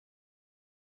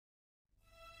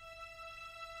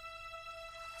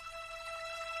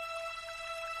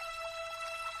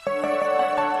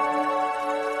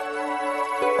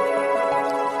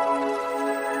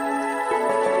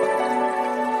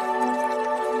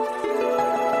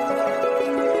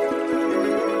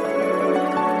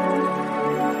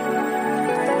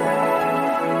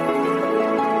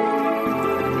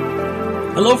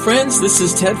Hello, friends. This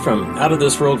is Ted from Out of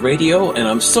This World Radio, and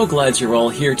I'm so glad you're all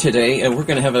here today. And we're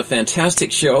going to have a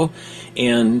fantastic show,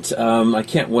 and I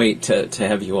can't wait to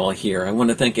have you all here. I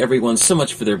want to thank everyone so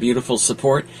much for their beautiful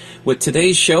support. With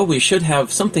today's show, we should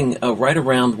have something right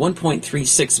around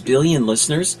 1.36 billion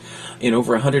listeners in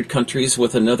over 100 countries,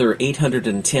 with another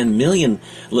 810 million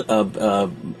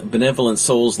benevolent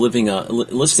souls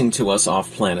listening to us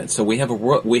off planet. So we have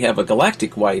a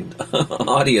galactic-wide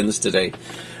audience today.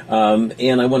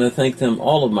 And I want to thank them,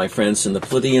 all of my friends in the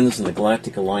Pleiadians and the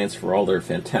Galactic Alliance, for all their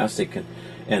fantastic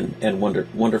and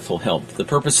wonderful help. The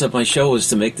purpose of my show is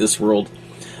to make this world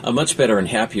a much better and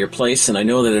happier place, and I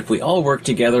know that if we all work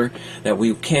together, that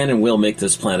we can and will make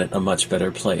this planet a much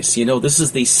better place. You know, this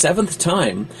is the 7th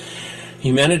time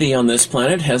humanity on this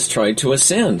planet has tried to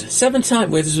ascend. 7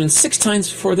 times. There's been 6 times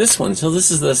before this one, so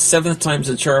this is the 7th time's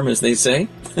a charm, as they say.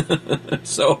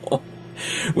 So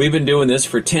we've been doing this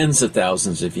for tens of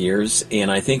thousands of years,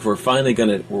 and I think we're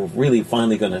really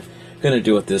finally gonna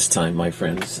do it this time, my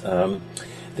friends.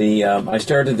 I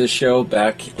started this show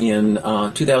back in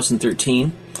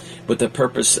 2013 with the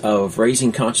purpose of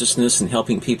raising consciousness and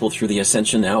helping people through the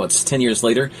ascension. Now it's 10 years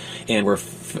later, and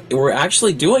we're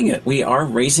actually doing it. We are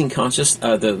raising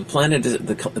the planet,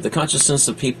 the consciousness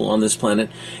of people on this planet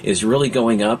is really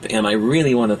going up, and I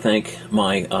really want to thank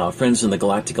my friends in the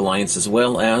Galactic Alliance, as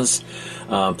well as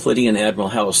Pleiadian Admiral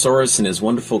Halosaurus and his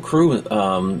wonderful crew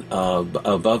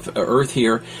above Earth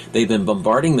here. They've been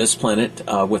bombarding this planet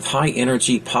with high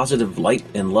energy, positive light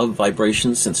and love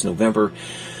vibrations since November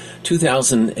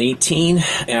 2018,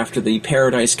 after the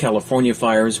Paradise, California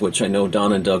fires, which I know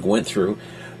Don and Doug went through,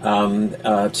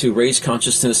 to raise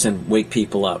consciousness and wake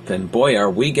people up. And boy,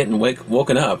 are we getting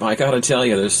woken up. I gotta tell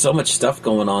you, there's so much stuff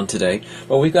going on today.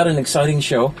 But we've got an exciting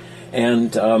show,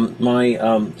 and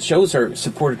my shows are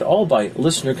supported all by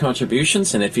listener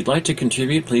contributions. And if you'd like to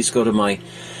contribute, please go to my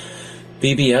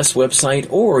BBS website,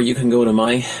 or you can go to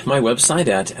my website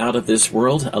at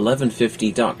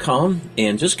outofthisworld1150.com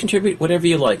and just contribute whatever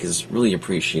you like. Is really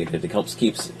appreciated. It helps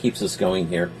keeps us going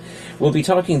here. We'll be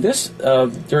talking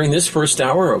during this first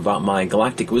hour about my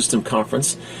Galactic Wisdom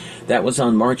Conference. That was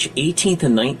on March 18th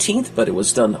and 19th, but it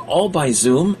was done all by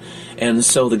Zoom. And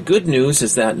so the good news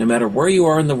is that no matter where you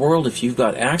are in the world, if you've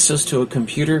got access to a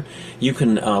computer, you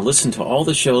can listen to all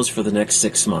the shows for the next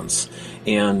 6 months,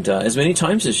 and as many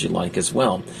times as you like as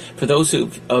well. For those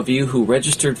of you who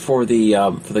registered for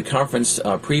the conference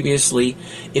previously,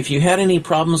 if you had any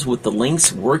problems with the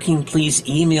links working, please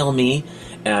email me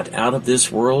at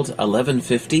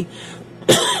outofthisworld1150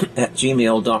 at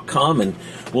gmail.com, and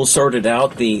we'll sort it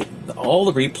out. All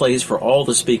the replays for all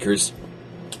the speakers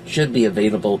should be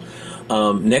available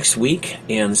next week,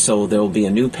 and so there will be a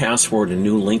new password, a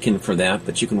new link in for that,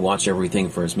 but you can watch everything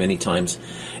for as many times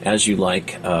as you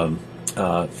like for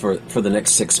the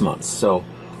next 6 months. So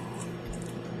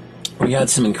we had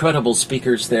some incredible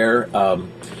speakers there.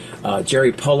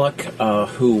 Jerry Pollack,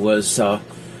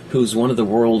 who's one of the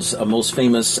world's most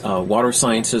famous water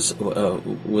scientists,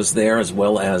 was there, as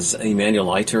well as Emanuel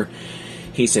Eiter.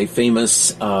 He's a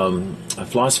famous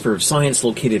philosopher of science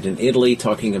located in Italy,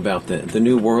 talking about the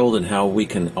New World and how we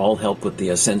can all help with the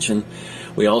ascension.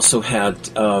 We also had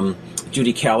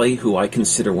Judy Calley, who I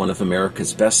consider one of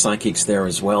America's best psychics, there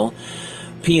as well.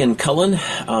 P. and Cullen,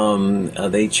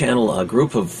 they channel a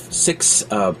group of 6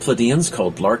 Pleiadians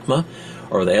called Larkma,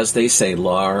 or as they say,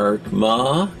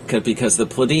 Larkma, because the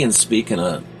Pleiadians speak in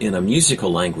a musical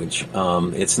language.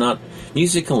 It's not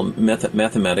musical,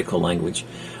 mathematical language.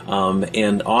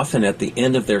 And often at the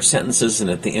end of their sentences and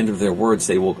at the end of their words,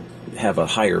 they will have a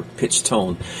higher pitched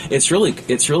tone. It's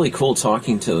really cool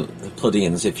talking to the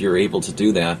Pleiadians if you're able to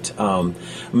do that.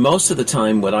 Most of the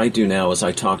time, what I do now is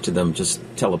I talk to them just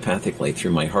telepathically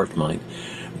through my heart mind.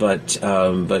 But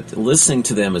listening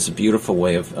to them is a beautiful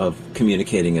way of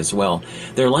communicating as well.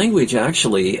 Their language,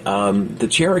 actually, the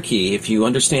Cherokee, if you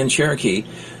understand Cherokee,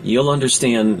 you'll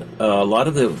understand a lot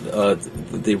of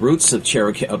the roots of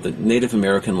Cherokee, of the Native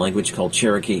American language called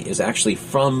Cherokee, is actually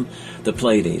from the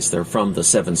Pleiades. They're from the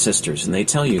Seven Sisters, and they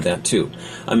tell you that too.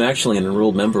 I'm actually an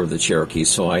enrolled member of the Cherokee,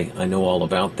 so I know all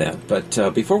about that. But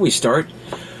before we start,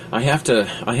 I have to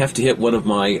hit one of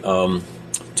my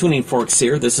tuning forks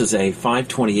here. This is a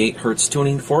 528 hertz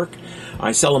tuning fork.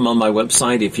 I sell them on my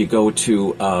website. If you go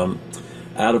to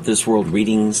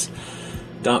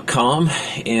outofthisworldreadings.com,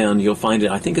 and you'll find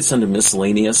it. I think it's under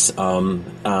miscellaneous.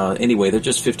 Anyway, they're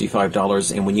just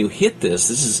 $55. And when you hit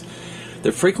this,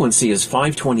 the frequency is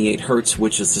 528 hertz,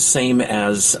 which is the same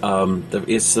as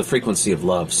it's the frequency of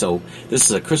love. So this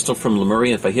is a crystal from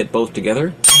Lemuria. If I hit both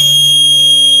together,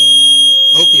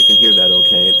 hope you can hear that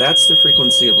okay. That's the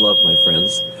frequency of love, my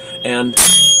friends. And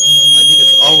I think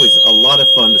it's always a lot of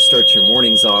fun to start your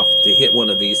mornings off, to hit one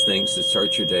of these things to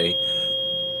start your day.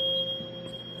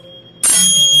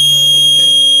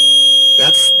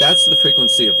 That's the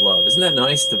frequency of love. Isn't that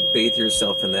nice to bathe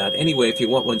yourself in that? Anyway, if you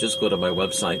want one, just go to my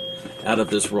website,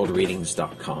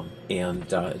 outofthisworldreadings.com,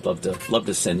 and I'd love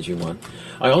to send you one.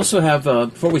 I also have,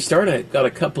 before we start, I got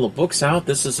a couple of books out.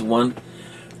 This is one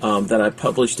that I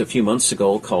published a few months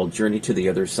ago called Journey to the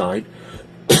Other Side,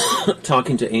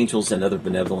 Talking to Angels and Other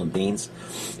Benevolent Beings.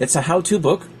 It's a how-to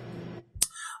book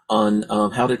on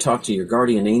how to talk to your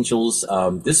guardian angels.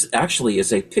 This actually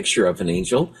is a picture of an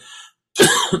angel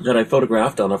that I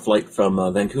photographed on a flight from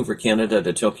Vancouver, Canada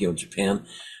to Tokyo, Japan,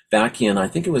 back in, I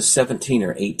think it was 17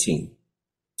 or 18.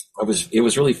 It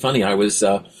was really funny. I was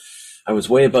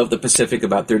way above the Pacific,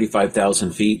 about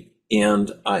 35,000 feet,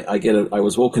 and I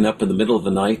was woken up in the middle of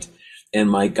the night, and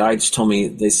my guides told me,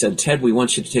 they said, "Ted, we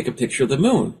want you to take a picture of the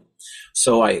moon."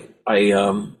 So I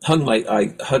put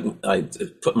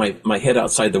my head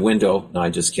outside the window. No,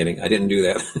 I'm just kidding. I didn't do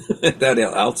that at that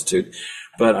altitude.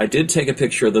 But I did take a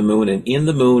picture of the moon, and in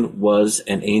the moon was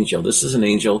an angel. This is an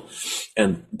angel,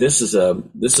 and this is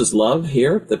love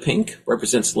here. The pink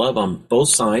represents love on both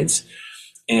sides,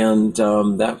 and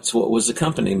that's what was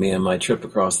accompanying me on my trip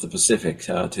across the Pacific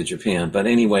to Japan. But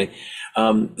anyway,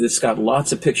 it's got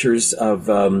lots of pictures of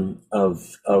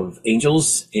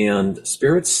angels and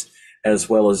spirits, as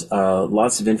well as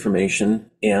lots of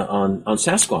information on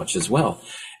Sasquatch as well.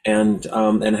 And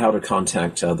how to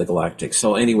contact the Galactic.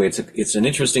 So anyway, it's an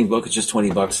interesting book. It's just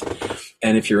 $20.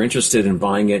 And if you're interested in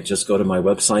buying it, just go to my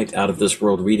website,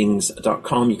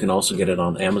 outofthisworldreadings.com. You can also get it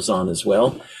on Amazon as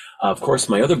well. Of course,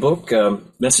 my other book,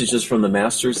 Messages from the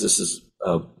Masters. This is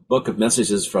a book of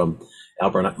messages from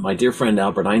my dear friend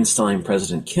Albert Einstein,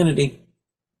 President Kennedy,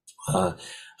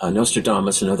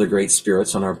 Nostradamus, and other great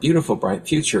spirits on our beautiful, bright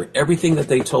future. Everything that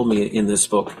they told me in this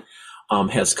book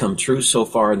has come true so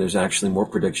far, and there's actually more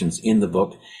predictions in the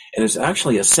book. And there's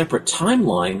actually a separate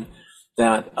timeline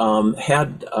that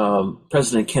had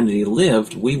President Kennedy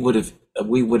lived, we would have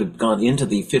gone into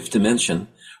the fifth dimension.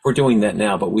 We're doing that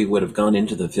now, but we would have gone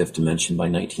into the fifth dimension by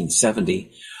 1970.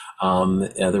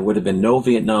 There would have been no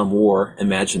Vietnam War.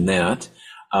 Imagine that.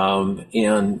 A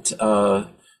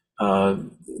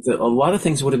lot of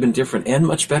things would have been different and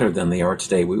much better than they are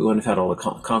today. We wouldn't have had all the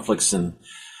conflicts in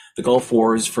the Gulf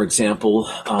Wars, for example.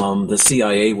 The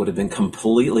CIA would have been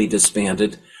completely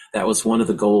disbanded. That was one of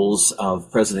the goals of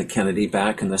President Kennedy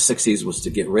back in the 60s, was to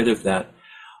get rid of that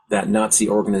Nazi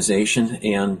organization.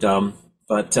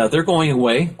 But they're going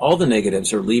away. All the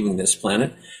negatives are leaving this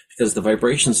planet because the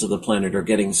vibrations of the planet are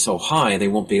getting so high they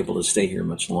won't be able to stay here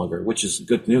much longer, which is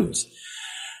good news.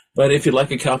 But if you'd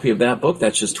like a copy of that book,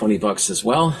 that's just $20 as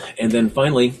well. And then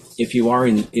finally, if you are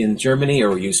in Germany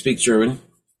or you speak German,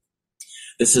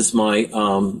 this is my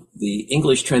the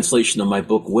English translation of my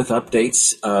book with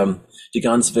updates. Die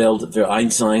ganze Welt für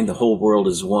eins sein, the whole world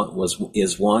is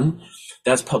one.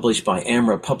 That's published by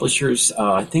AMRA Publishers.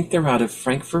 I think they're out of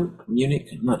Frankfurt, Munich.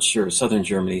 I'm not sure, southern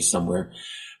Germany somewhere.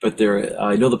 But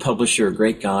I know the publisher, a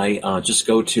great guy. Just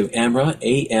go to AMRA,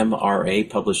 AMRA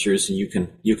Publishers, and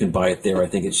you can buy it there. I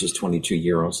think it's just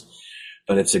 €22.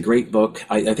 But it's a great book.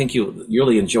 I think you'll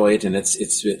really enjoy it, and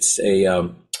it's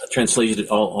a translated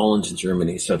all into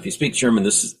Germany. So if you speak German,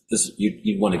 this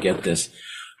you'd want to get this.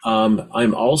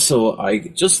 I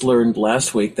just learned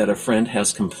last week that a friend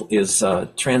is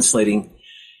translating.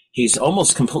 He's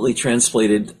almost completely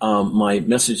translated my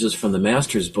Messages from the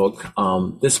Masters book,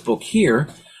 this book here,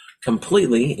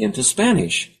 completely into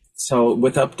Spanish. So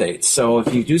with updates. So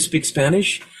if you do speak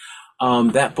Spanish,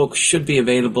 that book should be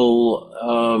available.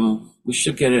 We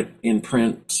should get it in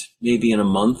print maybe in a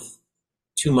month,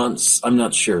 2 months. I'm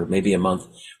not sure, maybe a month,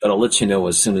 but I'll let you know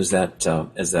as soon as that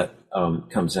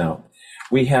comes out.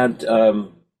 We had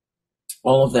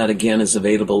all of that again is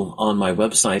available on my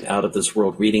website, Out of This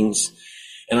World Readings,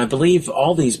 and I believe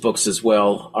all these books as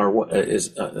well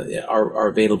are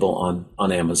available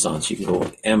on Amazon. So you can go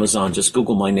to Amazon, just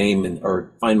Google my name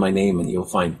or find my name, and you'll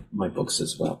find my books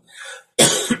as well.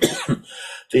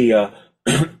 We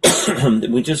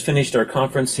just finished our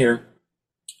conference here,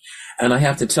 and I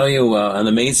have to tell you an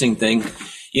amazing thing.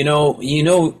 You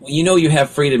have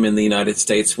freedom in the United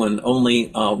States when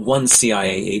only one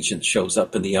CIA agent shows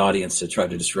up in the audience to try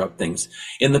to disrupt things.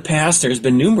 In the past, there's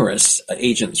been numerous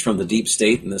agents from the deep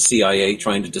state and the CIA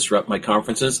trying to disrupt my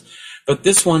conferences, but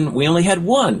this one, we only had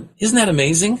one. Isn't that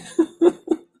amazing?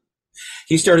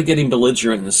 He started getting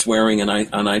belligerent and swearing, and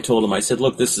I told him, I said,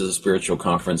 look, this is a spiritual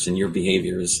conference and your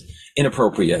behavior is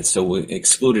inappropriate, so we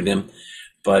excluded him.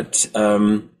 But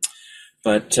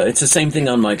it's the same thing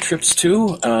on my trips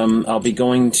too. I'll be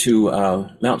going to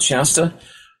Mount Shasta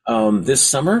this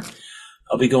summer.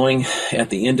 I'll be going at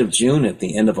the end of June, at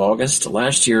the end of August.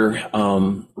 Last year,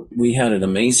 we had an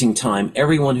amazing time.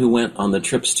 Everyone who went on the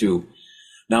trips to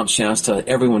Mount Shasta,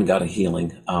 everyone got a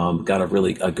healing, got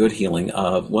a good healing.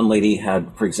 One lady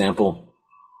had, for example,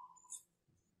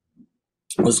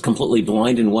 was completely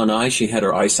blind in one eye. She had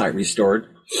her eyesight restored.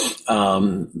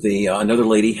 Another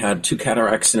lady had 2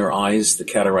 cataracts in her eyes. The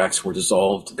cataracts were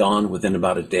dissolved, gone within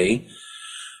about a day.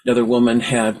 Another woman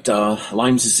had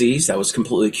Lyme's disease that was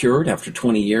completely cured after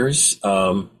 20 years.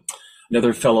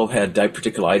 Another fellow had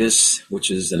diverticulitis, which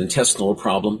is an intestinal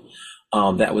problem.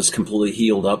 That was completely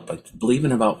healed up, I believe,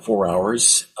 in about 4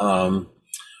 hours.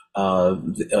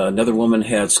 Another woman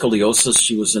had scoliosis.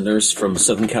 She was a nurse from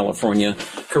Southern California,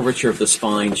 curvature of the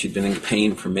spine. She'd been in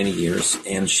pain for many years,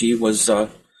 and she was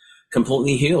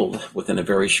completely healed within a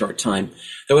very short time.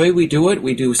 The way we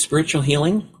do spiritual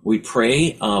healing. We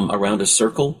pray around a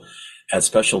circle at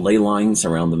special ley lines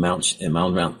around the Mount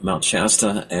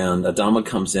Shasta, and a Dhamma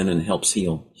comes in and helps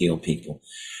heal people.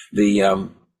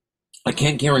 I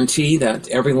can't guarantee that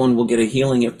everyone will get a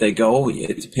healing if they go.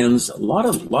 It depends. A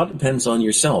lot depends on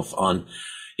yourself.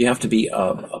 You have to be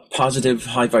a positive,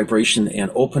 high vibration, and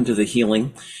open to the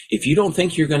healing. If you don't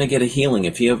think you're going to get a healing,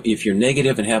 if you're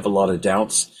negative and have a lot of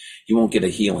doubts, you won't get a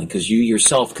healing, because you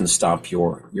yourself can stop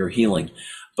your healing.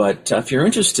 But if you're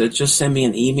interested, just send me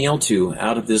an email to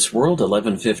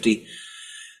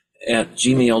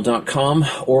outofthisworld1150@gmail.com,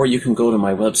 or you can go to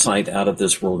my website,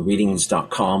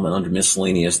 outofthisworldreadings.com, and under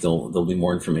miscellaneous, there'll be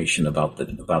more information about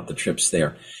the trips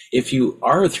there. If you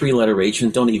are a 3-letter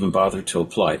agent, don't even bother to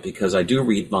apply, because I do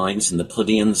read minds and the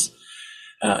Pleiadians,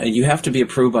 and you have to be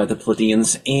approved by the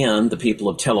Pleiadians and the people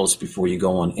of Telos before you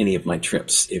go on any of my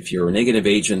trips. If you're a negative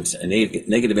agent, a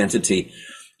negative entity,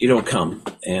 you don't come,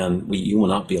 and you will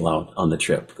not be allowed on the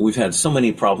trip. We've had so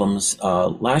many problems.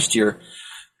 Last year,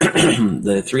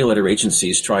 the 3-letter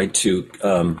agencies tried to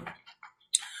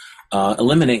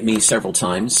eliminate me several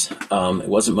times. It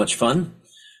wasn't much fun,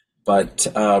 but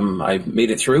I made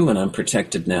it through, and I'm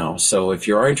protected now. So if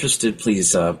you are interested,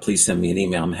 please send me an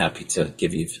email. I'm happy to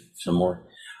give you some more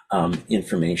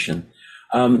information.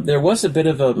 There was a bit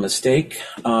of a mistake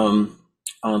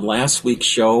on last week's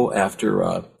show after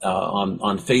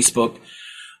on Facebook.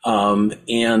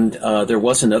 And there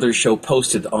was another show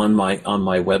posted on my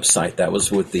website. That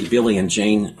was with the Billy and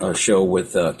Jane show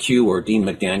with Q, or Dean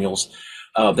McDaniels.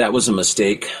 That was a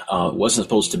mistake. It wasn't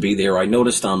supposed to be there. I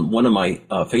noticed on one of my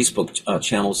Facebook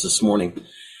channels this morning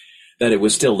that it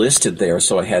was still listed there,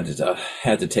 so I had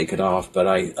to take it off. But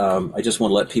I just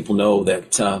want to let people know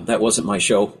that that wasn't my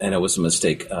show, and it was a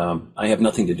mistake. I have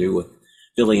nothing to do with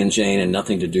Billy and Jane, and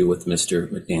nothing to do with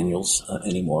Mr. McDaniels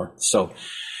anymore. So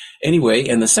anyway,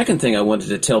 and the second thing I wanted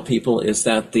to tell people is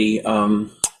that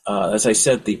as I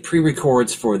said, the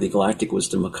pre-records for the Galactic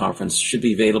Wisdom Conference should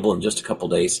be available in just a couple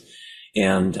days,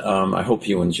 and I hope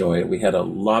you enjoy it. We had a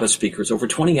lot of speakers, over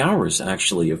 20 hours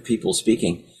actually of people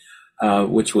speaking,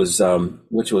 which was a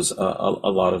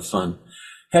lot of fun.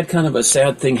 Had kind of a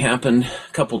sad thing happen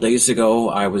a couple days ago.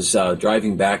 I was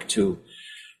driving back to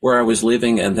where I was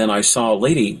living, and then I saw a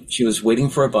lady. She was waiting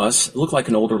for a bus. It looked like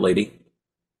an older lady.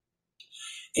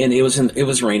 And it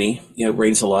was rainy. It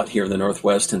rains a lot here in the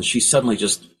Northwest, and she suddenly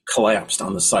just collapsed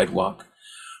on the sidewalk.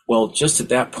 Well, just at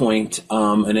that point,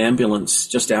 an ambulance,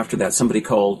 just after that, somebody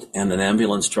called, and an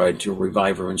ambulance tried to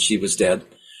revive her, and she was dead.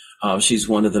 She's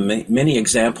one of the many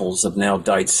examples of now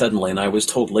died suddenly, and I was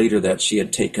told later that she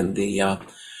had taken the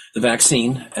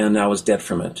vaccine and now is dead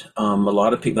from it. A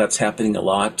lot of people, that's happening a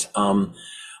lot.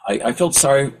 I felt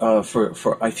sorry I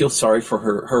feel sorry for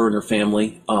her and her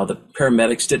family. The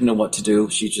paramedics didn't know what to do.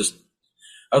 She just,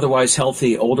 otherwise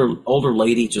healthy, older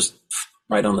lady, just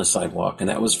right on the sidewalk. And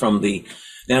that was from the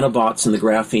nanobots and the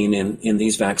graphene in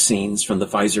these vaccines, from the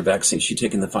Pfizer vaccine. She'd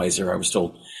taken the Pfizer, I was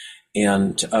told,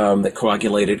 and that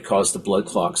coagulated, caused the blood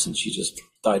clots, and she just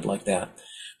died like that.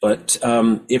 But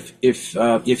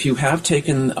if you have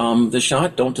taken the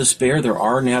shot, don't despair. There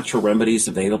are natural remedies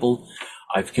available.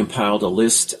 I've compiled a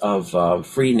list of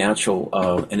free, natural,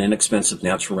 and inexpensive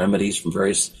natural remedies from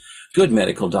various good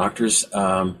medical doctors.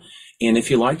 And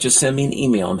if you like, just send me an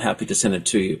email. I'm happy to send it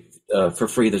to you for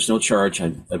free. There's no charge. I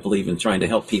believe in trying to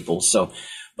help people. So,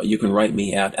 but you can write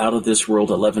me at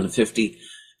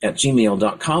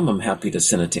outofthisworld1150@gmail.com. I'm happy to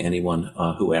send it to anyone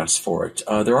who asks for it.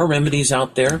 There are remedies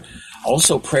out there.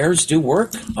 Also, prayers do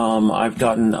work. I've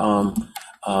gotten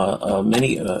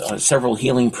several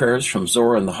healing prayers from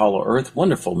Zora in the Hollow Earth.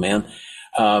 Wonderful man,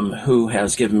 who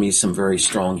has given me some very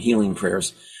strong healing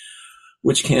prayers,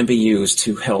 which can be used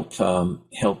to help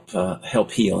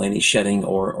heal any shedding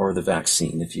or the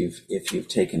vaccine if you've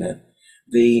taken it.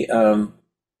 The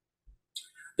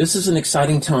This is an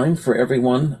exciting time for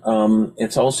everyone.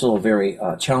 It's also a very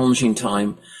challenging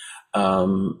time,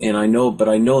 and I know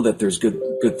that there's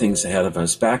good things ahead of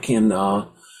us. Back in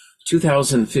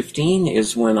 2015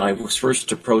 is when I was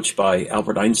first approached by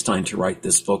Albert Einstein to write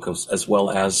this book, as well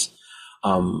as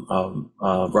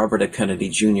Robert F. Kennedy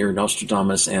Jr.,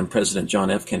 Nostradamus, and President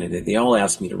John F. Kennedy. They all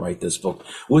asked me to write this book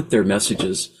with their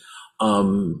messages.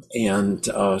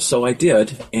 So I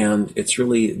did, and it's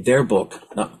really their book,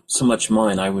 not so much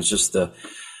mine. I was just the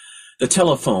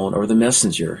telephone or the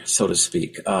messenger, so to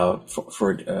speak,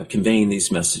 for conveying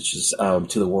these messages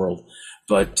to the world.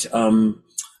 But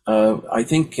I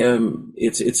think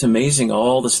it's amazing,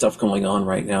 all the stuff going on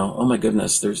right now. Oh my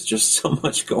goodness, there's just so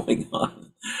much going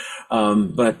on.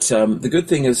 But the good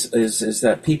thing is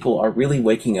that people are really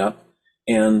waking up,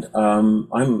 and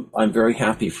I'm very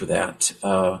happy for that.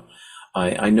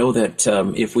 I know that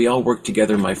if we all work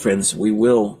together, my friends, we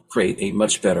will create a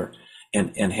much better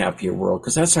and happier world,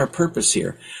 because that's our purpose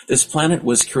here. This planet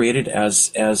was created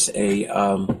as a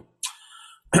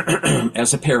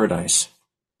as a paradise,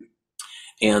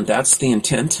 and that's the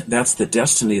intent. That's the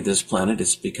destiny of this planet.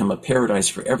 It's become a paradise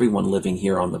for everyone living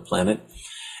here on the planet.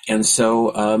 And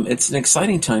so it's an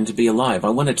exciting time to be alive. I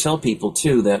want to tell people,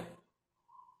 too, that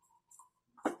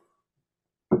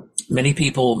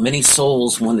many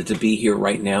souls wanted to be here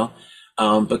right now,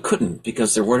 but couldn't,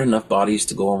 because there weren't enough bodies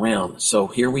to go around. So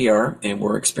here we are, and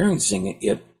we're experiencing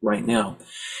it right now.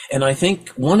 And I think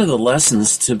one of the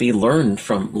lessons to be learned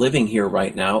from living here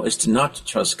right now is to not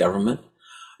trust government,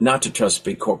 not to trust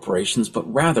big corporations, but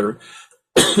rather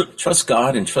trust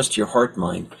God and trust your heart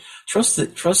mind. Trust the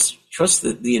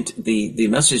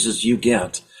messages you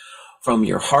get from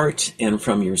your heart and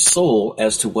from your soul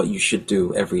as to what you should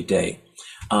do every day.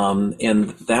 And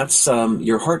that's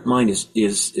your heart mind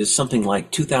is something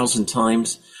like 2,000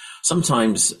 times.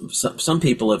 Sometimes some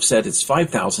people have said it's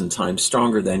 5,000 times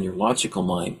stronger than your logical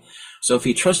mind. So if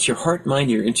you trust your heart mind,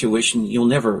 your intuition, you'll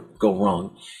never go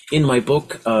wrong. In my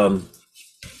book,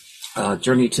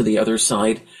 Journey to the Other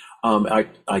Side, I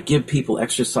give people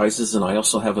exercises, and I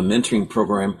also have a mentoring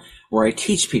program where I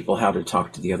teach people how to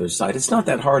talk to the other side. It's not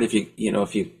that hard if you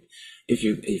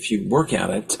work at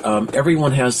it.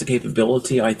 Everyone has the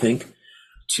capability, I think,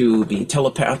 to be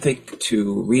telepathic,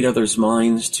 to read others'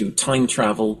 minds, to time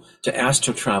travel, to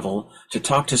astral travel, to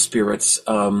talk to spirits.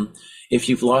 If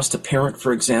you've lost a parent,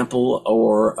 for example,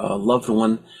 or a loved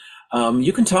one,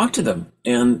 you can talk to them.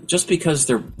 And just because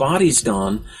their body's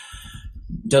gone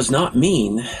does not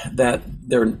mean that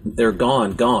they're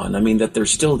gone. I mean that they're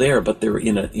still there, but they're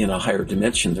in a higher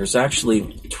dimension. There's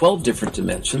actually 12 different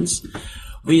dimensions.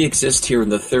 We exist here in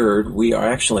the third. We are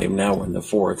actually now we're in the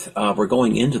fourth. We're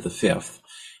going into the fifth,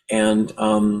 and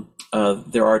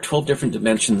there are 12 different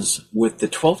dimensions, with the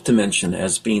 12th dimension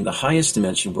as being the highest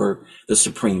dimension where the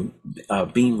supreme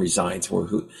being resides, where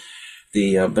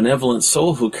the benevolent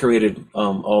soul who created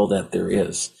all that there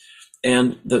is.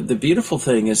 And the beautiful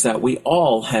thing is that we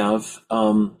all have,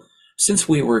 since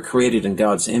we were created in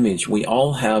God's image, we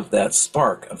all have that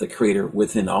spark of the Creator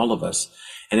within all of us.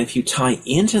 And if you tie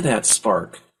into that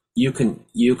spark, you can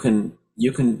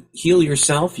heal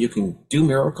yourself. You can do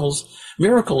miracles.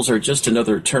 Miracles are just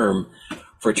another term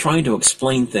for trying to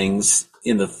explain things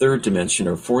in the third dimension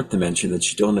or fourth dimension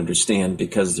that you don't understand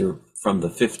because they're from the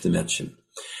fifth dimension.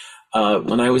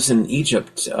 When I was in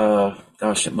Egypt,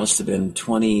 it must have been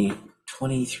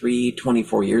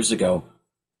 24 years ago,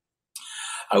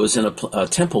 I was in a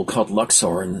temple called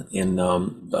Luxor in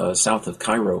south of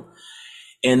Cairo.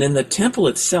 And in the temple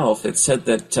itself, it said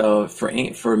that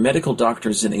for medical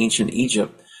doctors in ancient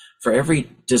Egypt, for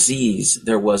every disease,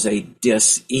 there was a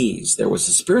dis-ease. There was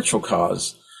a spiritual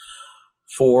cause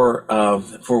for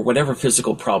whatever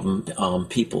physical problem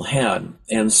people had.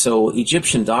 And so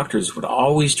Egyptian doctors would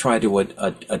always try to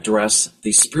address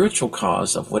the spiritual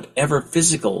cause of whatever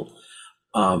physical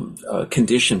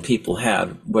condition people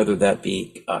had, whether that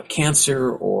be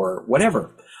cancer or whatever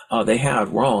they had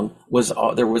wrong.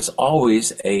 There was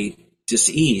always a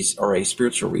dis-ease or a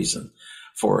spiritual reason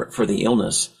for the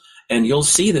illness. And you'll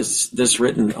see this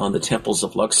written on the temples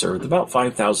of Luxor about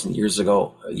 5,000 years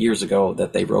ago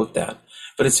that they wrote that.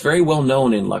 But it's very well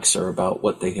known in Luxor about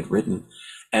what they had written.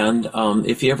 And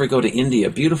if you ever go to India,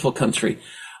 beautiful country,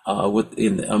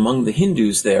 among the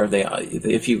Hindus there,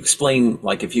 if you explain,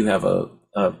 like if you have a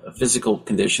physical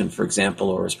condition, for example,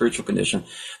 or a spiritual condition,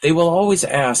 they will always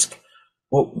ask,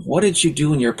 well, what did you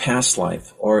do in your past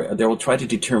life? Or they will try to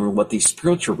determine what the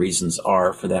spiritual reasons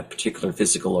are for that particular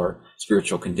physical or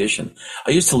spiritual condition.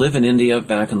 I used to live in India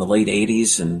back in the late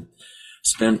 80s and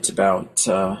spent about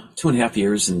 2.5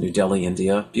 years in New Delhi,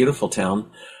 India. Beautiful town.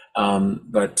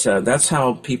 But that's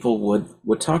how people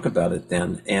would talk about it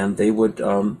then, and they would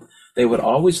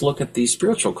always look at the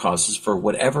spiritual causes for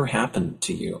whatever happened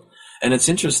to you. And it's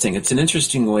interesting. It's an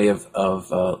interesting way of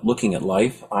looking at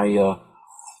life.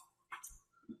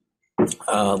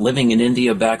 Living in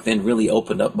India back then really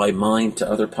opened up my mind to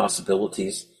other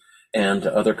possibilities and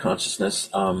other consciousness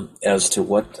as to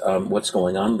what's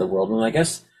going on in the world. And I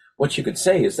guess what you could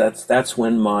say is that's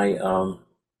when my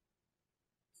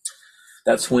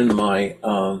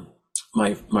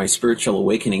spiritual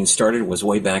awakening started, was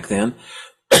way back then.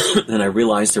 And I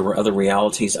realized there were other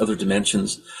realities, other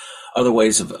dimensions, other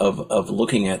ways of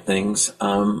looking at things.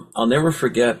 I'll never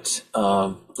forget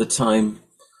the time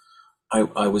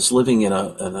I was living in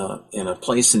a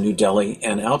place in New Delhi,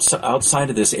 and outside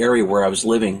of this area where I was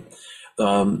living,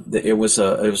 it was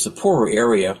a poorer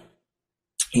area,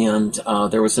 and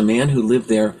there was a man who lived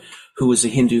there who was a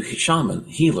Hindu shaman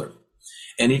healer,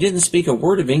 and he didn't speak a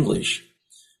word of English.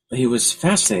 He was a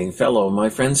fascinating fellow. My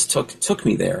friends took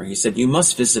me there. He said, "You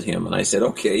must visit him." And I said,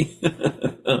 "Okay."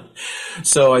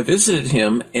 So I visited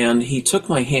him, and he took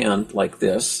my hand like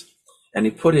this, and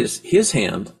he put his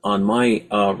hand on my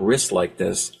wrist like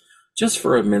this, just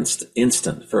for an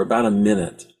instant, for about a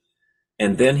minute.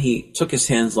 And then he took his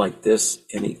hands like this,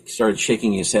 and he started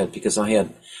shaking his head, because I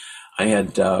had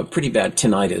pretty bad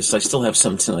tinnitus. I still have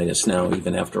some tinnitus now,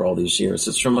 even after all these years.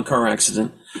 It's from a car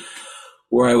accident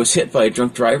where I was hit by a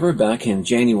drunk driver back in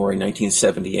January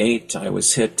 1978. I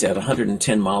was hit at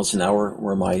 110 miles an hour,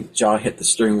 where my jaw hit the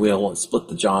steering wheel, it split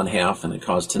the jaw in half, and it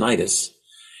caused tinnitus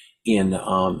in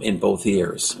both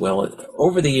ears. Well,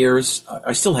 over the years,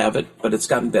 I still have it, but it's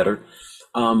gotten better.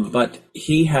 But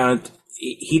he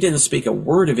didn't speak a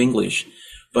word of English,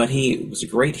 but he was a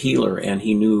great healer, and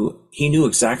he knew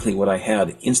exactly what I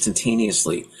had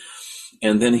instantaneously.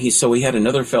 And then he had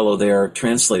another fellow there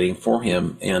translating for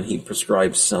him, and he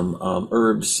prescribed some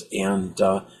herbs, and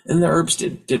the herbs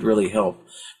did really help.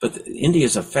 But India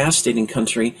is a fascinating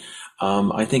country.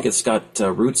 I think it's got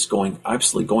roots going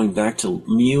back to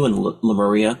Mu and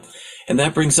Lemuria. And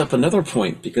that brings up another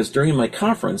point, because during my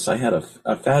conference, I had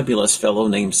a fabulous fellow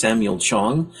named Samuel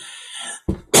Chong.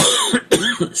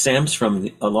 Sam's from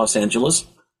Los Angeles.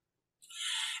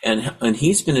 And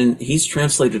he's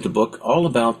translated a book all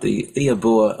about the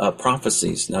Theabua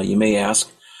prophecies. Now you may ask,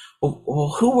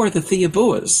 well, who are the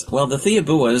Theabuas? Well, the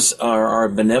Theabuas are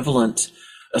benevolent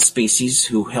species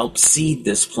who helped seed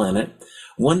this planet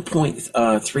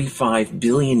 1.35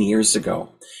 billion years ago.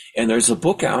 And there's a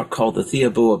book out called the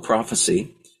Theabua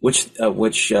Prophecy, which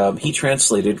he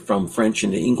translated from French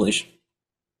into English,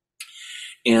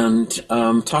 and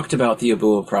talked about the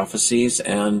Theabua prophecies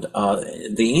and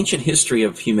the ancient history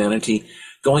of humanity,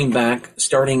 going back,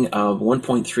 starting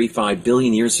 1.35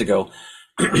 billion years ago,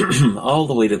 all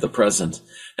the way to the present.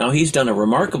 Now, he's done a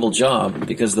remarkable job,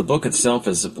 because the book itself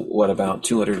is, about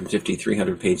 250,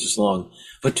 300 pages long.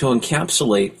 But to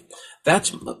encapsulate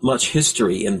that much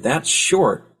history in that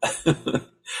short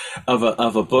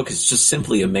of a book is just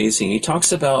simply amazing. He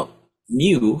talks about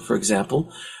Mu, for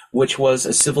example, which was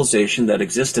a civilization that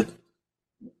existed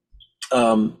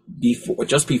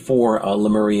before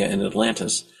Lemuria and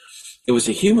Atlantis. It was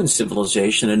a human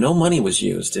civilization, and no money was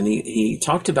used. And he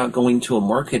talked about going to a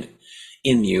market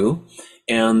in Mu,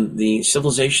 and the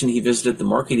civilization he visited, the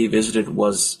market he visited,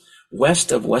 was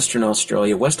west of Western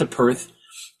Australia, west of Perth,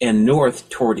 and north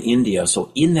toward India.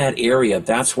 So in that area,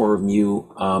 that's where Mu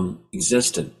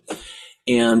existed.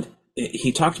 And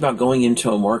he talked about going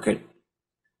into a market,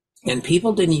 and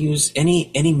people didn't use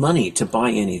any money to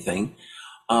buy anything.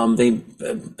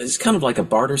 It's kind of like a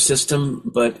barter system,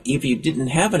 but if you didn't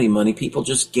have any money, people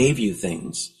just gave you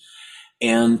things.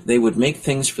 And they would make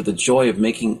things for the joy of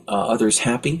making others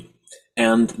happy.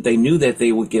 And they knew that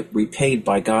they would get repaid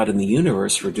by God and the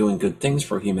universe for doing good things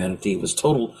for humanity. It was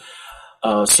total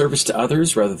service to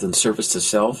others rather than service to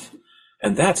self.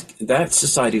 And that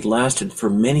society lasted for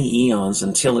many eons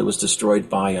until it was destroyed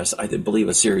by us. I believe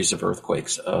a series of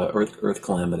earthquakes, earth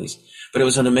calamities. But it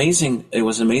was an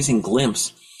amazing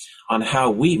glimpse on how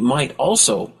we might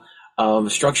also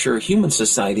structure human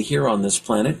society here on this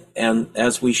planet, and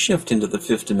as we shift into the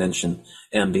fifth dimension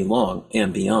and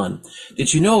beyond.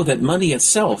 Did you know that money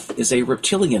itself is a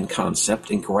reptilian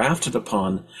concept engrafted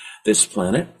upon this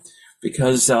planet?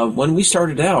 Because when we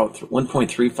started out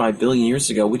 1.35 billion years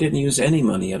ago, we didn't use any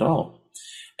money at all.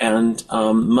 And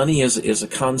money is a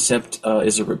concept,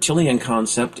 is a reptilian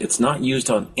concept. It's not used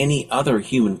on any other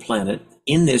human planet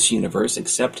in this universe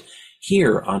except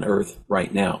here on Earth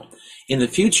right now. In the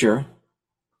future,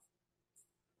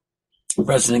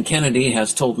 President Kennedy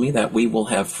has told me that we will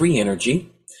have free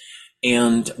energy,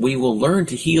 and we will learn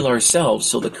to heal ourselves.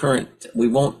 So we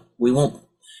won't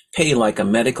pay like a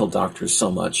medical doctor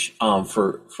so much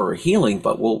for healing,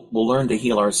 but we'll learn to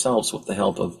heal ourselves with the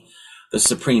help of the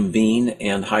Supreme Being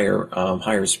and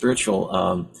higher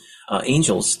spiritual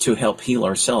angels to help heal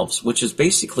ourselves, which is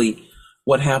basically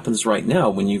what happens right now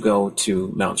when you go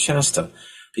to Mount Shasta,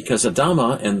 because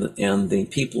Adama and the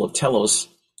people of Telos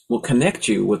will connect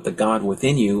you with the God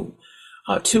within you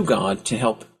to God to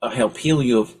help heal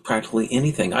you of practically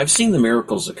anything. I've seen the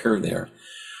miracles occur there,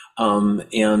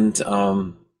 lots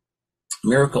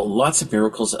of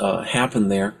miracles happen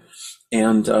there,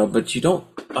 and but you don't.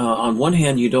 On one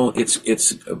hand, you don't.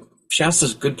 It's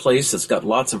Shasta's a good place. It's got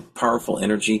lots of powerful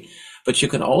energy, but you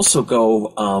can also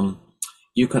go.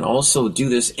 You can also do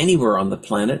this anywhere on the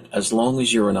planet as long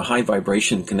as you're in a high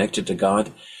vibration connected to God.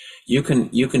 You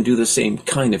can do the same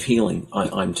kind of healing,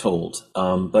 I'm told.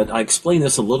 But I explain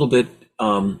this a little bit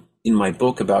in my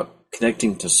book about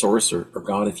connecting to Source or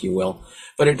God, if you will.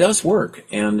 But it does work,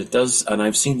 and it does, and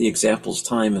I've seen the examples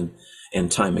time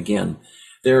and time again.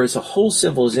 There is a whole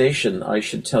civilization, I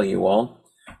should tell you all,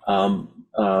 below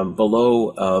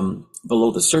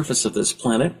the surface of this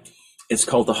planet. It's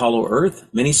called the Hollow Earth.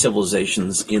 Many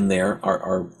civilizations in there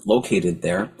are located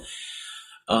there.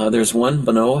 There's one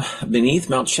beneath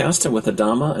Mount Shasta with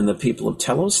Adama and the people of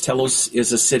Telos. Telos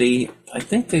is a city, I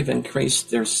think they've increased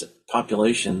their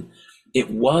population. It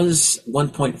was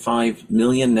 1.5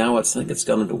 million. Now I think it's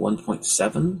gone to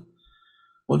 1.7.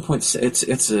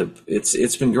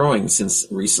 It's been growing since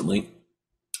recently,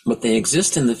 but they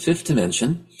exist in the fifth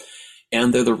dimension,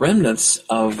 and they're the remnants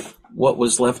of what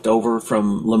was left over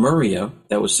from Lemuria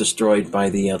that was destroyed by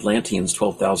the Atlanteans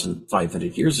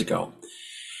 12,500 years ago.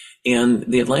 And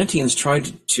the Atlanteans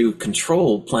tried to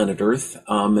control planet Earth,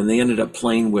 and they ended up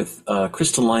playing with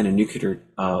crystalline and nuclear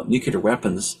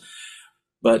weapons.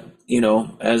 But,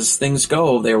 as things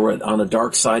go, they were on a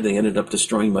dark side. They ended up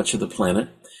destroying much of the planet.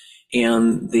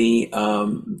 And the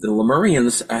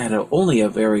Lemurians had only a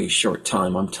very short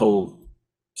time, I'm told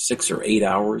 6 or 8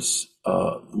 hours,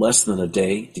 less than a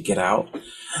day to get out.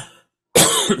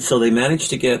 So they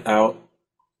managed to get out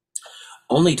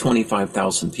only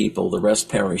 25,000 people. The rest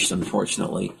perished,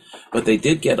 unfortunately. But they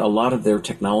did get all their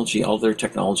technology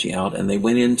out, and they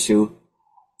went into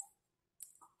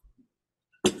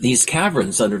these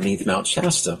caverns underneath Mount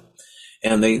Shasta.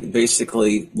 And they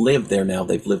basically live there now.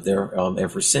 They've lived there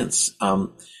ever since.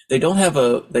 They don't have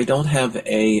a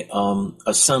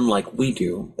sun like we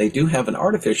do. They do have an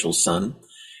artificial sun,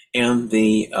 and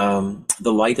the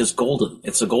light is golden.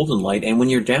 It's a golden light, and when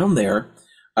you're down there,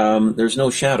 there's no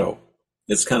shadow.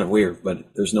 It's kind of weird, but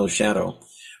there's no shadow.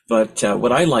 But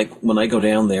what I like when I go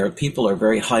down there, people are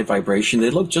very high vibration.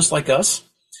 They look just like us,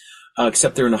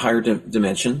 except they're in a higher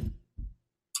dimension.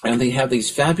 And they have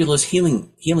these fabulous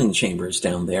healing chambers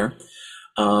down there,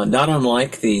 not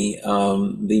unlike the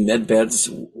med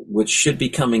beds, which should be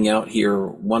coming out here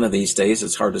one of these days.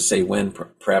 It's hard to say when,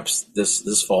 perhaps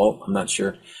this fall. I'm not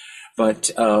sure, but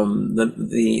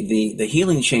the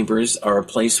healing chambers are a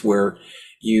place where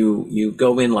you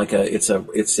go in like it's a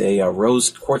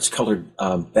rose quartz colored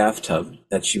bathtub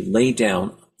that you lay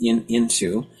down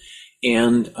into,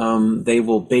 and they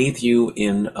will bathe you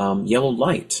in yellow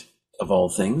light, of all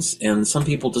things. And some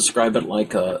people describe it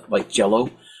like Jello.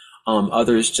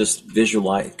 Others just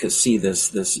see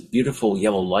this beautiful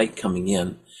yellow light coming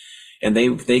in, and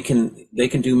they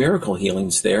can do miracle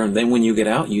healings there. And then when you get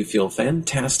out, you feel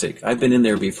fantastic. I've been in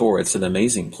there before. It's an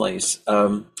amazing place.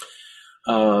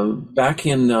 Back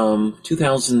in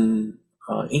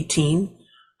 2018,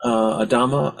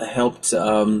 Adama helped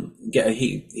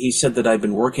he said that I'd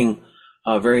been working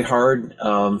very hard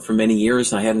for many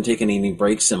years, and I hadn't taken any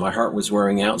breaks, and my heart was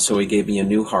wearing out, so he gave me a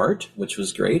new heart, which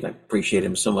was great. I appreciate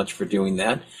him so much for doing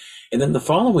that. And then the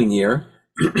following year,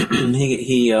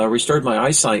 he restored my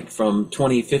eyesight from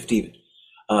 20/50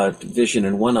 vision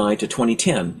in one eye to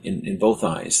 20/10 in both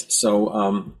eyes.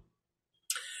 So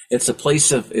it's a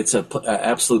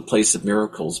absolute place of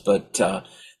miracles. But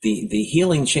the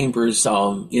healing chambers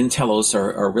in Telos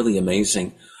are really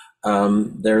amazing.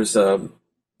 There's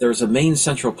a main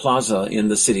central plaza in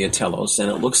the city of Telos,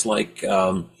 and it looks like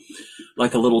a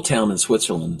little town in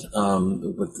Switzerland,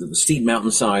 with the steep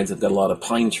mountainsides. They've got a lot of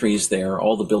pine trees there.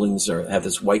 All the buildings have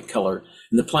this white color,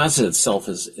 and the plaza itself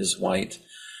is white.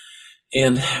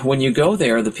 And when you go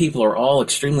there, the people are all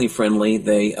extremely friendly.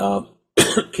 They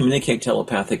communicate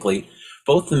telepathically.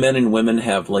 Both the men and women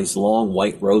have these long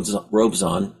white robes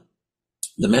on.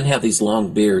 The men have these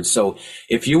long beards. So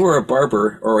if you were a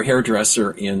barber or a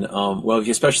hairdresser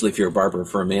especially if you're a barber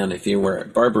for a man, if you were a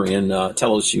barber in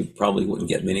Telos, you probably wouldn't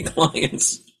get many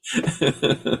clients.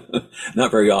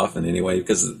 Not very often, anyway,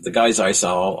 because the guys I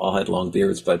saw all had long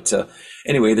beards. But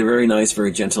anyway, they're very nice,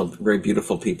 very gentle, very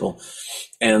beautiful people.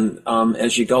 And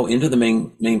as you go into the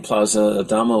main plaza, a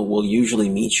Dhamma will usually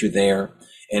meet you there.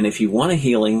 And if you want a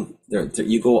healing,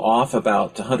 you go off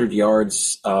about 100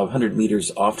 yards, 100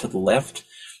 meters off to the left,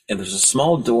 and there's a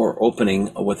small door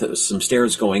opening with some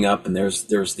stairs going up, and there's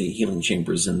the healing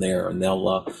chambers in there. And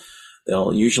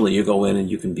they'll usually, you go in and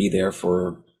you can be there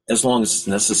for as long as it's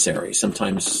necessary.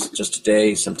 Sometimes just a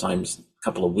day, sometimes a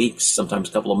couple of weeks, sometimes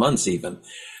a couple of months even.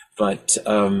 But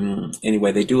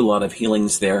anyway, they do a lot of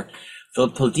healings there. The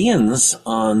Pleiadians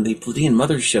on the Pleiadian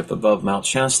mothership above Mount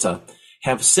Shasta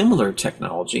have similar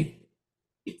technology,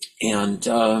 and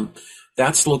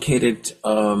that's located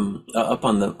up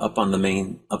on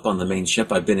the main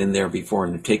ship. I've been in there before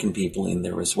and have taken people in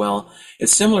there as well.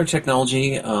 It's similar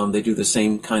technology. They do the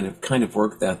same kind of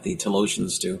work that the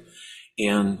Telosians do,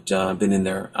 and been in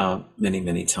there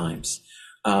many times.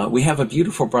 We have a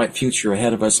beautiful, bright future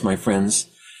ahead of us, my friends,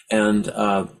 and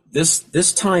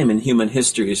this time in human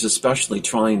history is especially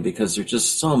trying because there's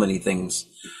just so many things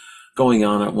going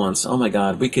on at once. Oh my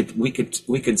God, we could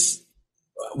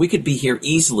be here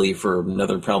easily for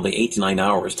another probably 8 to 9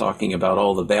 hours talking about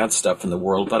all the bad stuff in the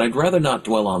world, but I'd rather not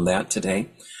dwell on that today.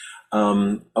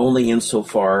 Only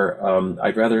insofar,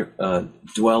 I'd rather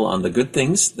dwell on the good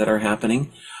things that are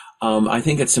happening. I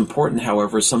think it's important,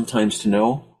 however, sometimes to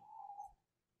know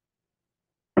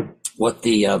what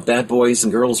the bad boys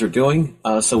and girls are doing,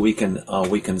 so we can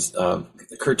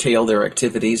curtail their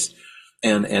activities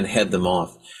and head them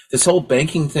off. This whole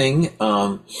banking thing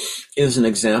is an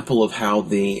example of how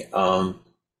the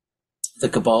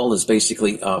cabal is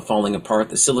basically falling apart.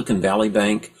 The Silicon Valley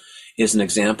Bank is an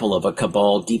example of a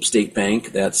cabal deep state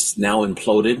bank that's now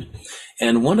imploded.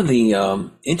 And one of the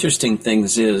interesting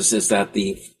things is that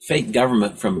the fake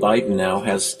government from Biden now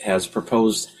has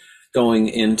proposed going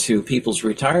into people's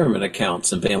retirement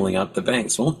accounts and bailing out the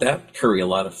banks. Won't that curry a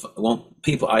lot of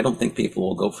people? I don't think people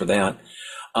will go for that.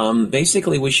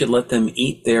 Basically, we should let them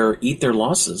eat their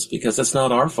losses because it's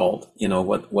not our fault,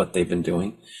 what they've been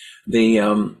doing.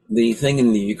 The thing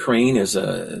in the Ukraine is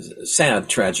a sad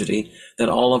tragedy that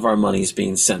all of our money is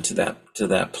being sent to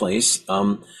that place.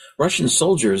 Russian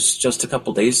soldiers just a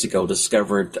couple days ago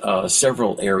discovered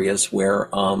several areas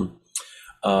where I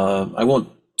won't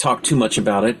talk too much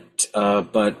about it,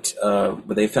 but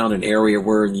they found an area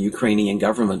where the Ukrainian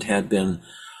government had been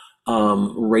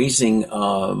raising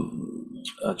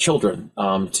children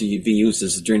to be used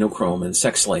as adrenochrome and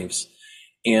sex slaves.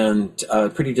 And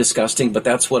pretty disgusting, but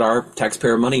that's what our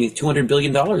taxpayer money, $200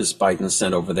 billion Biden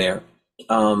sent over there.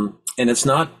 And it's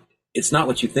not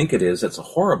what you think it is. It's a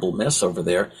horrible mess over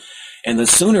there. And the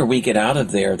sooner we get out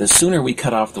of there, the sooner we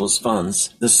cut off those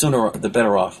funds, the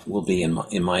better off we'll be,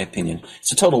 in my opinion.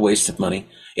 It's a total waste of money.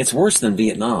 It's worse than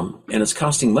Vietnam, and it's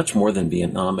costing much more than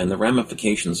Vietnam, and the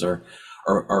ramifications are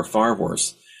far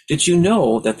worse. Did you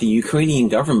know that the Ukrainian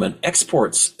government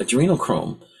exports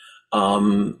adrenochrome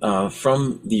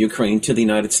from the Ukraine to the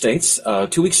United States?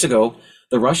 2 weeks ago,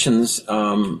 the Russians,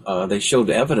 they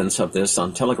showed evidence of this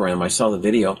on Telegram. I saw the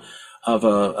video of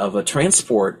a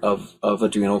transport of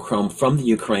adrenochrome from the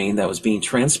Ukraine that was being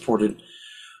transported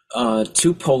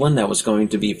to Poland, that was going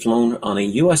to be flown on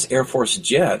a U.S. Air Force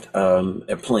jet,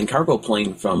 cargo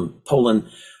plane from Poland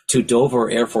to Dover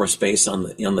Air Force Base on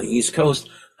the East Coast,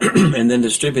 and then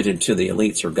distributed to the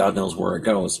elites, or God knows where it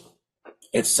goes.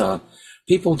 It's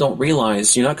people don't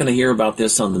realize, you're not going to hear about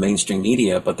this on the mainstream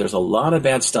media, but there's a lot of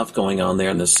bad stuff going on there,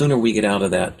 and the sooner we get out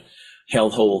of that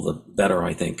hellhole, the better,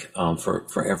 I think,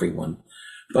 for everyone.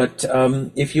 But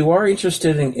if you are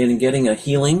interested in getting a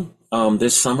healing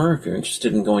this summer, if you're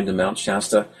interested in going to Mount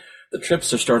Shasta, the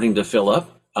trips are starting to fill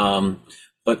up.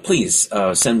 But please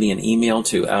send me an email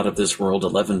to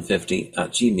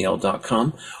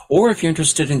outofthisworld1150@gmail.com. Or if you're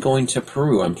interested in going to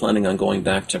Peru, I'm planning on going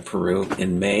back to Peru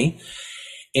in May.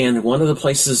 And one of the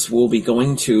places we'll be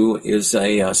going to is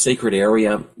a sacred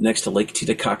area next to Lake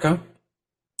Titicaca.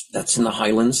 That's in the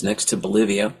highlands next to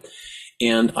Bolivia.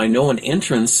 And I know an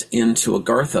entrance into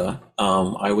Agartha.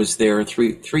 I was there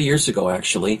three years ago,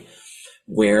 actually,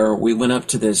 where we went up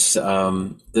to this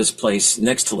place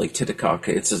next to Lake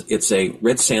Titicaca. It's a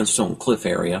red sandstone cliff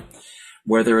area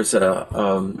where there's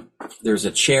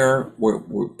a chair where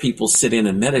people sit in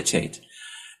and meditate.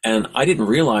 And I didn't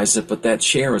realize it, but that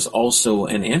chair is also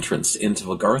an entrance into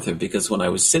Agartha, because when I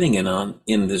was sitting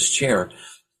in this chair,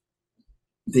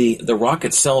 the rock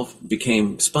itself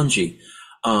became spongy,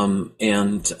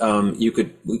 you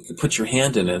could put your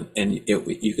hand in it and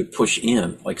you could push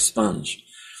in like sponge.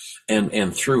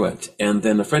 and through it. And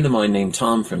then a friend of mine named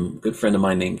Tom, good friend of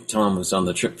mine named Tom, who's on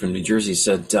the trip from New Jersey,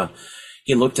 said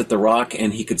he looked at the rock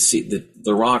and he could see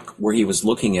the rock where he was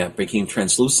looking at became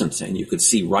translucent, and you could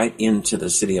see right into the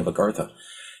city of Agartha.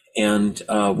 And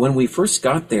when we first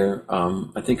got there,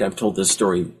 I think I've told this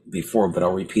story before, but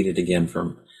I'll repeat it again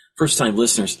for first-time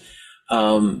listeners.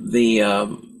 We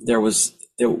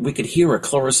could hear a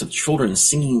chorus of children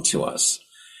singing to us,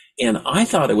 and I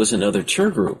thought it was another tour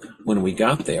group when we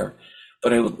got there.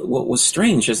 But what was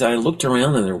strange is I looked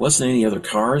around and there wasn't any other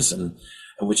cars, and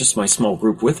it was just my small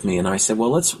group with me. And I said,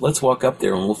 well, let's walk up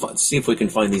there and we'll see if we can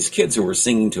find these kids who were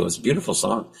singing to us. Beautiful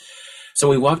song. So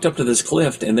we walked up to this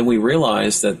cliff, and then we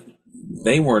realized that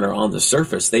they weren't on the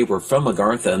surface. They were from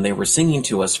Agartha, and they were singing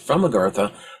to us from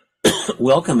Agartha,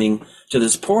 welcoming to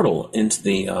this portal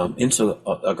into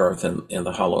Agartha and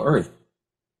the Hollow Earth.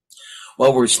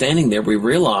 While we were standing there, we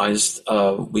realized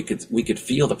we could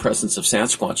feel the presence of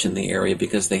Sasquatch in the area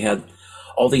because they had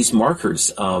all these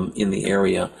markers in the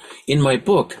area. In my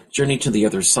book, Journey to the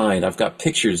Other Side, I've got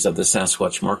pictures of the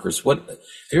Sasquatch markers. Have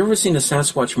you ever seen a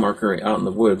Sasquatch marker out in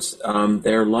the woods?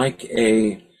 They're like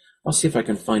I'll see if I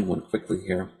can find one quickly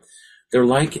here. They're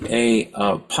like a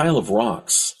pile of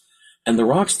rocks, and the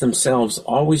rocks themselves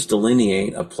always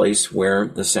delineate a place where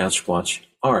the Sasquatch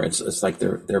are. It's like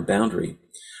their boundary.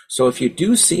 So if you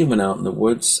do see one out in the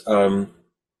woods,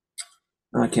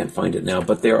 I can't find it now,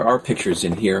 but there are pictures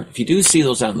in here. If you do see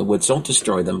those out in the woods, don't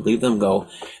destroy them. Leave them go.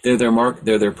 They're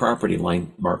their property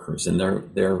line markers, and they're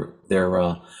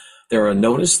a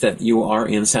notice that you are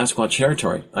in Sasquatch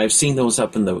territory. I've seen those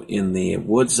up in the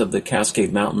woods of the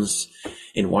Cascade Mountains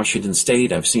in Washington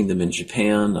State. I've seen them in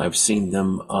Japan. I've seen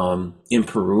them in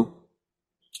Peru,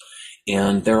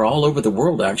 and they're all over the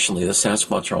world. Actually, the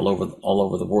Sasquatch are all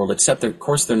over the world, except of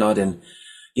course they're not in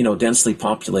densely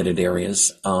populated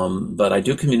areas. But I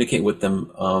do communicate with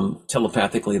them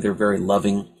telepathically. They're very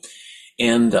loving.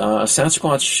 And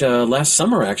Sasquatch last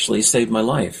summer actually saved my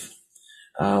life.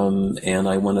 And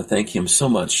I want to thank him so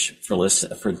much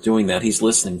for doing that. He's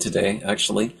listening today,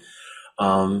 actually.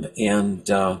 But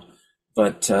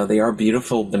they are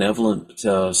beautiful, benevolent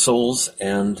souls,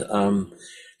 and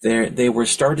they were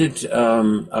started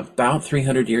about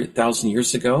 300,000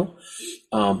 years ago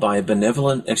by a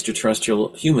benevolent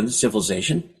extraterrestrial human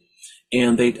civilization,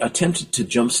 and they attempted to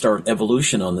jumpstart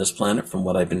evolution on this planet, from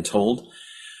what I've been told.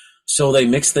 So they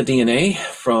mixed the DNA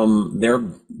from their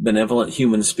benevolent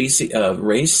human species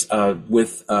race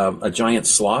with a giant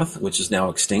sloth, which is now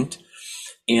extinct.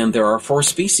 And there are 4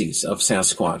 species of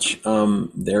Sasquatch.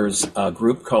 There's a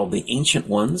group called the Ancient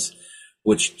Ones,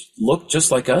 which look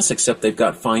just like us, except they've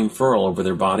got fine fur all over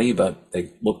their body, but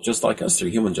they look just like us. They're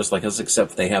human just like us,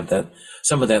 except they have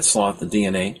some of that sloth, the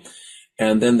DNA.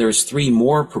 And then there's 3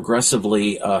 more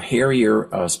progressively hairier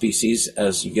species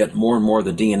as you get more and more of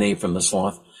the DNA from the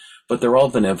sloth. But they're all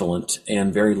benevolent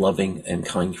and very loving and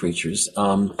kind creatures.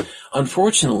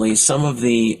 Unfortunately, some of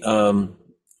the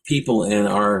people in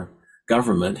our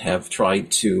government have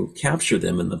tried to capture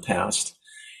them in the past,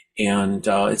 and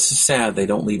it's sad they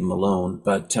don't leave them alone.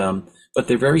 But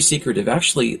they're very secretive.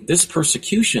 Actually, this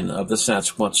persecution of the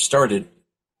Sasquatch started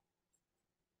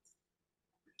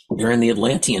during the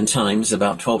Atlantean times,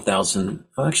 about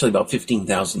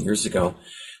 15,000 years ago,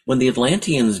 when the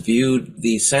Atlanteans viewed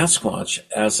the Sasquatch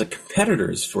as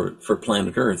competitors for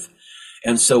planet Earth.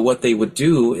 And so what they would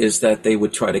do is that they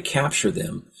would try to capture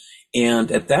them.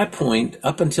 And at that point,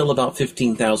 up until about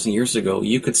 15,000 years ago,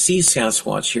 you could see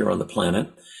Sasquatch here on the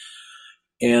planet.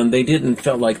 And they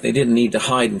felt like they didn't need to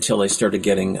hide until they started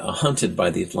getting hunted by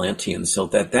the Atlanteans. So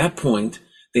at that point,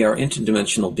 they are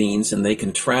interdimensional beings, and they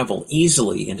can travel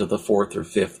easily into the 4th or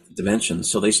 5th dimension.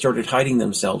 So they started hiding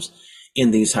themselves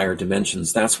in these higher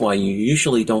dimensions. That's why you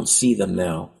usually don't see them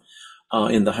now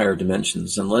in the higher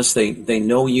dimensions, unless they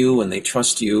know you and they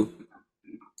trust you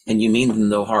and you mean them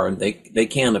no harm. They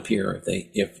can appear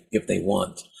if they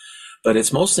want, but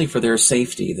it's mostly for their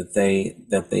safety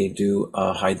that they do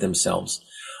hide themselves.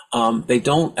 They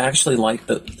don't actually like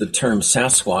the term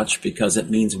Sasquatch because it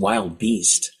means wild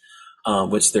beast,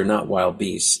 which they're not wild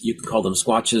beasts. You can call them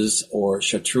squatches, or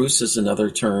chartreuse is another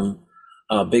term.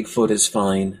 Bigfoot is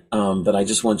fine, but I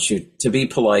just want you to be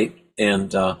polite,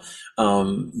 and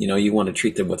you want to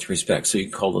treat them with respect, so you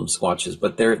can call them squatches.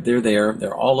 But they're there.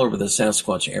 They're all over the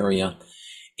Sasquatch area,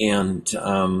 and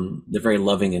they're very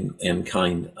loving and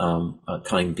kind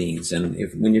beings. And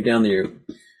when you're down there,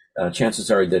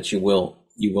 chances are that you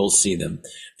will see them.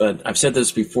 But I've said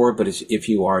this before, but if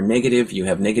you are negative, you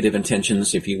have negative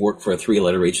intentions. If you work for a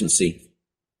 3-letter agency,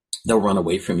 they'll run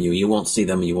away from you. You won't see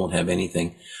them. You won't have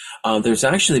anything. There's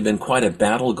actually been quite a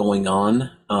battle going on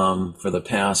for the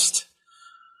past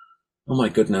oh my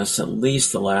goodness, at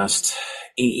least the last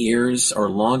 8 years or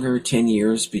longer, 10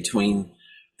 years between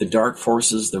the dark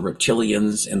forces, the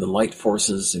reptilians, and the light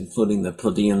forces, including the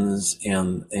Pleiadians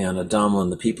and Adama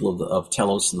and the people of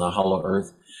Telos and the Hollow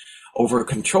Earth, over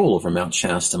control over Mount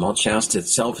Shasta. Mount Shasta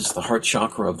itself is the heart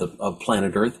chakra of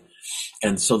planet Earth.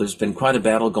 And so there's been quite a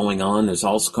battle going on. There's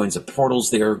all kinds of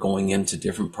portals there going into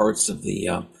different parts of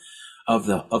the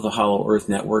Hollow Earth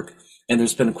network. And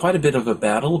there's been quite a bit of a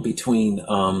battle between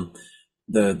the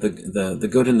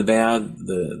good and the bad,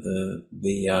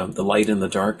 the light and the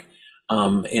dark.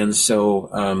 And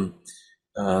so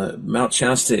Mount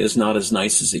Shasta is not as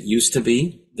nice as it used to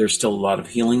be. There's still a lot of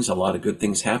healings, a lot of good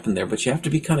things happen there, but you have to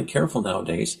be kind of careful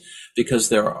nowadays because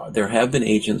there have been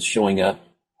agents showing up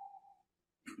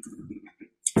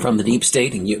from the deep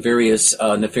state and various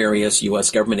nefarious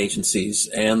U.S. government agencies,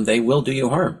 and they will do you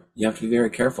harm. You have to be very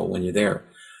careful when you're there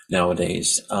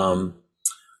nowadays.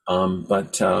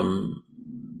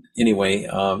 Anyway,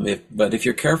 if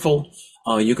you're careful,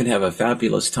 you can have a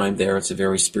fabulous time there. It's a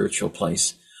very spiritual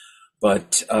place.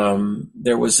 But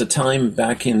there was a time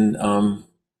back in,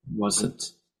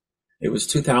 it was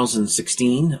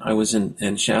 2016. I was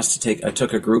in Shasta. I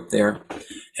took a group there,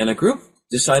 and a group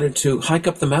decided to hike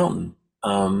up the mountain.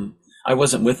 I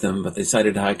wasn't with them, but they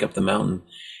decided to hike up the mountain.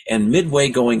 And midway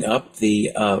going up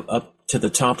up to the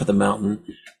top of the mountain,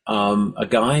 a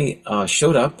guy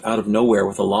showed up out of nowhere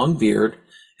with a long beard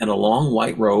and a long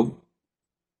white robe.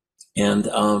 And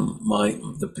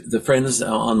the friends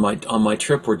on my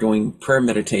trip were doing prayer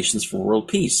meditations for world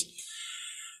peace.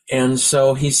 And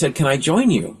so he said, "Can I join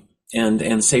you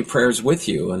and say prayers with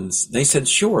you?" And they said,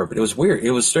 "Sure." But it was weird.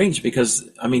 It was strange because,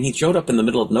 I mean, he showed up in the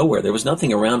middle of nowhere. There was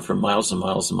nothing around for miles and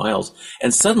miles and miles.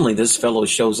 And suddenly this fellow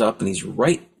shows up and he's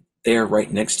right there,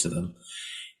 right next to them.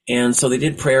 And so they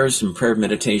did prayers and prayer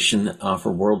meditation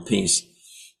for world peace.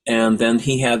 And then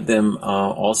he had them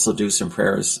also do some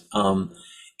prayers.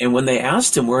 And when they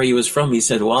asked him where he was from, he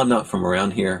said, "Well, I'm not from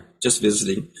around here, just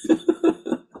visiting."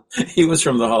 He was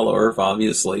from the Hollow Earth,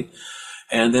 obviously.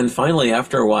 And then finally,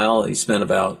 after a while, he spent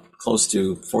about close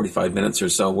to 45 minutes or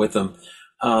so with them.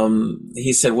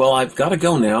 He said, "Well, I've got to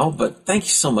go now, but thank you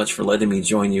so much for letting me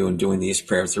join you and doing these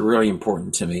prayers. They're really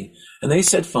important to me." And they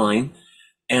said, "Fine."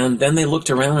 And then they looked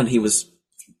around and he was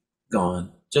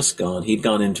gone, just gone. He'd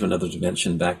gone into another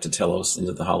dimension, back to Telos,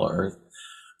 into the Hollow Earth.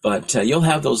 But you'll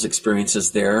have those experiences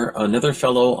there. Another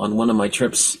fellow on one of my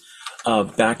trips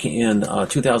back in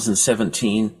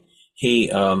 2017,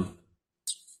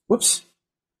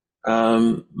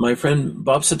 my friend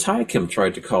Bob Satiacum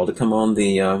tried to call to come on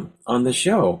the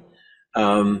show.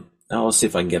 I'll see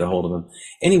if I can get a hold of him.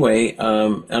 Anyway,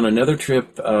 on another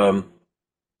trip, a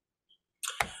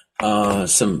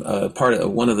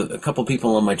couple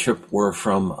people on my trip were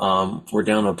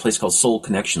down at a place called Soul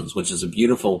Connections, which is a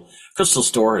beautiful crystal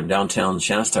store in downtown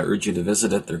Shasta. I urge you to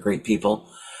visit it. They're great people.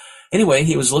 Anyway,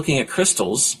 he was looking at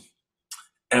crystals,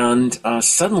 and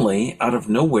suddenly, out of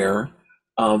nowhere,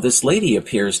 this lady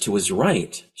appears to his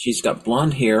right. She's got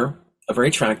blonde hair, very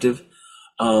attractive,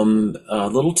 a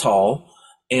little tall,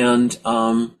 and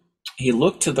he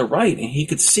looked to the right, and he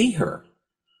could see her.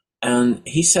 And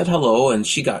he said hello, and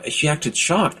she acted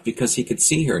shocked because he could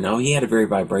see her. Now, he had very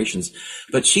vibrations,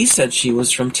 but she said she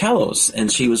was from Telos,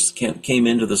 and she came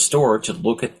into the store to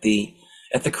look at the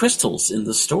crystals in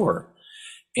the store.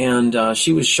 And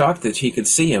she was shocked that he could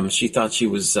see him. She thought she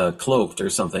was cloaked or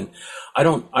something. I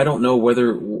don't know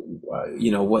whether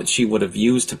what she would have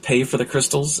used to pay for the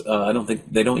crystals. I don't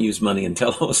think they don't use money in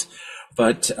Telos.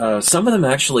 But some of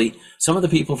the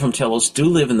people from Telos do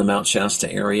live in the Mount Shasta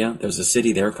area. There's a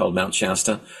city there called Mount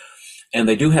Shasta, and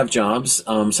they do have jobs.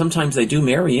 Sometimes they do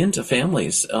marry into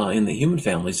families, in the human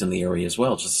families in the area as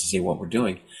well, just to see what we're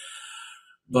doing.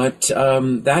 But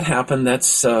that happened.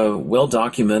 That's well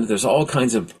documented. There's all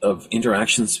kinds of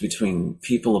interactions between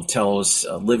people of Telos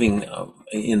living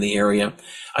in the area.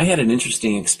 I had an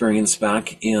interesting experience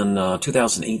back in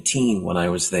 2018 when I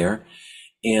was there.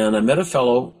 And I met a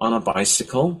fellow on a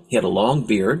bicycle. He had a long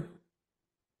beard.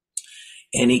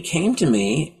 And he came to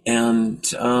me, and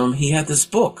he had this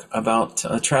book about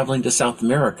traveling to South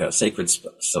America, sacred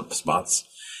spots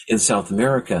in South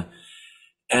America.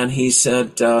 And he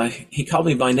said, he called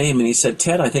me by name, and he said,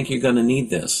 "Ted, I think you're going to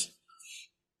need this."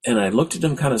 And I looked at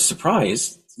him kind of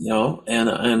surprised,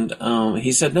 and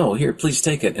he said, "No, here, please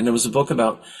take it." And it was a book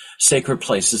about sacred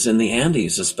places in the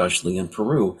Andes, especially in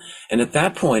Peru. And at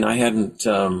that point, I hadn't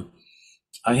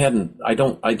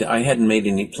made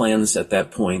any plans at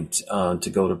that point to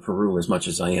go to Peru as much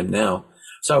as I am now.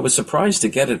 So I was surprised to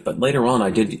get it, but later on,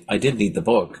 I did need the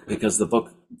book because the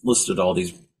book listed all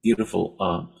these beautiful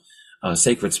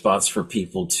sacred spots for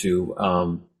people to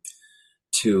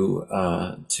to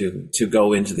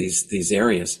go into these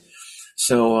areas.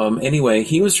 So anyway,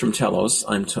 he was from Telos.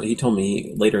 He told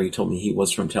me he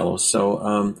was from Telos.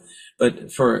 So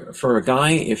but for a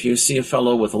guy, if you see a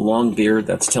fellow with a long beard,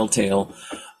 that's telltale.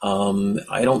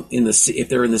 If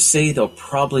they're in the city, they'll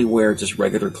probably wear just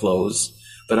regular clothes.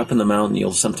 But up in the mountain,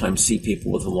 you'll sometimes see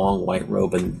people with a long white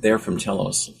robe, and they're from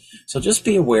Telos. So just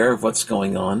be aware of what's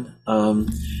going on.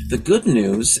 The good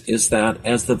news is that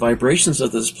as the vibrations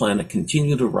of this planet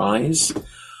continue to rise,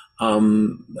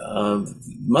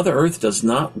 Mother Earth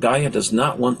Gaia does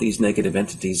not want these negative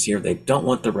entities here. They don't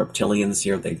want the reptilians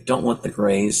here. They don't want the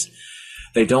Greys.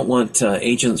 They don't want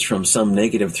agents from some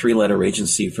negative 3-letter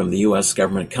agency from the U.S.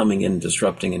 government coming in,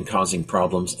 disrupting and causing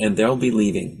problems. And they'll be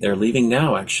leaving. They're leaving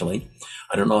now, actually.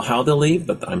 I don't know how they'll leave,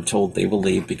 but I'm told they will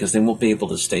leave because they won't be able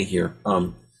to stay here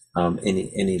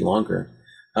any longer.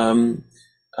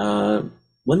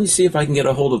 Let me see if I can get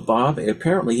a hold of Bob.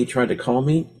 Apparently, he tried to call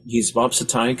me. He's Bob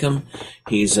Satiacum.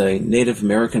 He's a Native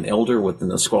American elder with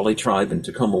the Snoqualmie Tribe in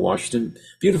Tacoma, Washington.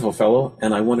 Beautiful fellow.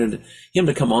 And I wanted him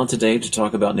to come on today to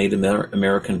talk about Native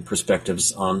American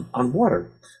perspectives on water.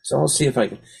 So I'll see if I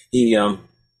can. He's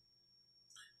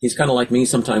kind of like me.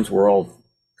 Sometimes we're all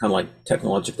kind of like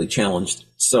technologically challenged.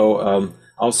 So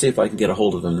I'll see if I can get a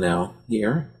hold of him now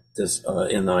here.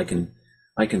 And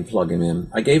I can plug him in.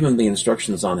 I gave him the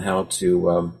instructions on how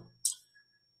to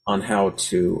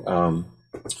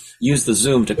use the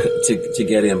Zoom to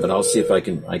get in, but I'll see if I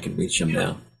can reach him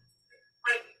now.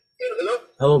 Hello.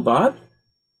 Hello, Bob.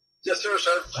 Yes, sir.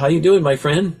 How you doing, my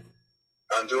friend?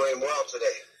 I'm doing well today.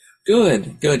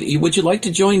 Good. Would you like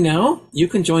to join now? You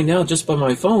can join now just by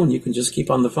my phone. You can just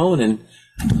keep on the phone, and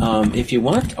if you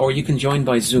want, or you can join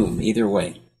by Zoom. Either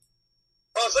way.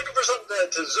 Well, I was looking for something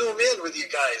to zoom in with you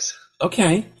guys.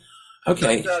 Okay. But,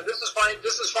 this is fine.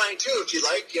 This is fine too. If you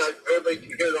like, everybody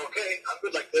can hear it. Okay, I'm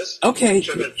good like this. Okay. I'm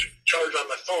going to charge on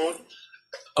my phone.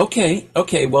 Okay.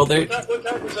 Well, What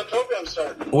time does the program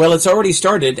start? Well, it's already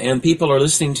started, and people are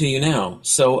listening to you now.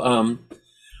 So, Well,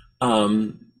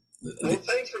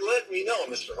 thanks for letting me know,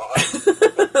 Mr. Mahr.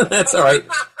 That's all right.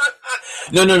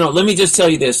 No. Let me just tell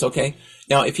you this, okay?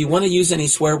 Now, if you want to use any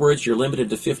swear words, you're limited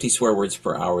to 50 swear words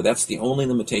per hour. That's the only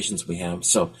limitations we have.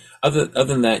 So, other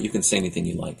than that, you can say anything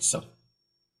you like. So.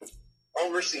 Oh,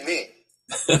 mercy me.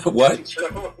 What? I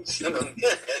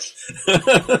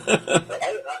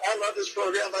love this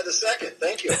program by the second.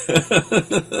 Thank you.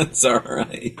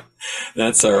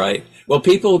 That's all right. Well,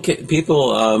 people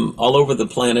all over the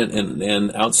planet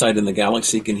and outside in the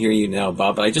galaxy can hear you now,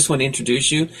 Bob. I just want to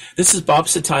introduce you. This is Bob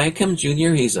Satiacum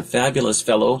Jr. He's a fabulous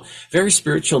fellow, very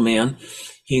spiritual man.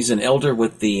 He's an elder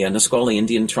with the Snoqualmie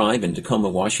Indian Tribe in Tacoma,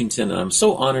 Washington, and I'm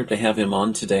so honored to have him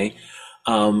on today.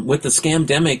 With the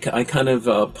scamdemic, I kind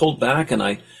of pulled back and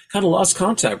I kind of lost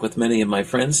contact with many of my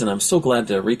friends, and I'm so glad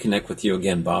to reconnect with you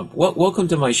again, Bob. Welcome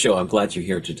to my show. I'm glad you're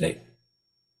here today.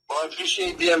 Well, I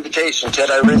appreciate the invitation, Ted.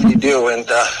 I really do, and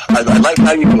I like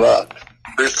how you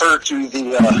refer to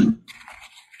the.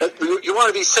 You want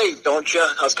to be safe, don't you?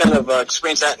 I was kind of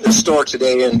experiencing that in the store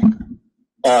today, and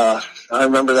I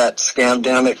remember that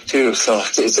scamdemic too. So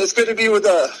it's good to be with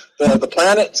the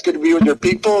planet. It's good to be with your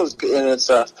people, and it's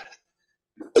a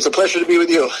pleasure to be with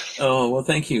you. Oh, well,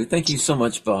 thank you. Thank you so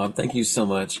much, Bob. Thank you so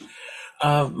much.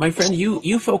 My friend,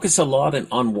 you focus a lot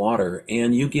on water,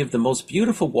 and you give the most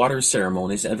beautiful water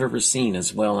ceremonies I've ever seen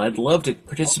as well. I'd love to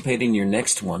participate in your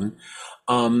next one.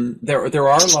 There are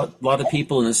a lot of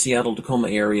people in the Seattle, Tacoma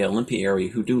area, Olympia area,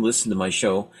 who do listen to my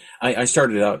show. I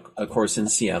started out, of course, in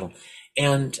Seattle.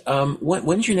 And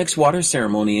when's your next water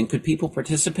ceremony, and could people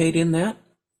participate in that?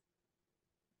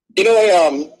 You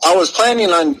know, I was planning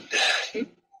on.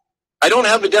 I don't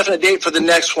have a definite date for the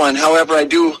next one. However, I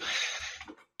do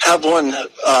have one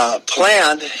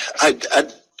planned. I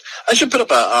should put up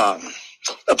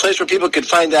a place where people could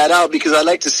find that out, because I'd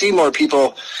like to see more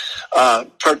people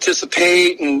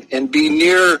participate and be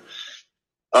near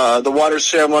the water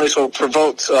ceremony, so it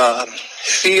provokes more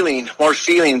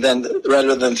feeling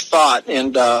rather than thought.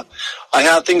 And I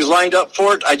have things lined up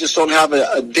for it. I just don't have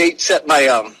a date set.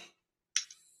 I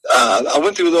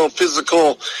went through a little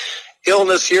physical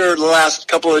illness here the last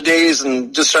couple of days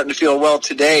and just starting to feel well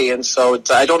today. And so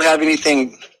I don't have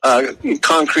anything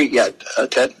concrete yet,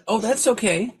 Ted. Oh, that's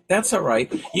okay. That's all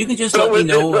right. You can just let me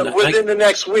know. Within the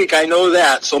next week, I know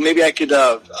that. So maybe I could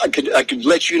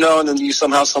let you know, and then you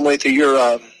some way through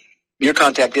your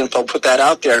contact info, put that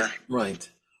out there. Right.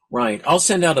 I'll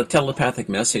send out a telepathic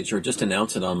message or just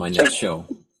announce it on my next show.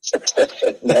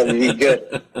 That'd be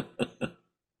good.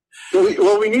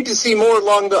 Well, we need to see more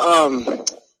along the,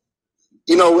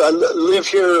 live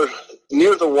here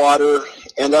near the water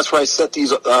and that's where I set these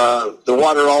the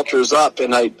water altars up,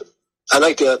 and I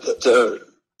like to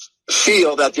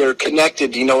feel that they're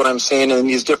connected. You know what I'm saying? In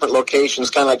these different locations,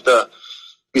 kind of like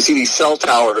you see these cell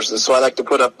towers, and so I like to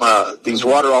put up these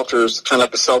water altars, kind of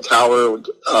like a cell tower,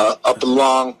 up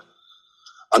along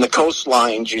on the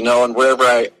coastlines, you know, and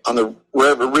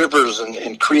wherever rivers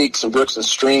and creeks and brooks and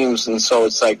streams, and so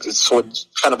it's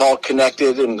kind of all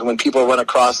connected. And when people run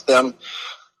across them,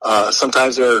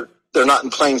 sometimes they're not in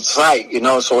plain sight, you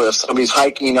know. So if somebody's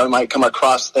hiking, you know, might come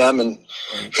across them, and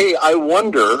hey, I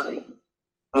wonder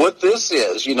what this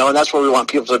is, you know. And that's where we want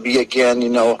people to be again, you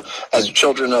know, as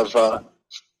children of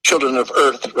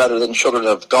earth rather than children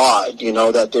of God, you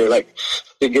know, that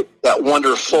they get that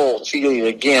wonderful feeling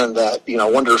again, that, you know,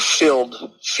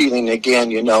 wonder-filled feeling again,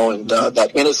 you know, and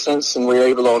that innocence, and we're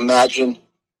able to imagine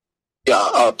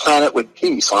a planet with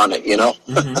peace on it, you know.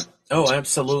 Oh,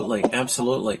 absolutely,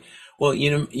 absolutely. Well,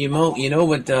 you know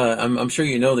what? I'm sure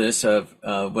you know this.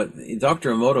 What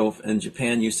Dr. Emoto in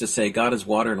Japan used to say: "God is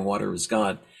water, and water is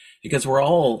God," because we're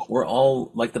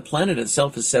all like the planet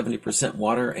itself is 70%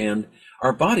 water, and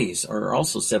our bodies are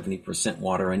also 70%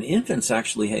 water, and infants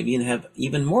actually have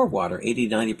even more water,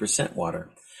 80-90% water.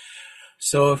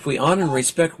 So if we honor and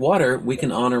respect water, we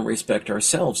can honor and respect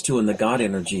ourselves too, and the God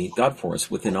energy, God force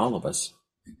within all of us.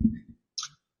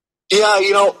 Yeah,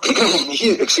 you know,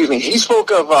 he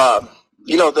spoke of,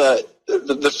 you know,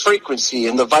 the frequency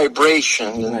and the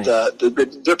vibration and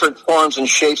the different forms and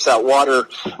shapes that water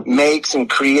makes and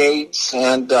creates.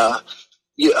 And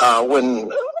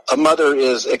when a mother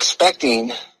is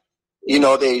expecting, you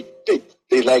know, they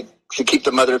like to keep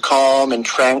the mother calm and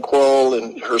tranquil,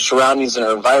 and her surroundings and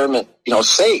her environment, you know,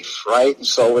 safe, right? And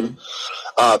so when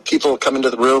people come into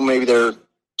the room, maybe they're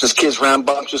just kids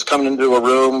rambunctious coming into a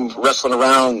room, wrestling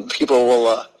around, people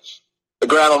will, the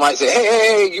grandma might say,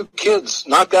 hey, you kids,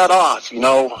 knock that off, you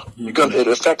know. It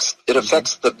affects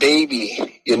the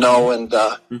baby, you know, and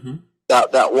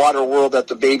that water world that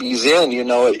the baby's in, you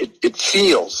know, it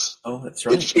feels. Oh, that's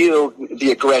right. It feels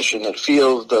the aggression, it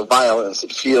feels the violence,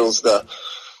 it feels the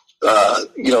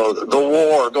you know, the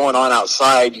war going on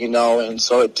outside, you know, and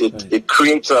so it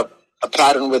creates a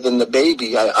pattern within the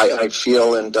baby, I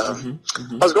feel. And I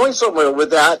was going somewhere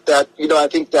with that, you know, I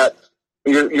think that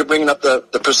you're bringing up the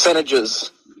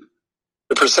percentages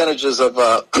of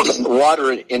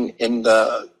water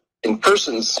in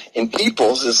persons, in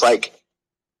peoples, is like,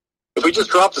 if we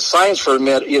just drop the science for a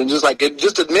minute, you know,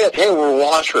 just admit, hey, we're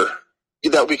water,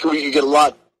 that we could get a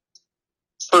lot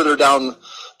further down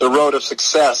the road of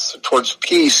success towards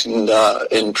peace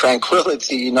and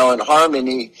tranquility, you know, and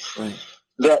harmony. Right.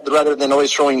 That rather than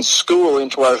always throwing school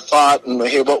into our thought and,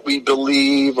 hey, what we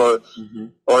believe, or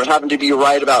having to be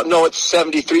right about, no, it's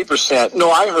 73%.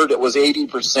 No, I heard it was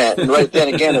 80%. And right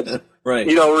then again, it's, right.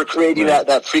 You know, we're creating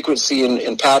that frequency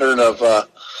and pattern of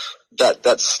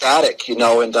that static, you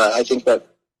know. And I think that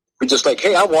we just like,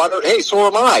 hey, I'm water. Hey, so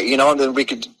am I, you know. And then we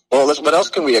could, well, what else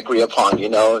can we agree upon, you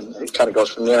know? And it kind of goes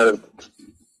from there.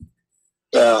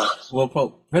 Yeah. Well,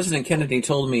 President Kennedy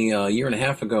told me a year and a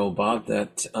half ago, Bob,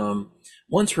 that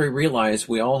once we realize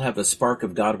we all have a spark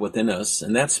of God within us,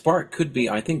 and that spark could be,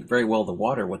 I think, very well the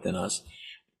water within us,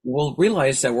 we'll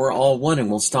realize that we're all one, and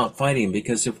we'll stop fighting,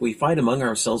 because if we fight among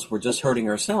ourselves, we're just hurting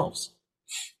ourselves.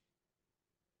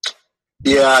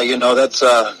 Yeah, you know, that's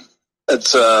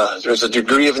there's a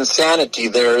degree of insanity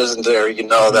there, isn't there? You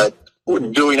know, that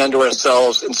we're doing unto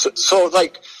ourselves. And so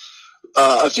like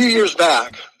a few years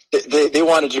back, they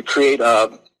wanted to create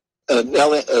a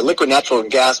liquid natural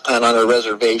gas plant on a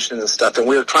reservation and stuff, and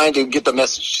we were trying to get the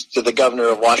message to the governor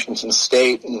of Washington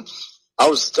State, and I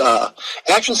was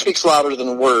action speaks louder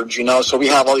than words, you know. So we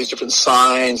have all these different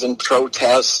signs and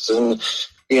protests and,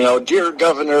 you know, dear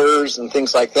governors and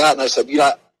things like that. And I said, you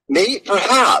know,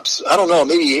 perhaps, I don't know,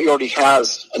 maybe he already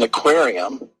has an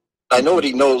aquarium. I know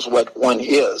he knows what one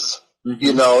is,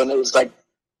 you know. And it was like,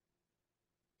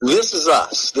 this is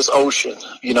us, this ocean,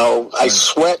 you know. I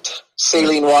sweat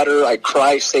saline water, I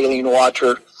cry saline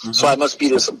water, so I must be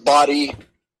this body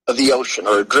of the ocean,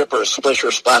 or a drip or a splish or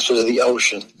splashes of the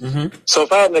ocean. So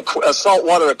if I had a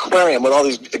saltwater aquarium with all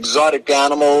these exotic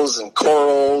animals and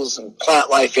corals and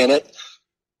plant life in it,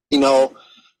 you know,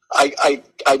 I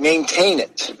maintain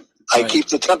it. I keep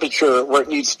the temperature where it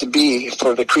needs to be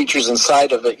for the creatures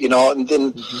inside of it, you know. And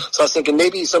then, so I was thinking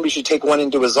maybe somebody should take one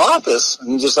into his office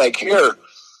and just like, here,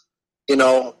 you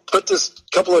know, put this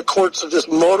couple of quarts of this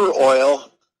motor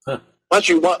oil. Why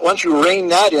don't you rain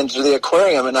that into the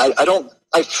aquarium? And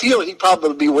I feel he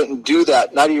probably wouldn't do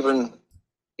that, not even,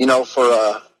 you know, for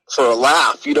a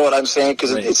laugh. You know what I'm saying?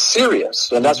 Because it's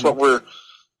serious, and that's what we're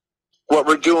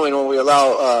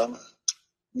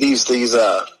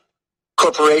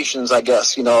corporations, I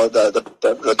guess,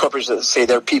 the corporations that say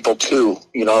they're people too,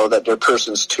 that they're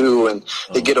persons too, and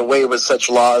they get away with such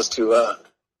laws to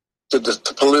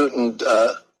pollute and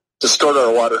distort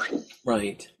our water.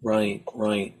 Right,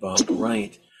 Bob,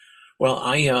 right. Well,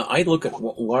 I look at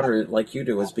water like you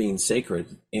do as being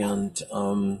sacred, and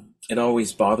it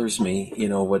always bothers me,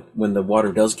 when the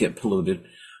water does get polluted.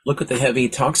 Look at the heavy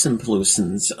toxin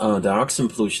pollution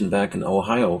back in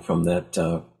Ohio from that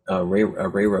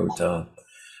railroad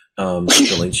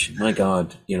village. My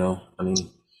God,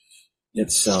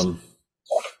 it's.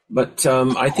 But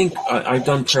I think I've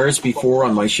done prayers before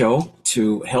on my show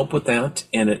to help with that,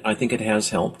 and I think it has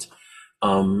helped.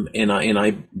 And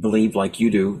I believe, like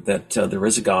you do, that there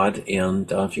is a God,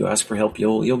 and if you ask for help,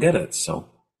 you'll get it. So.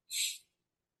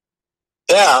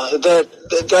 Yeah,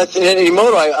 that in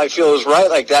Emoto, I feel is right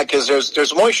like that, because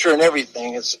there's moisture in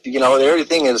everything. It's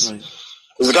everything is Right.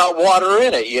 has got water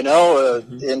in it,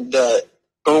 and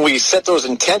when we set those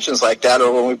intentions like that,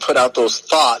 or when we put out those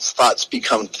thoughts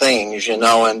become things, and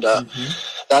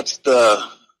that's the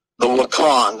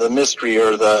lacan, the mystery,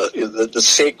 or the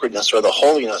sacredness, or the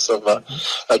holiness of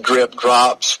a drip,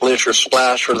 drop, splish, or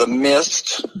splash, or the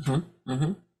mist.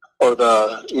 Or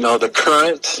the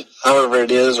current, however it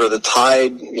is, or the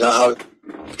tide, how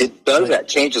it does that,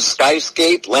 changes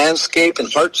skyscape, landscape, and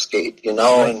heartscape,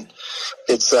 and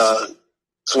it's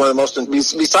one of the most,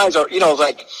 besides our,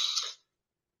 like,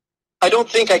 I don't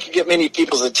think I could get many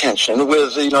people's attention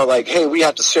with, hey, we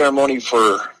have to ceremony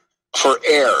for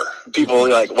air. People are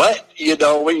like, what?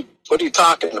 What are you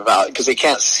talking about? Because they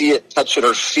can't see it, touch it,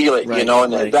 or feel it,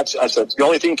 and that's, I said, the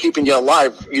only thing keeping you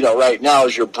alive, right now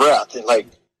is your breath. And like,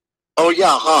 oh,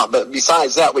 yeah, but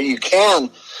besides that, what you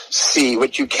can see,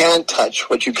 what you can touch,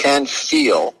 what you can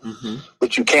feel,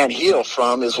 what you can't heal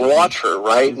from is water,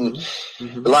 right? And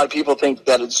a lot of people think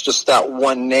that it's just that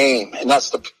one name. And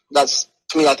that's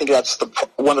to me, I think that's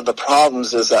one of the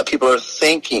problems, is that people are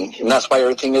thinking, and that's why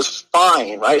everything is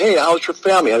fine, right? Hey, how's your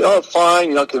family? Oh,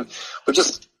 fine, but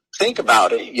just think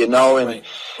about it, and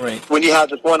when you have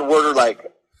this one word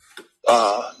like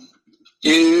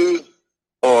you,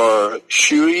 or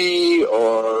shui,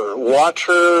 or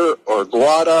water, or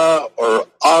guada, or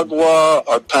agua,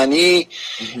 or pani.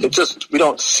 We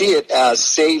don't see it as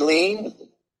saline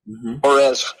or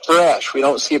as fresh. We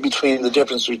don't see it between the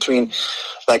difference between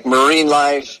like marine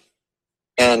life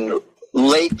and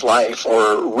lake life,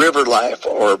 or river life,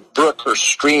 or brook, or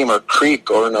stream, or creek,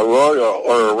 or an arroyo,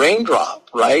 or a raindrop,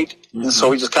 right? And so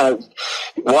we just kind of,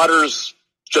 water's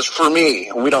just for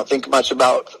me. We don't think much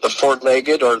about the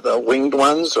four-legged, or the winged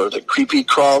ones, or the creepy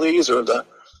crawlies, or the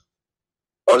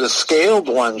scaled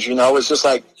ones. It's just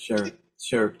like, sure.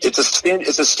 It's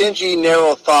a stingy,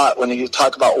 narrow thought when you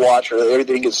talk about water.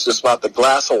 Everything is just about the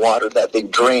glass of water that they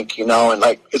drink, and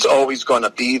like it's always going to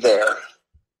be there.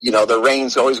 The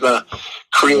rain's always going to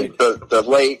create the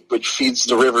lake, which feeds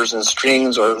the rivers and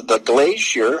streams, or the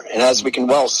glacier. And as we can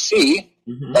well see,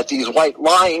 that these white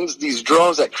lines, these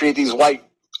drones that create these white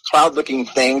cloud-looking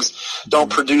things, don't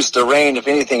produce the rain. If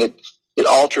anything, it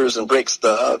alters and breaks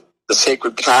the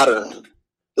sacred pattern,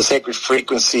 the sacred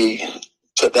frequency,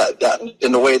 to that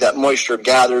in the way that moisture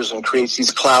gathers and creates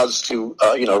these clouds to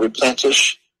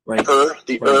replenish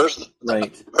the earth,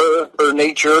 her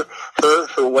nature,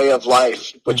 her way of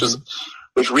life,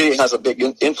 which really has a big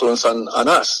influence on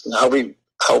us and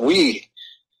how we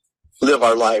live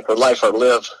our life, or life or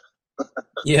live.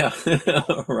 Yeah,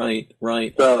 right.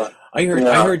 I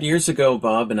heard years ago,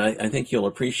 Bob, and I think you'll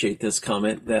appreciate this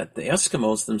comment, that the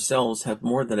Eskimos themselves have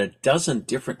more than a dozen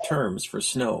different terms for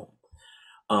snow,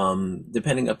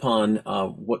 depending upon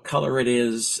what color it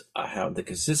is, how the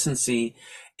consistency,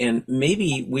 and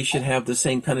maybe we should have the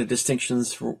same kind of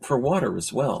distinctions for water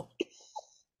as well.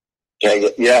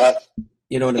 Yeah.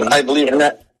 You know what I mean? I believe in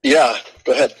that. Yeah,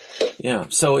 go ahead. Yeah,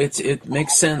 so it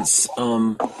makes sense.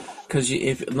 Because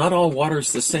if not all water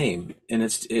is the same, and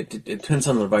it depends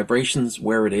on the vibrations,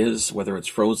 where it is, whether it's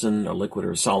frozen or liquid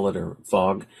or solid or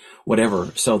fog,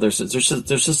 whatever. So there's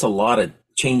just a lot of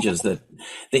changes that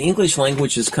the English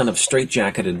language is kind of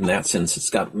straitjacketed in that sense. It's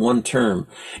got one term,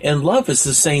 and love is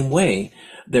the same way.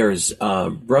 There's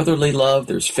brotherly love,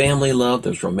 there's family love,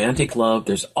 there's romantic love,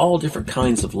 there's all different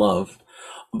kinds of love,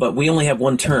 but we only have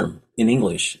one term in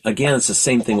English. Again, it's the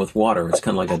same thing with water. It's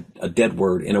kind of like a dead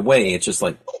word in a way. It's just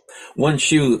like one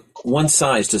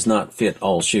size does not fit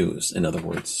all shoes, in other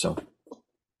words. So,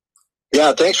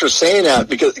 yeah, thanks for saying that,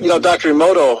 because Dr.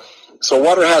 Emoto, so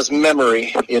water has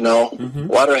memory.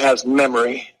 Water has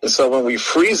memory, and so when we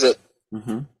freeze it,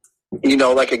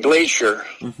 like a glacier,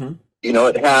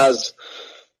 it has,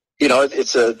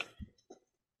 it's a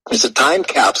it's a time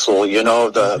capsule,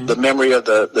 the memory of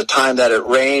the time that it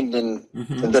rained and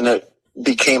then it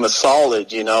became a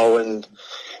solid, and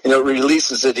it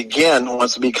releases it again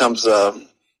once it becomes a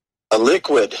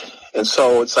liquid. And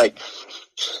so it's like,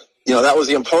 that was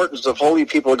the importance of holy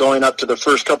people going up to the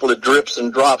first couple of drips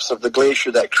and drops of the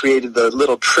glacier that created the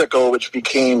little trickle, which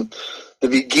became the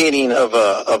beginning of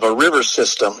a river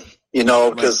system,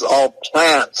 because all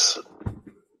plants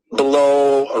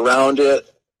below, around it,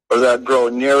 or that grow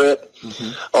near it,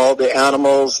 all the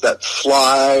animals that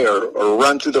fly or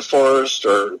run through the forest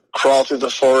or crawl through the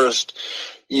forest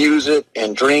use it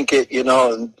and drink it,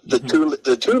 and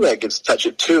the two-leggeds touch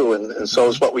it too, and so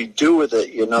it's what we do with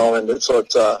it, and so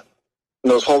it's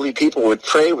those holy people would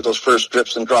pray with those first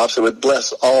drips and drops. It would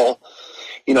bless all,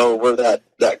 where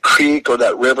that creek or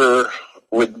that river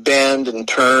would bend and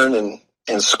turn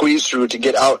and squeeze through to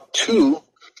get out to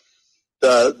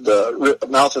the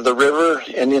mouth of the river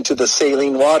and into the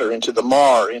saline water, into the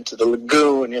Mahr, into the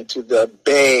lagoon, into the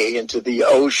bay, into the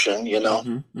ocean,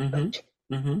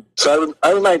 So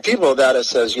I remind people of that. It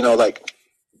says, they're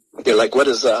like, what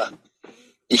is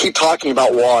you keep talking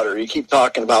about water, you keep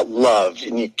talking about love,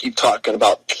 and you keep talking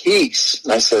about peace.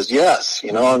 And I says, yes,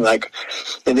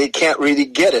 and they can't really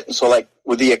get it. And so like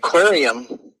with the aquarium,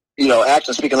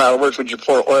 actually speaking a lot of words, would you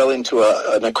pour oil into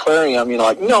an aquarium?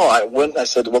 No, I wouldn't. I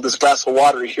said, well, this glass of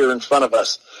water here in front of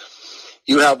us,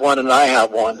 you have one and I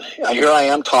have one. Here I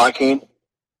am talking,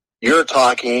 you're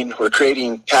talking, we're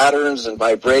creating patterns and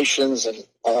vibrations and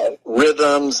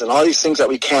rhythms and all these things that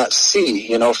we can't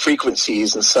see,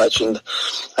 frequencies and such. And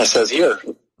I says, here,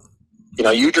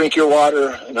 you drink your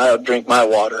water and I'll drink my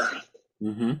water.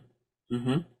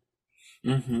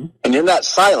 And in that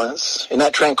silence, in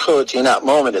that tranquility, in that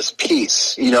moment is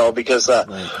peace, because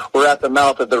we're at the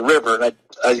mouth of the river. And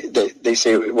they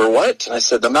say, we're what? And I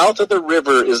said, the mouth of the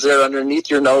river is there underneath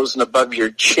your nose and above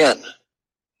your chin.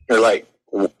 They're like,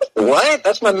 what?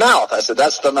 That's my mouth. I said,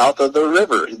 that's the mouth of the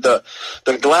river.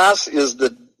 The glass is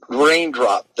the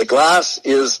raindrop. The glass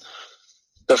is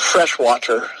the fresh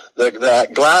water.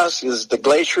 That glass is the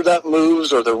glacier that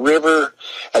moves, or the river.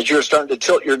 As you're starting to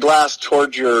tilt your glass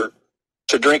towards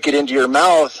to drink it into your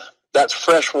mouth, that's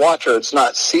fresh water. It's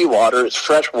not seawater. It's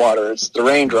fresh water. It's the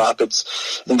raindrop. And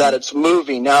that it's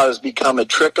moving now has become a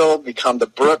trickle, become the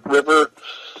brook, river,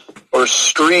 or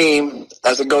stream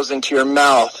as it goes into your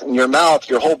mouth. In your mouth,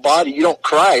 your whole body, you don't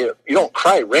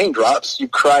cry raindrops, you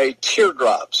cry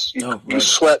teardrops. You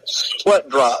sweat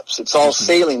drops. It's all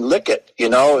saline. Lick it,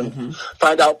 and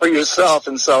find out for yourself.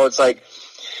 And so it's like,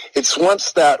 it's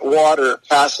once that water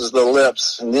passes the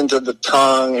lips and into the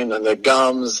tongue and the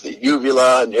gums, the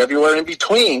uvula, and everywhere in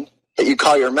between that you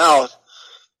call your mouth,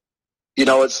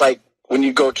 it's like when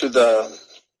you go to the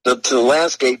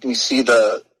landscape and you see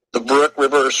the brook,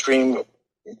 river, or stream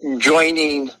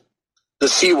joining the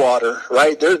seawater,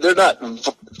 right? They're not,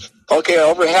 okay,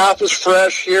 over half is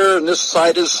fresh here and this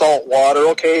side is salt water.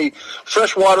 Okay,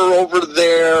 fresh water over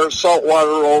there, salt water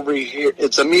over here.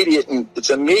 It's immediate. It's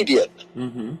immediate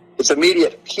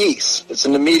peace. It's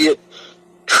an immediate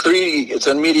treaty. It's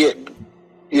an immediate,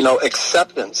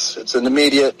 acceptance. It's an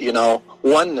immediate,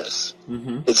 oneness.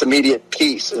 It's immediate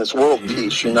peace, and it's world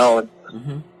peace, and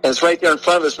it's right there in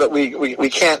front of us, but we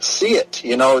can't see it.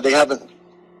 They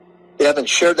haven't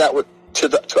shared that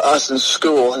to us in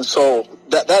school, and so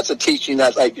that's a teaching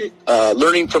that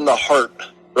learning from the heart,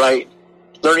 right?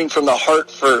 Learning from the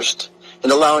heart first,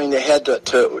 and allowing the head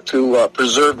to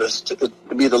preserve us, to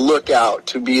be the lookout,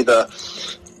 to be the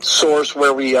source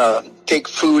where we take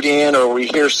food in, or we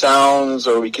hear sounds,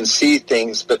 or we can see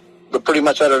things. But pretty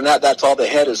much other than that, that's all the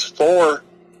head is for.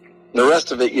 And the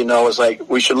rest of it, is like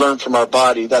we should learn from our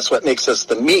body. That's what makes us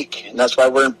the meek, and that's why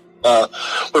we're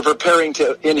preparing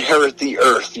to inherit the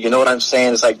earth. You know what I'm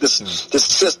saying? It's like this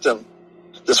system,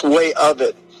 this way of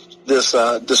it, this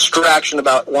distraction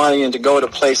about wanting to go to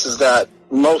places that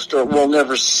most will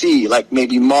never see, like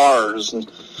maybe Mars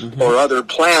or other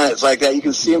planets like that. You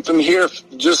can see them from here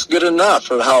just good enough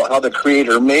for how the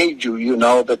Creator made you,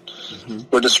 but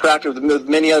we're distracted with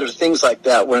many other things like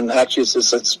that, when actually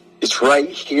it's right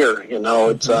here,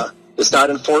 it's not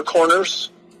in four corners.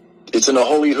 It's in a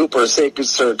holy hoop or a sacred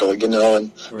circle, and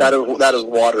that is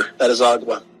water. That is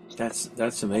agua.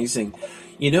 That's amazing.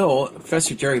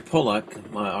 Professor Jerry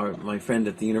Pollack, my friend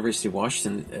at the University of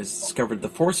Washington, has discovered the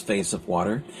fourth phase of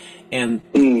water, and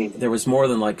there was more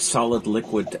than like solid,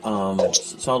 liquid,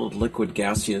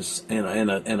 gaseous,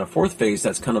 and a fourth phase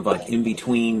that's kind of like in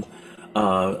between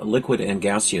liquid and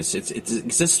gaseous. It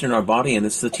exists in our body, and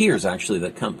it's the tears actually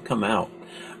that come out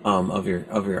of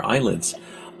your eyelids.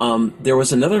 There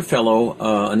was another fellow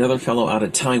out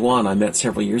of Taiwan I met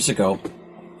several years ago,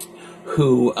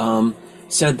 who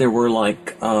said there were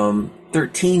like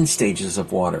 13 stages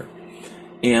of water.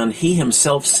 And he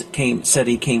himself said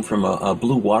he came from a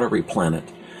blue watery planet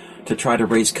to try to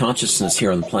raise consciousness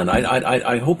here on the planet.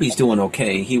 I hope he's doing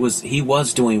okay. He was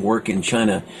doing work in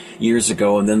China years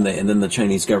ago, and then the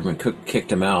Chinese government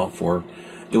kicked him out for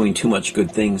doing too much good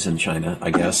things in China,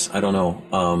 I guess. I don't know.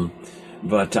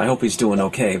 But I hope he's doing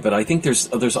okay. But I think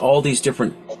there's all these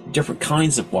different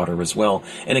kinds of water as well.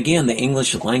 And again, the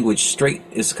English language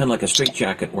is kind of like a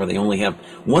straitjacket where they only have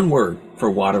one word for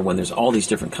water when there's all these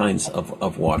different kinds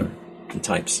of water and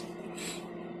types.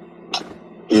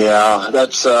 Yeah,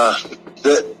 that's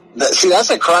that's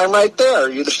a crime right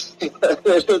there.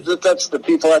 That's the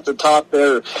people at the top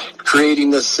there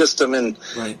creating this system, and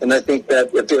right. And I think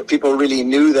that if people really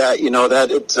knew that,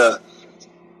 that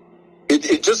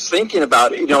it just thinking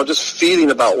about it, just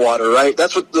feeling about water, right?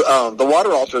 That's what the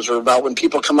water altars are about. When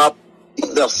people come up,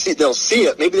 they'll see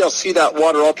it. Maybe they'll see that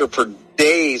water altar for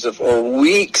days or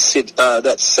weeks.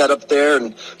 That's set up there,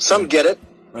 and some get it.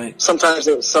 Right. Sometimes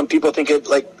some people think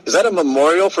is that a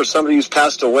memorial for somebody who's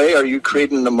passed away? Are you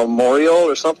creating a memorial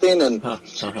or something? And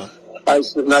I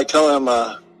tell them,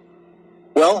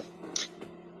 well,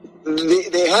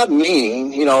 they have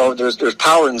meaning. There's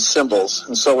power in symbols,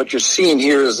 and so what you're seeing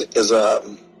here is it's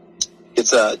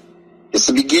the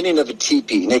beginning of a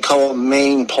teepee, and they call them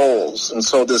main poles. And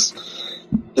so this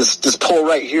pole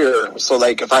right here. So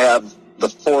like if I have the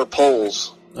 4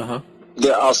 poles.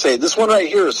 I'll say this one right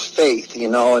here is faith,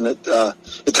 and it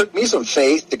took me some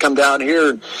faith to come down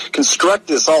here and construct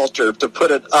this altar, to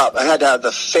put it up. I had to have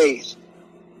the faith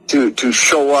to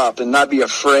show up and not be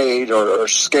afraid or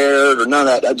scared or none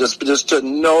of that. Just to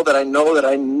know that I know that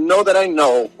I know that I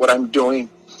know what I'm doing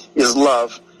is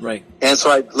love. Right. And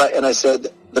so I said,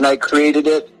 then I created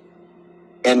it,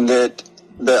 and that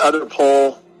the other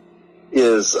pole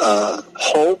is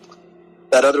hope.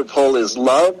 That other pole is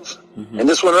love. Mm-hmm. And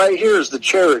this one right here is the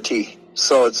charity.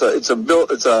 So it's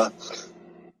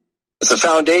a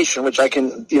foundation which I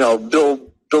can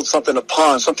build something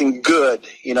upon, something good,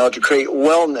 to create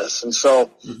wellness. And so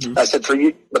I said, for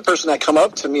you, the person that come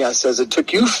up to me, I says, it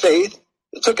took you faith.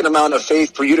 It took an amount of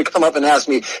faith for you to come up and ask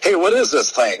me, hey, what is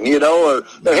this thing? Or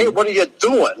hey, what are you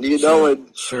doing?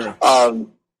 Sure.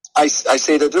 I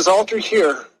say that this altar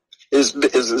here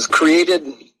is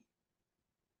created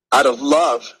out of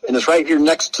love, and it's right here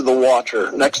next to the water,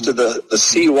 next to the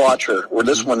sea water, where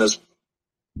this one is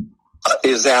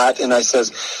at. And I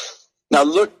says, now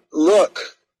look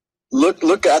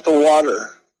at the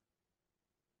water.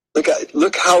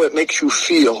 Look how it makes you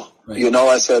feel. Right.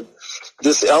 I said,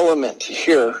 this element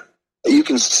here that you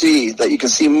can see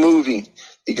moving,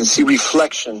 you can see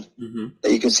reflection,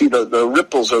 that you can see the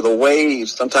ripples or the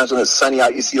waves. Sometimes when it's sunny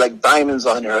out, you see like diamonds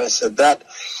on there. I said that.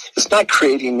 It's not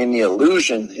creating any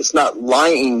illusion. It's not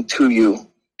lying to you.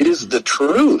 It is the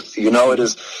truth. It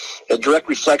is a direct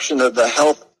reflection of the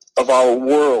health of our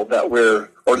world or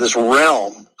this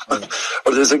realm,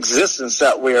 or this existence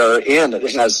that we are in.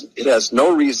 It has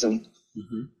no reason,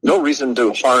 no reason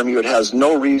to harm you. It has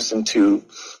no reason to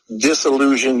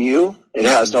disillusion you. It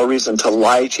has no reason to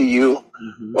lie to you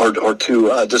or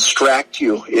to distract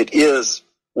you. It is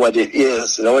what it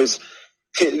is.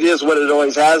 It is what it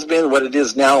always has been, what it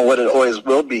is now, and what it always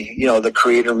will be. The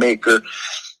creator, maker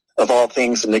of all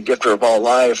things and the gifter of all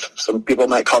life. Some people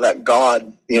might call that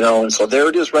God, and so there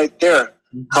it is right there.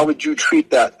 How would you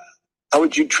treat that? How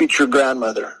would you treat your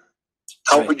grandmother?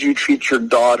 How would you treat your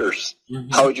daughters?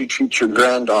 How would you treat your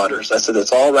granddaughters? I said,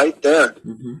 it's all right there.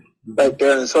 Right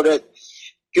there. And so that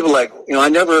people I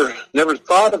never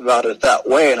thought about it that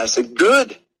way. And I said,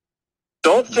 good.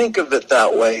 Don't think of it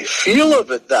that way. Feel of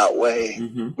it that way.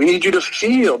 We need you to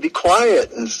feel. Be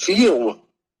quiet and feel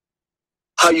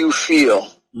how you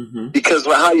feel, because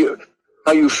how you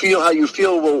feel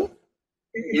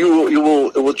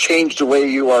it will change the way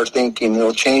you are thinking. It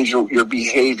will change your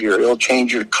behavior. It will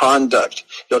change your conduct.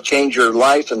 It will change your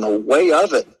life and the way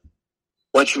of it.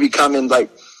 Once you become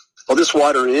this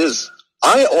water is.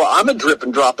 I'm a drip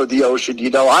and drop of the ocean,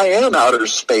 I am outer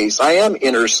space. I am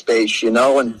inner space, and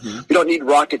we don't need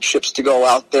rocket ships to go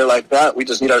out there like that. We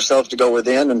just need ourselves to go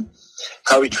within, and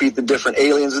how we treat the different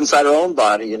aliens inside our own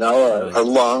body, our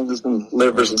lungs and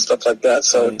livers and stuff like that.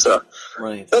 So it's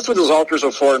that's what those altars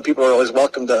are for, and people are always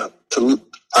welcome to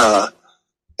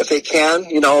if they can,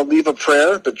 leave a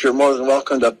prayer, but you're more than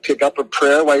welcome to pick up a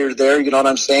prayer while you're there. You know what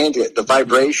I'm saying? The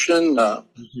vibration,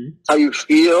 how you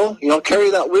feel,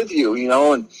 carry that with you,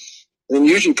 and then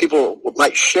usually people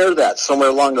might share that somewhere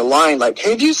along the line. Like, hey,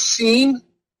 have you seen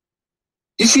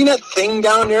that thing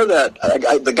down there that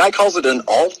the guy calls it an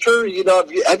altar?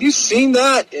 Have you seen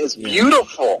that? It's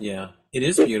beautiful. Yeah. It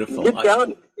is beautiful. Get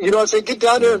down, you know what I'm saying? Get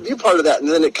down there and be part of that. And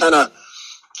then it kind of,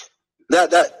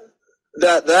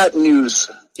 that news,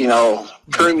 you know,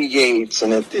 permeates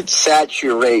and it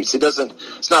saturates.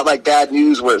 It's not like bad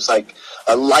news where it's like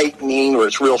a lightning where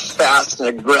it's real fast and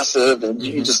aggressive and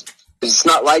it's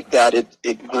not like that.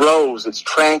 It grows, it's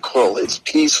tranquil, it's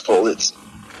peaceful,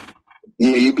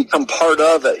 you become part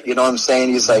of it, you know what I'm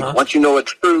saying? It's like, once you know a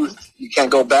truth, you can't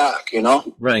go back, you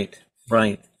know? Right.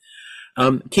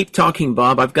 Keep talking,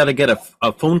 Bob. I've got to get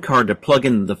a phone card to plug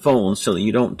in the phone so that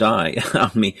you don't die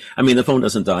on me. I mean, the phone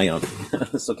doesn't die on me.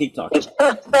 So keep talking.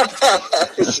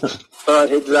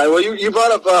 Well, you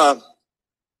brought up,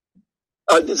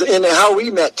 and how we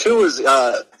met too is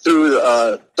through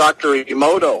Dr.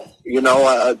 Emoto. You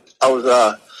know, I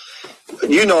was,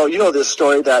 you know this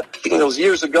story that it was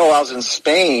years ago. I was in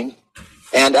Spain,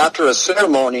 and after a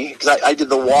ceremony, because I did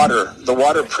the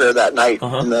water prayer that night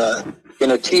in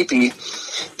a teepee.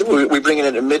 We bring it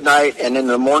in at midnight and in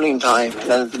the morning time. And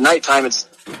then at the nighttime, it's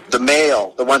the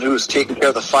male, the one who's taking care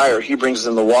of the fire. He brings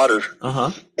in the water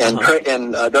and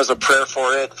does a prayer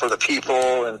for it, for the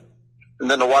people. And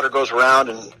then the water goes around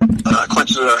and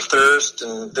quenches our thirst.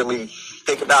 And then we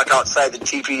take it back outside the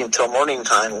teepee until morning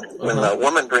time when the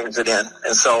woman brings it in.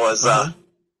 And so it was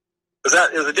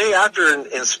the day after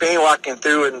in Spain walking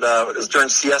through, and it was during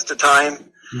siesta time.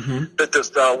 But this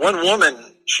one woman,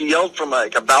 she yelled from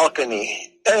like a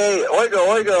balcony, "Hey, oiga,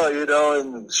 oiga," you know,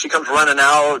 and she comes running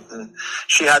out, and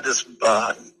she had this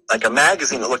like a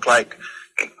magazine that looked like,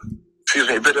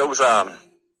 but it was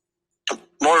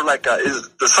more like is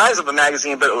the size of a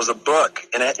magazine, but it was a book,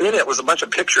 and in it was a bunch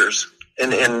of pictures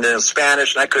in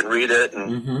Spanish, and I couldn't read it,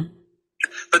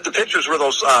 but the pictures were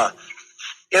those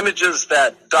images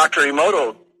that Dr.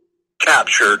 Emoto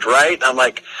captured, right? I'm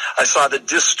like, I saw the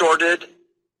distorted,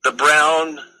 the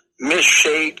brown,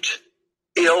 misshaped,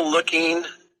 ill-looking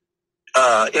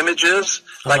images,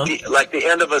 like the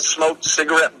end of a smoked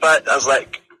cigarette butt. I was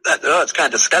like, it's kind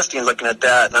of disgusting looking at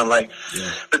that. And I'm like,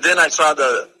 but then I saw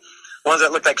the ones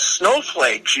that looked like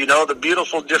snowflakes, you know, the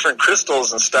beautiful different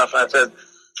crystals and stuff. And I said,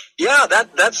 yeah,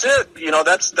 that's it. You know,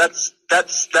 that's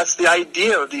the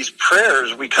idea of these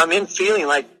prayers. We come in feeling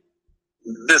like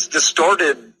this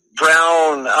distorted,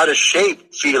 brown, out of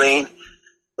shape feeling.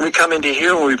 We come into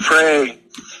here when we pray.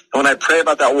 And when I pray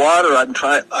about that water,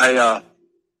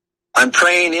 I'm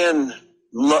praying in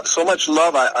so much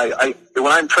love. When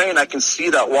I'm praying, I can see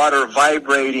that water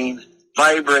vibrating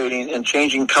and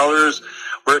changing colors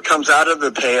where it comes out of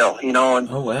the pail, you know, and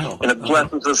and it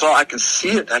blesses us all. I can see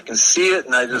it,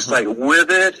 and I just like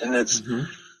with it, and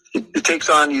it takes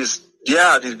on these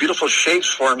beautiful shapes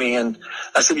for me. And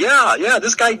I said,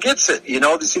 this guy gets it, you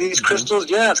know. You see these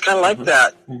crystals? Yeah, it's kind of like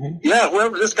that. Yeah,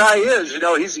 whoever this guy is, you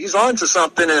know, he's on to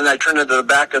something. And I turned to the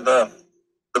back of the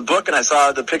book, and I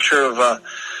saw the picture of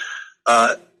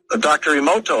Dr.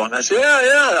 Emoto, and I said,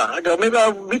 I go, maybe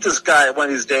I'll meet this guy one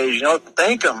of these days, you know,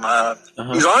 thank him.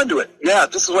 He's on to it. Yeah,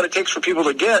 this is what it takes for people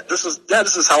to get. This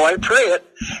is how I pray it.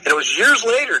 And it was years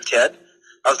later, Ted.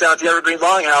 I was down at the Evergreen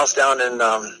Longhouse down in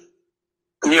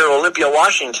near Olympia,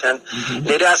 Washington.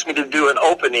 They'd asked me to do an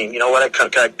opening, you know, what I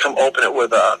could come open it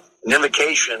with an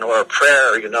invocation or a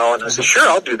prayer, you know, and I said, sure,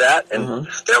 I'll do that. And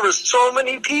there was so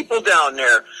many people down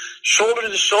there, shoulder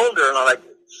to shoulder, and I'm like,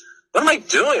 what am I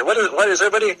doing? What is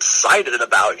everybody excited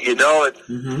about, you know?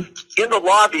 And in the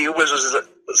lobby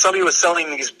somebody was selling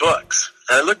these books,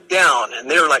 and I looked down, and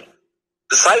they were like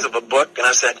the size of a book, and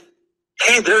I said,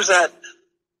 hey, there's that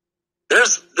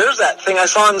thing I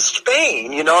saw in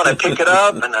Spain, you know, and I pick it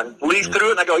up and I leaf through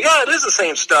it and I go, yeah, it is the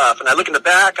same stuff. And I look in the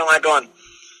back and I'm like going,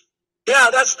 yeah,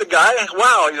 that's the guy.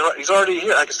 Wow, he's already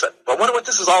here. Like I said, I wonder what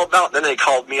this is all about. And then they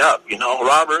called me up, you know,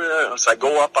 Robert. So I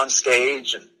go up on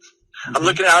stage and I'm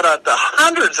looking out at the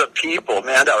hundreds of people,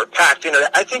 man, that were packed in.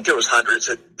 I think there was hundreds.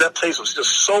 That place was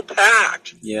just so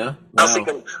packed. Yeah. Wow. I was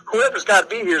thinking, whoever's got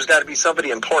to be here has got to be somebody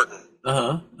important.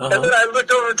 And then I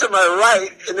looked over to my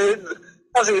right and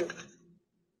I was thinking,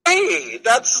 hey,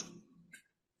 that's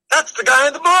the guy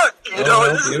in the book, you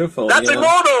know. Beautiful. That's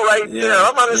Emoto right there.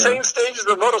 I'm on the same stage as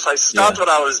Emoto, so I stopped what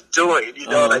I was doing, you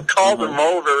know, and I called him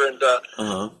over and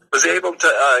was able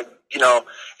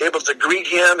to greet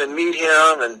him and meet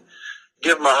him and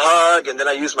give him a hug, and then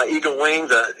I used my eagle wing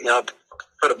to, you know,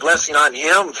 put a blessing on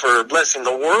him for blessing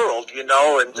the world, you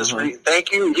know, and just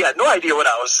thank you. He had no idea what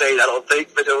I was saying, I don't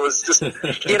think, but it was just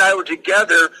he and I were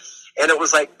together. And it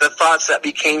was like the thoughts that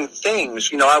became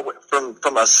things. You know, I went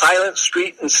from a silent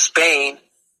street in Spain,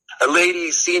 a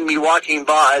lady seen me walking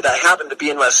by that happened to be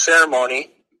in my ceremony,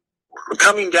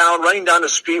 running down the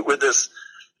street with this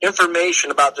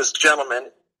information about this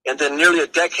gentleman. And then nearly a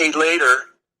decade later,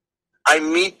 I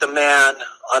meet the man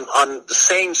on the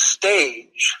same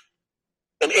stage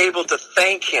and able to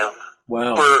thank him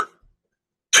for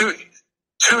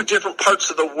two different parts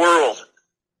of the world,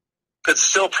 but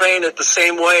still praying it the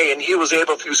same way. And he was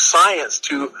able through science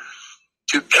to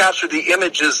capture the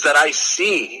images that I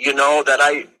see, that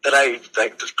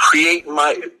create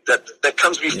that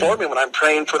comes before me when I'm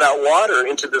praying for that water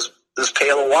into this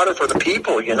pail of water for the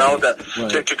people,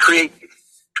 to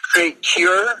create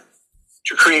cure,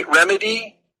 to create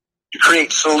remedy, to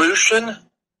create solution,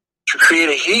 to create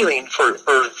a healing for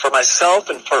myself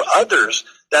and for others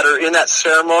that are in that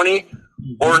ceremony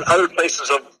or in other places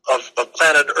of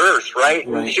planet Earth, right?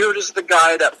 And here it is, the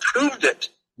guy that proved it.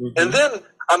 And then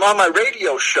I'm on my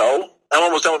radio show. I'm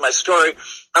almost done with my story.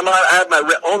 I had my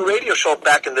own radio show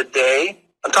back in the day.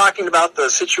 I'm talking about the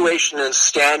situation in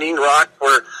Standing Rock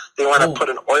where they want to put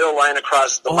an oil line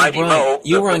across the mighty Mo.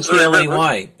 You were on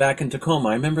KLAY back in Tacoma.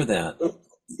 I remember that.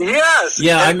 Yes.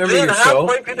 Yeah, I remember your show.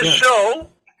 Halfway through the show,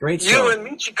 great show. You and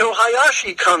Michiko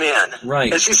Hayashi come in.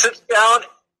 Right. And she sits down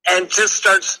and just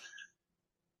starts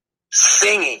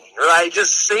singing, right?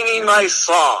 Just singing my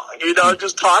song,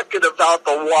 just talking about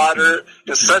the water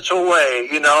in such a way,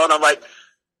 and I'm like,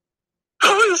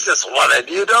 who is this woman,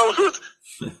 who's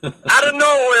out of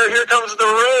nowhere, here comes the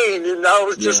rain, it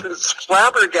was just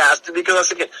flabbergasted because I was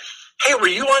thinking, hey, were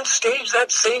you on stage that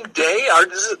same day? Or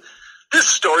this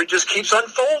story just keeps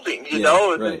unfolding,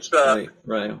 Right.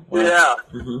 Wow. Yeah.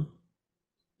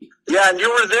 Yeah, and you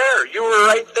were there. You were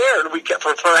right there. And we kept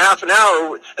for half an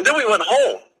hour, and then we went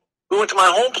home. We went to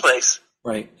my home place.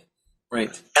 Right.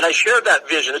 And I shared that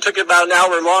vision. It took about an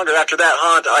hour longer after that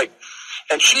haunt.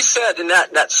 And she said in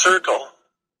that circle,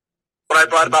 when I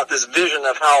brought about this vision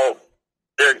of how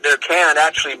there can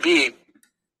actually be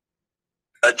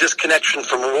a disconnection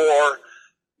from war,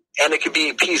 and it could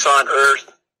be peace on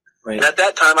earth. Right. And at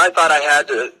that time, I thought I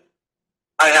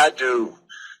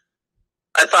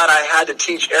had to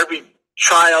teach every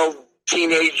child,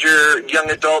 teenager, young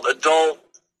adult,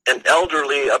 and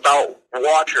elderly about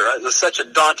water. It was such a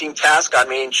daunting task. I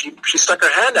mean, she stuck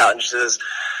her hand out and she says,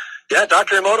 yeah,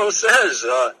 Dr. Emoto says,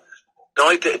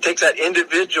 it takes that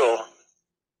individual,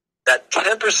 that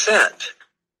 10%,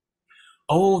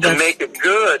 to make it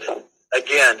good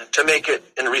again, to make it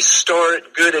and restore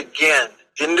it good again.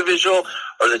 The individual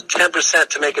or the 10%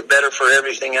 to make it better for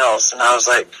everything else. And I was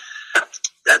like,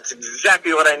 that's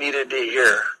exactly what I needed to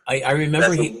hear. I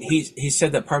remember he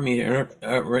said that, pardon me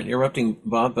interrupting,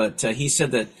 Bob, but he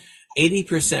said that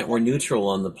 80% were neutral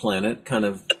on the planet, kind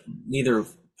of neither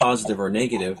positive or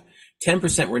negative.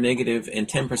 10% were negative and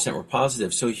 10% were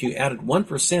positive. So if you added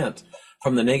 1%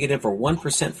 from the negative or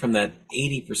 1% from that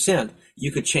 80%,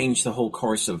 you could change the whole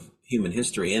course of human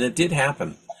history. And it did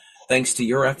happen, thanks to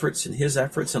your efforts and his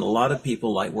efforts and a lot of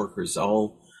people, light workers,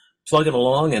 all plugging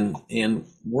along and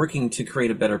working to create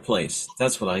a better place.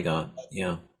 That's what I got.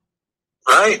 Yeah.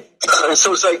 Right.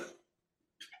 So it's like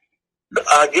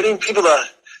getting people to,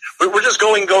 we're just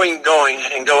going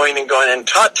and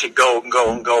taught to go.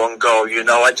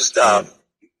 I just,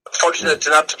 fortunate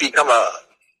enough to become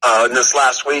in this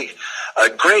last week, a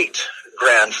great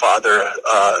grandfather.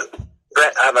 I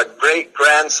have a great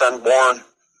grandson born.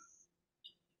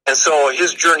 And so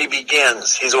his journey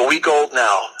begins. He's a week old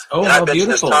now. Oh, and how I bet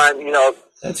beautiful. This time,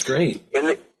 that's great.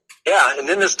 And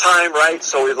in this time, right,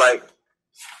 so we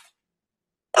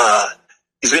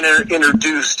he's been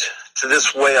introduced to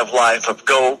this way of life of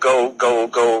go,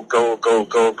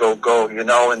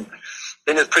 and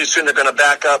then it's pretty soon they're going to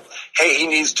back up. Hey, he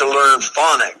needs to learn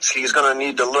phonics. He's going to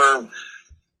need to learn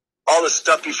all this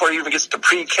stuff before he even gets to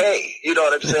pre-K. You know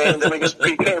what I'm saying? Then he gets to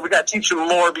pre-K. We got to teach him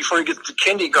more before he gets to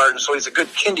kindergarten, so he's a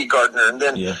good kindergartner. And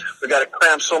then we got to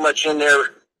cram so much in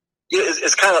there.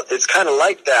 It's kind of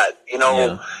like that,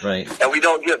 Yeah, right. And we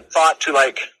don't give thought to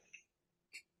hey,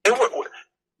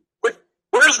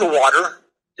 where's the water?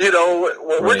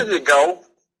 Where did it go?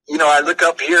 I look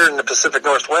up here in the Pacific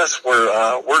Northwest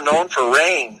where we're known for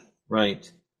rain. Right.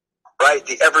 Right,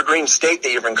 the evergreen state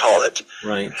they even call it.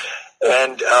 Right.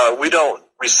 And we don't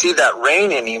receive that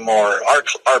rain anymore.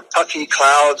 Our puffy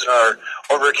clouds and our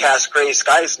overcast gray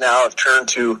skies now have turned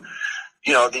to,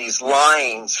 these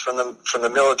lines from the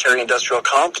military-industrial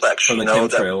complex. From the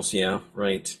chemtrails, yeah,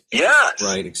 right. Yes.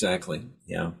 Right, exactly,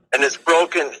 yeah. And it's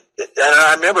broken. And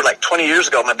I remember 20 years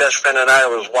ago, my best friend and I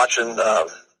was watching the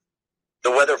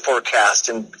weather forecast,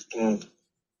 and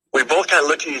we both kind of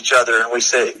looked at each other and we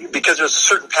said, because there's a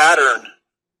certain pattern,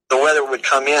 the weather would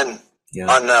come in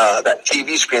on that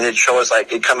TV screen. It'd show us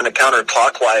it'd come in a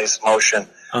counterclockwise motion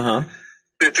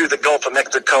through the Gulf of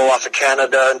Mexico, off of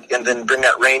Canada, and then bring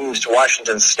that rain into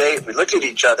Washington State. We looked at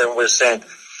each other and we were saying,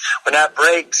 when that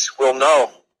breaks, we'll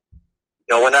know.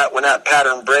 when that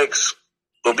pattern breaks,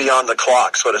 we'll be on the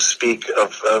clock, so to speak,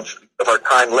 of our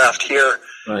time left here.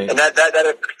 Right. And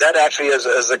that actually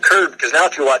has occurred, because now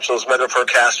if you watch those weather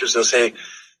forecasters, they'll say,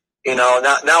 now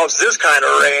it's this kind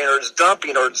of rain, or it's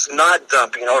dumping, or it's not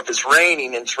dumping, or if it's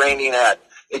raining, it's raining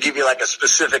they give you like a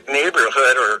specific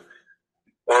neighborhood or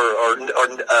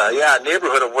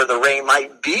neighborhood of where the rain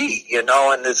might be, and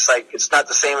it's like, it's not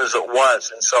the same as it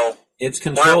was. And so it's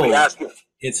controlled.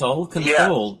 It's all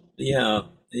controlled. Yeah.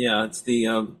 It's the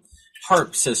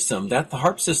HARP system. The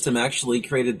HARP system actually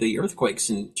created the earthquakes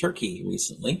in Turkey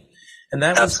recently, and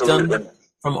that was done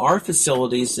from our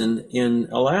facilities in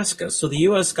Alaska. So the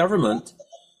U.S. government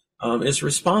is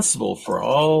responsible for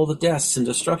all the deaths and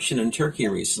destruction in Turkey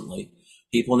recently.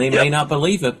 People may not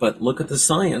believe it, but look at the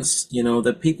science.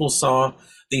 That people saw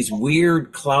these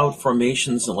weird cloud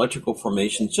formations, electrical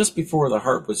formations, just before the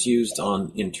HARP was used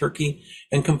in Turkey,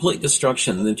 and complete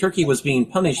destruction. And then Turkey was being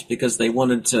punished because they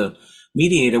wanted to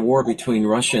mediate a war between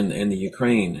Russia and the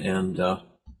Ukraine. And there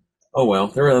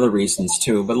are other reasons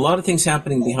too. But a lot of things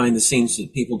happening behind the scenes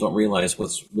that people don't realize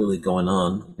what's really going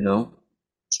on.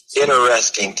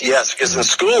 Interesting. Yes, because in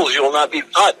schools you will not be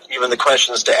taught even the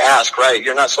questions to ask, right?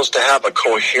 You're not supposed to have a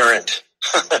coherent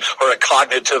or a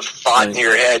cognitive thought in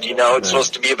your head, It's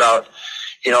supposed to be about,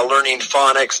 learning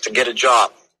phonics to get a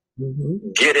job.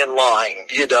 Mm-hmm. Get in line,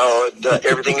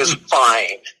 everything is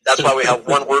fine. That's why we have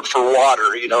one word for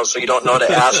water, so you don't know to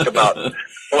ask about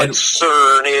what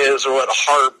CERN is or what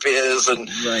HARP is. And,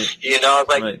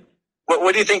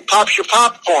 What do you think pops your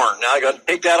popcorn? Now I got to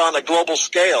take that on a global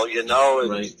scale, and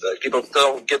people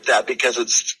don't get that because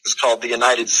it's called the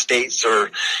United States or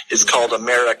it's called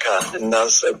America, and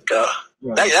that's like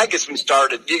that gets me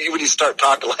started. When you start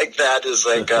talking like that, is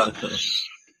like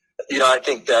I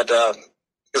think that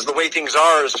because the way things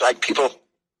are is like people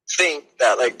think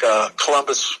that like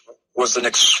Columbus was an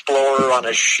explorer on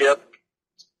a ship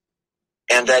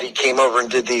and that he came over and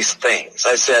did these things.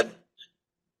 I said,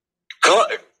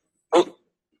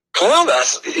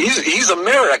 Columbus, he's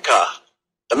America.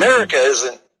 America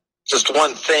isn't just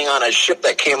one thing on a ship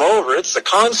that came over. It's a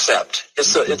concept.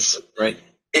 It's a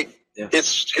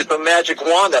magic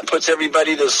wand that puts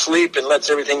everybody to sleep and lets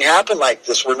everything happen like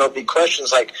this, where nobody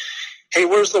questions like, hey,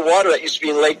 where's the water that used to be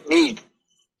in Lake Mead?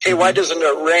 Hey, why doesn't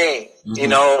it rain?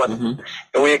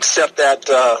 And we accept that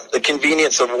the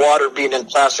convenience of water being in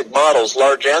plastic bottles,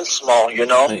 large and small,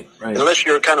 Right. Unless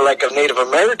you're kind of like a Native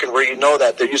American where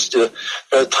that there used to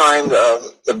a time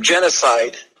of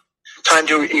genocide, time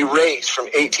to erase from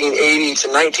 1880 to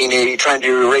 1980, trying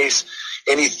to erase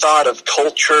any thought of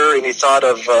culture, any thought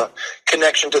of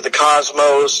connection to the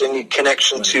cosmos, any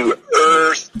connection to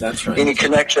Earth, That's right. any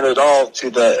connection at all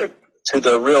to the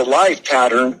real life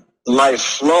pattern. Life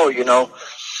flow,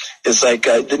 it's like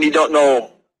then you don't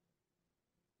know.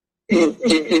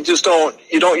 You just don't.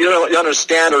 You don't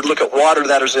understand or look at water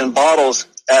that is in bottles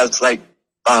as like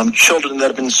children that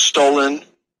have been stolen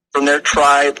from their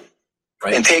tribe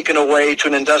and taken away to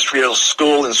an industrial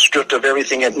school and stripped of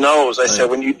everything it knows. I said,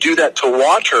 when you do that to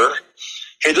water,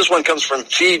 hey, this one comes from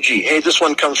Fiji. Hey, this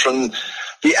one comes from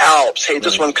the Alps. Hey,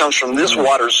 this one comes from this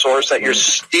water source. That you're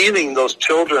stealing those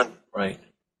children. Right.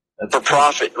 For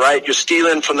profit, right? You're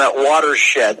stealing from that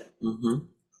watershed, and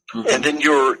then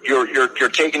you're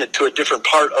taking it to a different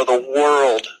part of the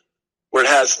world where it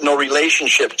has no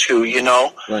relationship to,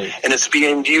 and it's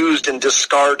being used and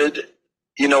discarded.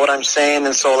 You know what I'm saying?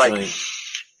 And so, like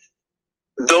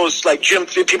those, like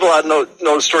people know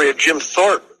the story of Jim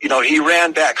Thorpe. He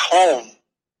ran back home.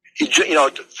 He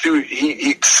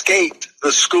escaped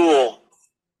the school,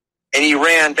 and he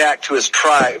ran back to his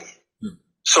tribe.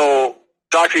 So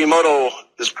Dr. Emoto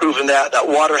has proven that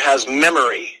water has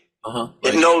memory.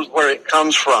 It knows where it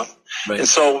comes from. And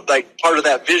so, like, part of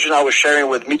that vision I was sharing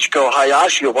with Michiko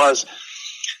Hayashi was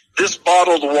this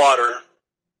bottled water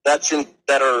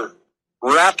that are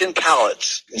wrapped in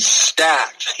pallets and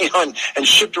stacked, and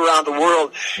shipped around the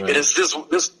world. It is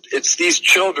it's these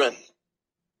children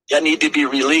that need to be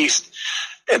released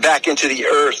and back into the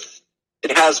earth.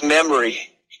 It has memory.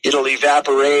 It'll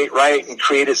evaporate, and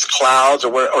create its clouds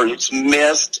or its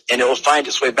mist, and it will find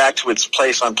its way back to its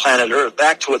place on planet Earth,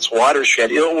 back to its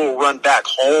watershed. It will run back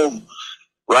home,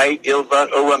 It'll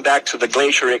run back to the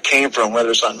glacier it came from,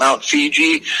 whether it's on Mount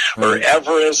Fiji or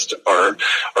Everest or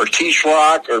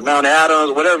Tishwak or Mount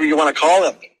Adams, whatever you want to call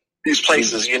them, these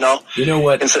places, You know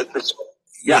what? And so,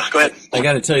 go ahead. I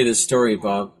got to tell you this story,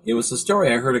 Bob. It was a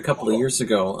story I heard a couple of years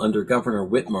ago under Governor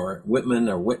Whitmore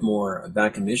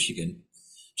back in Michigan.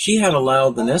 She had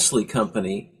allowed the Nestle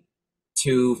company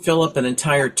to fill up an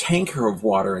entire tanker of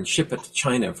water and ship it to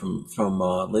China from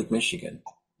Lake Michigan,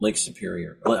 Lake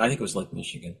Superior. I think it was Lake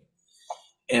Michigan.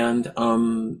 And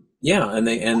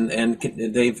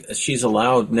she's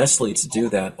allowed Nestle to do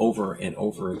that over and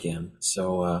over again.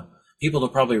 So people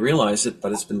don't probably realize it,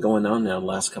 but it's been going on now the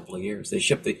last couple of years. They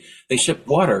ship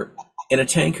water in a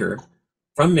tanker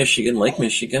from Michigan, Lake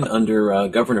Michigan, under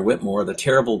Governor Whitmore, the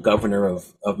terrible governor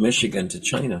of Michigan, to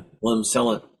China. Let them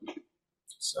sell it.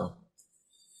 So.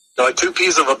 Like 2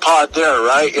 peas of a pod there,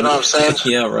 right? You know what I'm saying?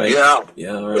 Yeah, right. Yeah.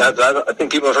 Yeah, right. I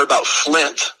think people have heard about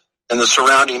Flint and the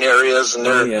surrounding areas and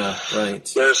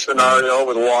their scenario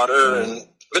with water.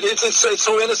 But it's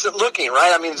so innocent looking,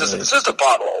 right? I mean, it's just a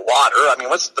bottle of water. I mean,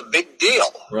 what's the big deal?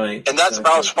 Right. And that's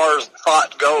about as far as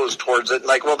thought goes towards it.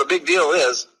 Like, well, the big deal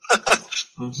is,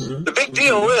 the big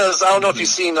deal is, I don't know if you've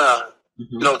seen,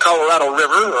 Colorado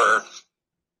River or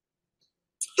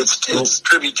its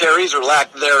tributaries or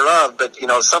lack thereof, but,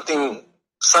 something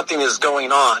is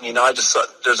going on. I just saw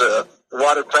there's a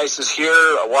water crisis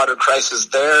here, a water crisis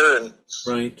there, and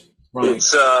right.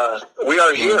 It's we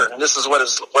are here, and this is what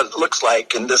it looks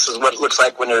like, and this is what it looks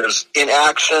like when there's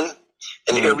inaction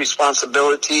and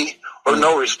irresponsibility or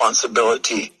no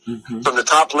responsibility from the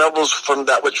top levels, from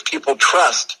that which people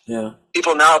trust. Yeah.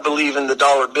 People now believe in the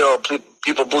dollar bill.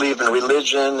 People believe in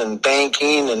religion and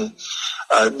banking and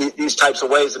these types of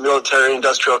ways. The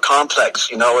military-industrial complex.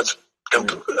 It's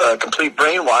complete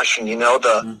brainwashing.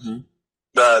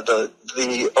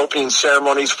 The opening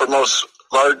ceremonies for most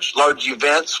large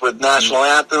events with national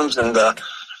anthems and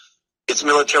its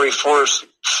military force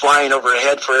flying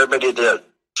overhead for everybody to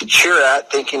cheer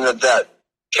at, thinking that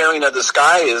carrying of the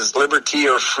sky is liberty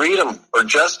or freedom or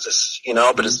justice,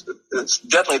 but it's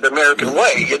definitely the American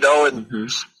way, and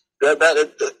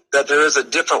that there is a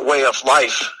different way of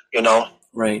life,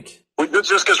 Right.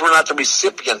 Just because we're not the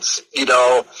recipients,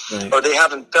 or they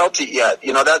haven't felt it yet,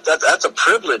 that's a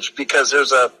privilege, because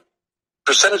there's a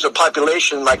percentage of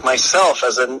population like myself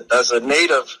as a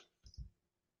native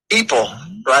people,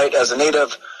 right? As a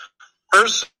native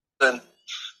person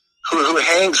who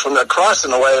hangs from the cross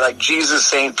in a way, like Jesus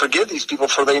saying, "Forgive these people,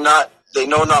 for they know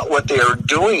not what they are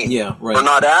doing." Yeah, right. Or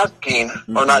not asking,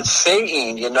 or not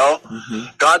saying.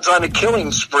 God's on a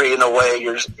killing spree in a way.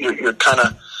 You're kind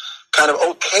of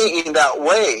okaying that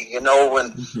way.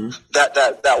 When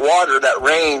that water, that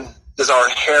rain is our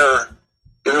hair.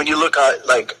 And when you look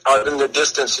out in the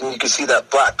distance, and you can see that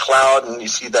black cloud, and you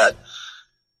see that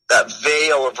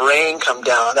veil of rain come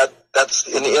down, that's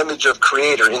in the image of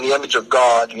Creator, in the image of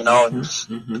God, it's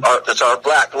our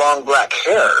long black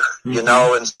hair,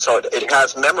 and so it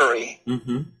has memory,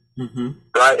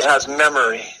 right? It has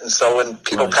memory, and so when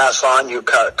people pass on, you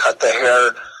cut the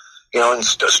hair, and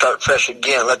start fresh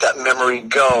again. Let that memory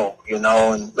go, and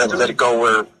let it go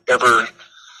wherever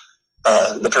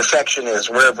the perfection is,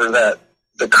 wherever that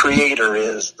the Creator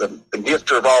is, the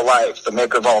gifter of all life, the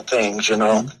maker of all things,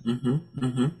 But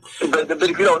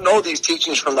if you don't know these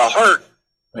teachings from the heart,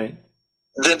 right,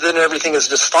 then everything is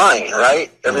just fine, right?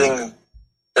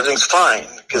 Everything's fine,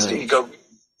 because you go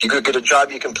get a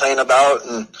job you complain about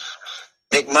and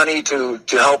make money to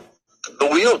help the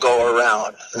wheel go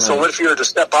around. And so what if you were to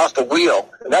step off the wheel?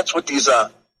 And that's what these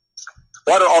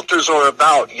water altars are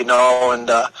about, and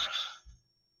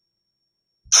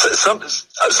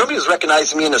somebody was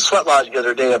recognizing me in the sweat lodge the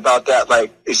other day about that.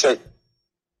 Like, they said,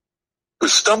 we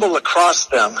stumble across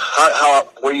them,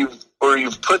 where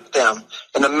you've put them,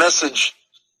 and the message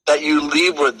that you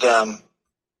leave with them.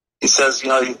 He says,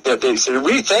 they said,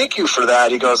 "We thank you for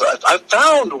that." He goes, I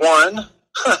found one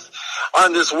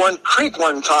on this one creek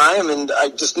one time, and I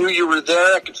just knew you were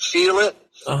there. I could feel it.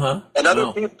 And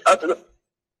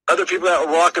other people that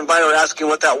were walking by were asking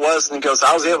what that was, and he goes,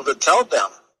 I was able to tell them.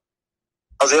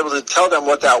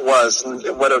 What that was and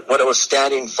what it was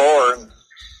standing for. And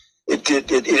it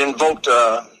invoked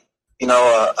a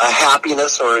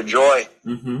happiness or a joy.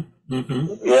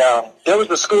 Yeah. There was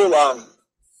a school,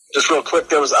 just real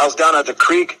quick, I was down at the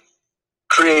creek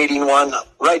creating one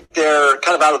right there,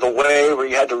 kind of out of the way, where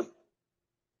you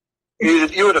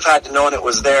would have had to know it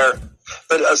was there.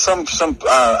 But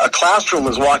a classroom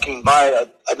was walking by,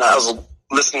 and I was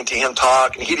listening to him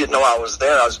talk, and he didn't know I was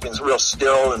there. I was being real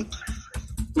still and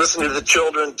listening to the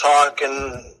children talk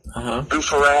and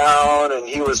goof around, and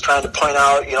he was trying to point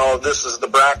out, this is the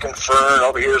bracken fern,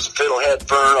 over here's the fiddlehead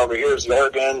fern, over here's the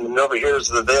Oregon, and over here's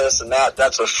the this and that,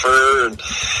 that's a fir, and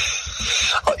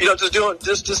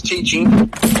just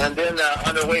teaching. And then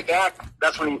on the way back,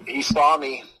 that's when he saw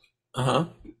me,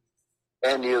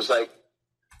 and he was like,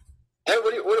 "Hey,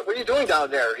 what are you doing down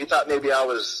there?" He thought maybe I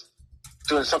was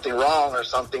doing something wrong or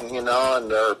something,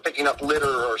 or picking up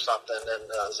litter or something.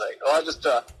 And I was like, "Oh, I just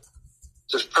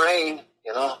praying,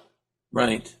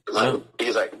 Right.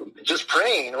 He's like, "Just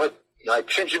praying? What? like,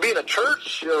 shouldn't you be in a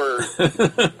church or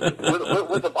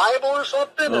with the Bible or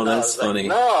something? Oh, and that's funny.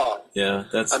 Like, no. Yeah,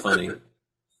 that's funny.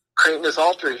 Creating this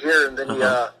altar here, and then he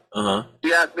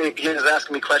was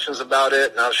asking me questions about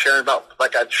it, and I was sharing about,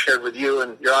 like I shared with you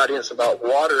and your audience, about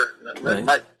water, and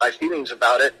my feelings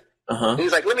about it. And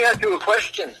he's like, let me ask you a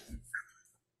question.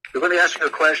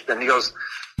 He goes,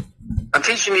 I'm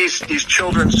teaching these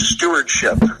children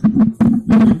stewardship.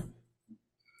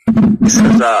 He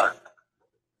says,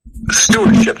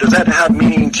 stewardship, does that have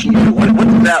meaning to you? What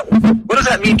does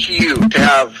that mean to you to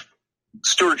have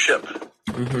stewardship?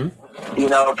 You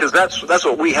know, because that's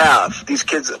what we have. These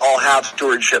kids all have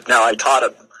stewardship now. I taught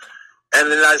them.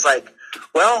 And then I was like,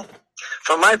 well,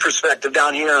 from my perspective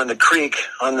down here on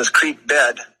this creek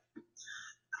bed,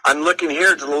 I'm looking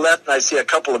here to the left, and I see a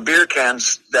couple of beer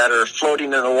cans that are floating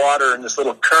in the water in this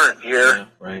little current here. Yeah,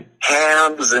 right.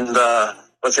 Hams and,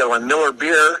 what's the other one? Miller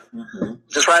beer.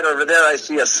 Just right over there, I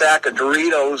see a sack of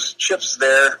Doritos chips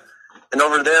there. And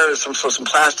over there is some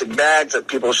plastic bags that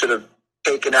people should have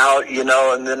taken out, you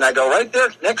know. And then I go, right there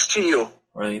next to you.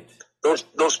 Right.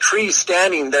 Those trees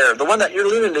standing there. The one that you're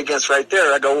leaning against right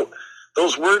there. I go,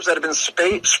 those words that have been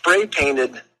spray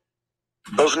painted,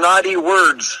 those naughty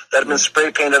words that have been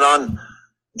spray painted on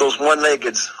those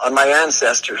one-leggeds, on my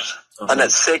ancestors, on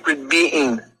that sacred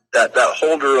being, that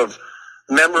holder of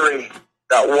memory,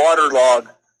 that waterlog,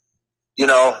 you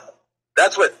know,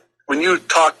 that's what, when you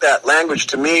talk that language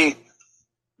to me,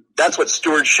 that's what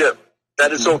stewardship,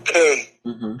 that it's okay,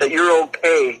 that you're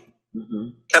okay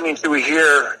coming through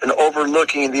here and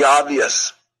overlooking the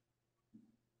obvious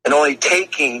and only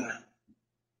taking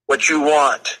what you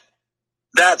want.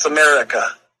 That's America.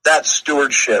 That's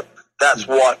stewardship. That's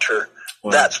water.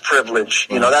 Wow. That's privilege.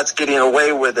 You know, that's getting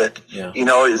away with it. Yeah. You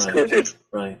know,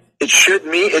 it should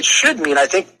mean, I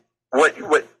think what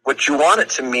you want it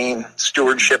to mean,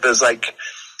 stewardship, is like,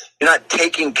 you're not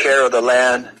taking care of the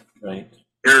land. Right.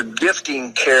 You're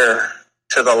gifting care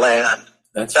to the land.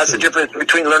 That's the difference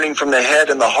between learning from the head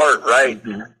and the heart, right?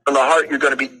 From the heart, you're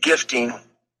going to be gifting.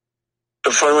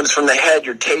 But when it's from the head,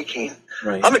 you're taking.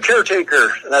 Right. I'm a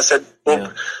caretaker. And I said,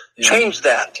 well, change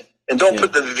that. And don't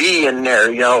put the V in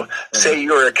there, you know. Say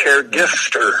you're a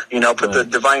caregifter, you know, put the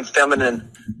divine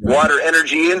feminine water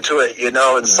energy into it, you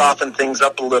know, and soften things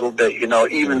up a little bit, you know,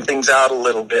 even things out a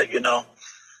little bit, you know.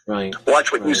 Right.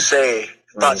 Watch what you say.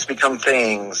 Thoughts become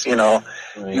things, you know.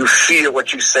 You feel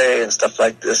what you say and stuff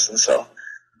like this. And so,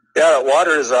 yeah,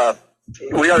 water is,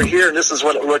 we are here, and this is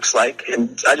what it looks like.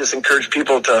 And I just encourage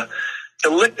people to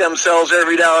lick themselves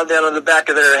every now and then on the back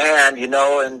of their hand, you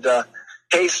know, and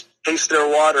taste their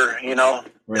water, you know.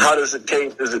 Right. How does it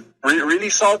taste? Is it really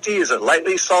salty? Is it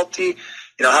lightly salty?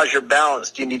 You know, how's your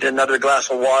balance? Do you need another glass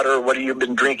of water? What have you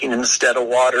been drinking instead of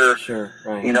water? Sure,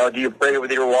 right. You know, do you pray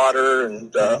with your water?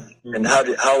 And and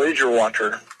how is your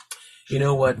water? You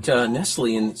know, what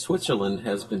Nestle in Switzerland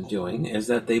has been doing is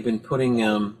that they've been putting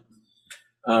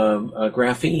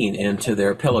graphene into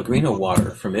their Pellegrino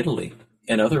water from Italy,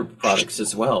 and other products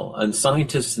as well. And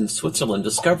scientists in Switzerland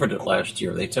discovered it last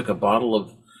year. They took a bottle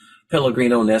of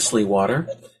Pellegrino Nestle water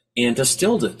and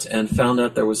distilled it, and found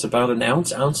out there was about an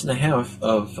ounce and a half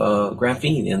of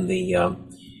graphene in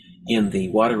the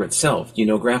water itself. You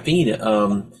know,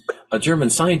 graphene, a German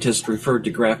scientist referred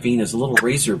to graphene as little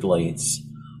razor blades.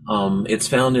 It's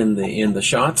found in the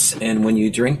shots, and when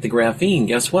you drink the graphene,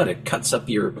 guess what? It cuts up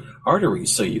your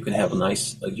arteries, so you can have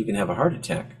a heart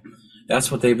attack.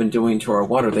 That's what they've been doing to our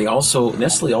water.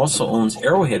 Nestle also owns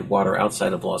Arrowhead Water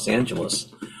outside of Los Angeles,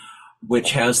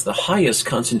 which has the highest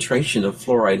concentration of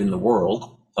fluoride in the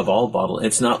world of all bottled.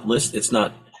 It's not listed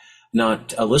on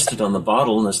the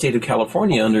bottle. In the state of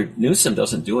California, under Newsom,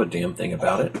 doesn't do a damn thing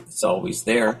about it. It's always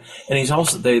there. And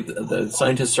the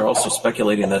scientists are also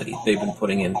speculating that they've been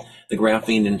putting in the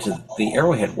graphene into the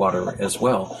Arrowhead water as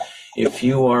well. If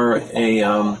you are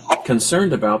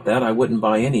concerned about that, I wouldn't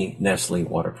buy any Nestle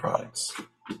water products.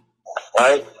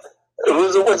 Right.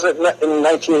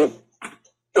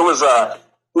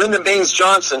 Lyndon Baines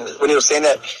Johnson, when he was saying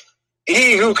that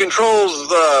he who controls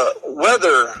the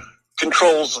weather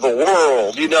controls the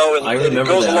world, you know, and it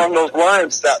goes along those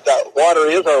lines, that water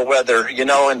is our weather, you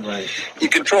know, and you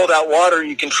control that water,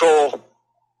 you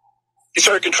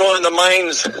start controlling the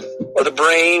minds or the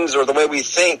brains or the way we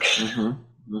think.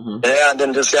 And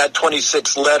then just add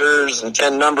 26 letters and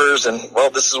 10 numbers, and, well,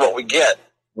 this is what we get.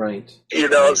 Right. You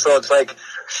know, so it's like,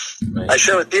 I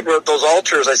share with people at those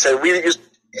altars, I said,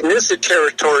 in this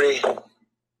territory,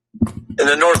 in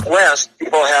the Northwest,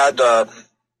 people had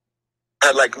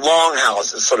like long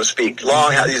houses, so to speak,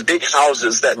 these big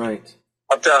houses that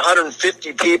up to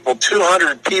 150 people,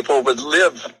 200 people would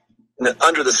live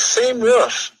under the same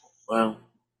roof. Wow.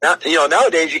 Now,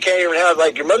 nowadays you can't even have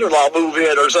like your mother-in-law move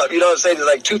in or something. You know what I'm saying?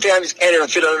 Like two families can't even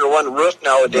fit under one roof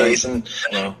nowadays. Right.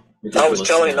 And I was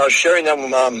sharing them,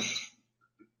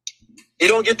 you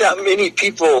don't get that many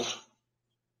people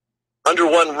under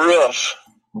one roof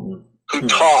who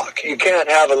talk. You can't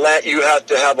have you have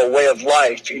to have a way of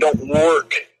life. You don't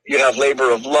work. You have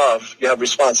labor of love. You have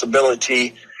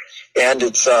responsibility, and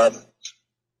it's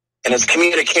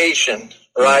communication.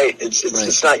 Right,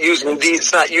 it's not using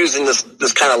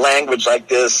this kind of language like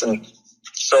this, and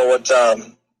so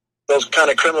those kind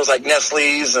of criminals like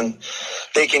Nestle's, and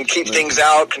they can keep things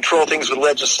out, control things with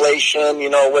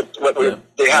legislation. What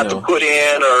they have to put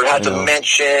in or have to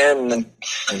mention, and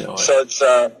so it's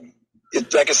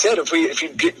like I said, if you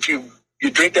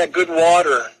drink that good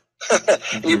water,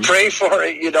 and you pray for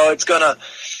it,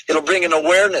 it'll bring an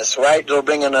awareness, right? It'll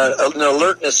bring an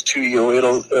alertness to you.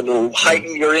 It'll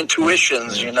heighten your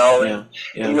intuitions, and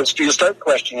you'll start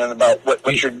questioning about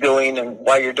what you're doing and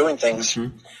why you're doing things.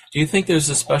 Mm-hmm. Do you think there's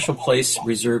a special place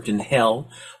reserved in hell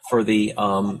for the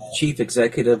chief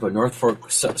executive of North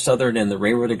Fork Southern and the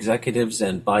railroad executives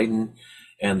and Biden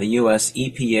and the U.S.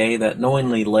 EPA that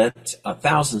knowingly let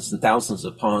thousands and thousands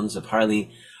of pounds of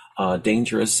highly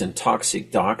dangerous and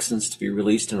toxic dioxins to be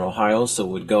released in Ohio, so it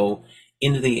would go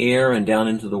into the air and down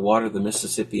into the water of the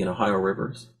Mississippi and Ohio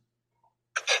rivers?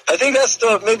 I think that's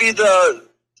their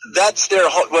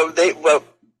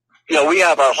we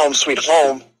have our home sweet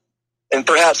home, and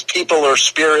perhaps people or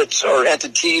spirits or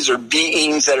entities or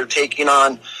beings that are taking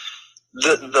on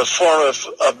the form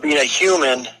of being a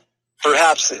human.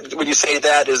 Perhaps would you say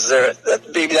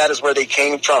maybe that is where they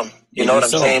came from? You know what I'm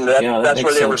saying? That's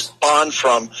where they respond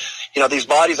from. These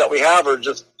bodies that we have are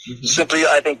just simply,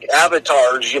 I think,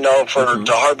 avatars, to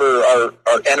harbor our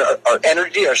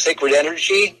energy, our sacred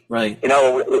energy. Right. We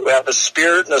have a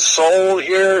spirit and a soul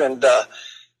here, and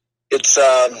it's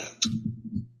now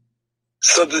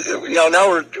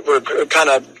we're kind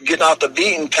of getting off the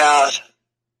beaten path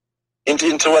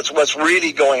into what's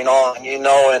really going on,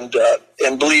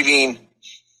 and believing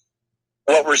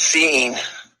what we're seeing.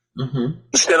 Mm-hmm.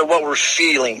 Instead of what we're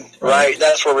feeling, right?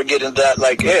 That's where we get into that,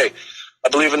 like, hey, I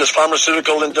believe in this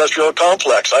pharmaceutical industrial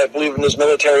complex. I believe in this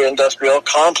military industrial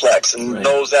complex, and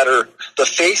those that are the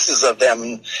faces of them.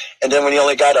 And then when you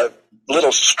only got a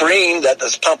little screen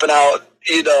that's pumping out,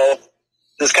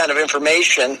 this kind of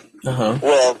information,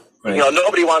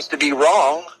 nobody wants to be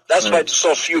wrong. That's why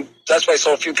so few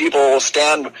people will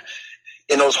stand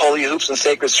in those holy hoops and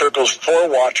sacred circles for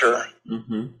water,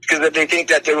 because they think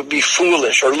that they would be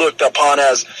foolish or looked upon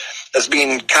as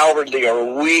being cowardly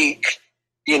or weak.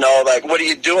 Like, what are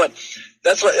you doing?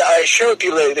 That's what I share with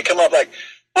people. They come up like,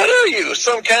 what are you,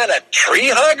 some kind of tree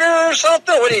hugger or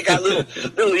something? What do you got,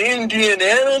 little Indian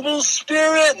animal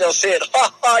spirit? And they'll say it,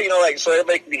 so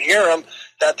everybody can hear them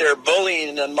that they're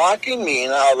bullying and mocking me.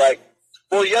 And I'm like,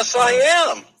 well, yes, I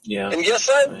am. Yeah. And yes,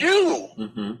 I do.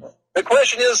 Mm-hmm. The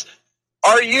question is,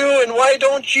 are you, and why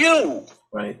don't you?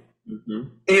 Right. Mm-hmm.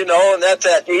 And that's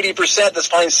at 80%. That's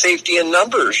finding safety in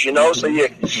numbers. So you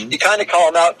kind of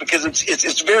call them out, because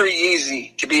it's very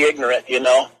easy to be ignorant.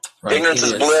 Right. Ignorance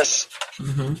is bliss.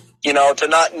 Mm-hmm. To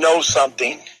not know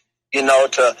something.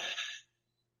 So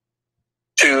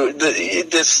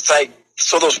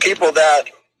those people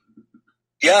that,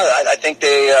 I think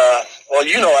they.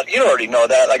 You already know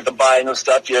that, like the buying and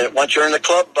stuff. Once you're in the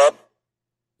club, bub.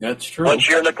 That's true. Once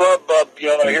you're in the club, bub,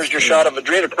 here's your shot of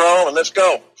adrenochrome, and let's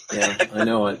go. Yeah, I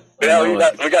know it. We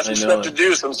got some stuff to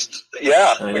do. We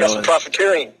got some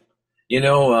profiteering.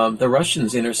 The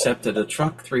Russians intercepted a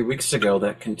truck 3 weeks ago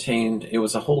that it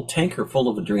was a whole tanker full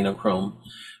of adrenochrome,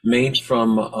 made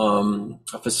from a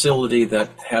facility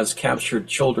that has captured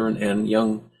children and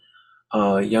young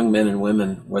men and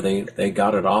women, where they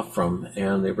got it off from,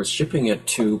 and they were shipping it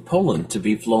to Poland to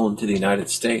be flown to the United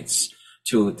States,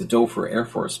 to the Dover Air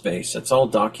Force Base. It's all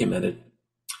documented.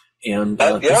 And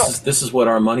this is what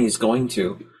our money is going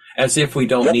to, as if we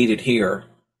don't need it here.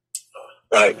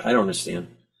 Right. I don't understand.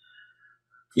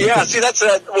 See, that's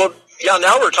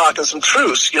now we're talking some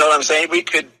truths. You know what I'm saying? We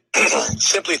could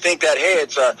simply think that, hey,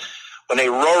 it's when they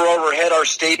roar overhead our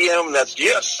stadium, that's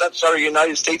our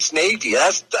United States Navy.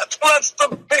 That's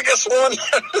the biggest one.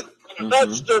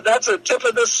 That's a tip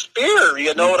of the spear.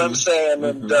 You know what I'm saying?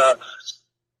 And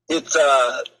it's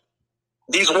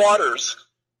these waters.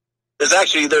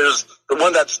 There's the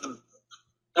one that's, the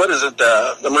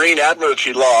Marine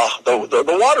Admiralty law, the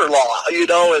water law,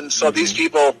 and so these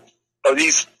people, or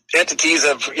these entities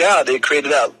they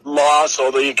created that law so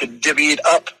that you could divvy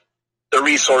up the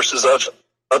resources of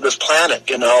this planet,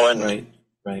 and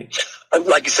right.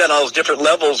 Like you said, on those different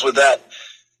levels with that.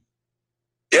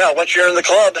 Yeah, once you're in the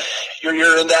club,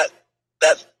 you're in that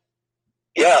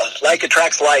Yeah, like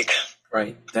attracts like.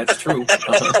 Right, that's true.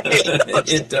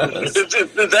 It does.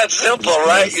 It's that simple,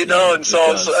 right? Does, And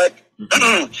so it's like,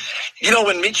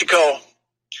 when Michiko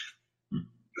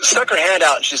stuck her hand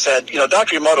out and she said,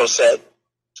 Dr. Emoto said,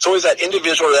 it's always that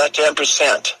individual, that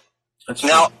 10%. That's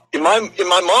now, true. in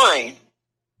my mind,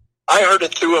 I heard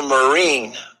it through a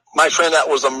Marine. My friend that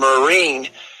was a Marine,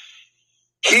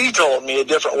 he told me a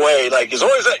different way. Like, there's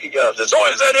always that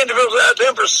individual, that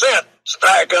 10%,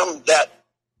 Satiacum, that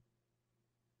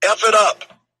F it up,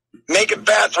 make it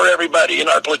bad for everybody in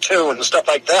our platoon and stuff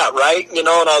like that, right? And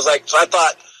I was like, so I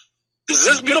thought, is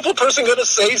this beautiful person going to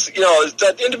say, is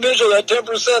that individual, that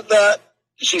 10%, that?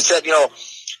 She said,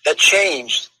 that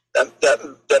change,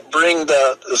 that bring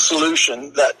the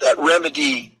solution, that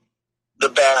remedy the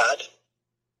bad,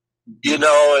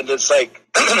 and it's like,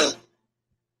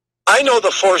 I know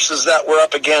the forces that we're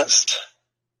up against,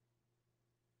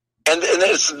 and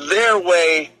it's their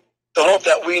way to hope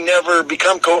that we never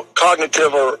become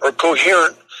cognitive or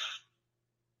coherent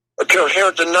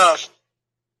enough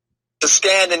to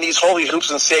stand in these holy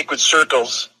hoops and sacred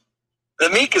circles. The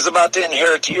meek is about to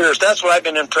inherit the earth. That's what I've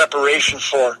been in preparation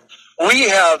for. We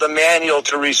have the manual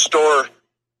to restore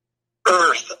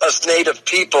earth, us native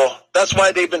people. That's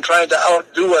why they've been trying to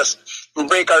outdo us and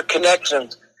break our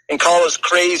connections and call us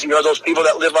crazy, or those people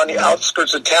that live on the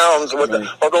outskirts of towns, or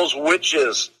those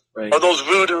witches. Right. Or those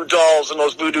voodoo dolls and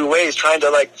those voodoo ways, trying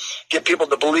to get people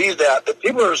to believe that. But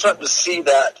people are starting to see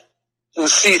that and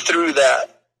see through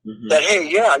that. Mm-hmm. That, hey,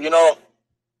 yeah,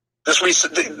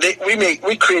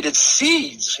 we created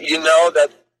seeds, that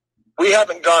we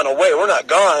haven't gone away. We're not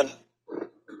gone,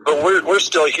 but we're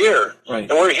still here. Right.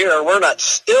 And we're here and we're not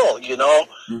still,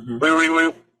 Mm-hmm.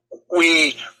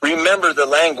 We remember the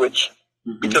language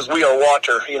because we are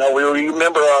water. We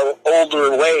remember our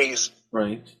older ways.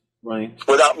 Right. Right.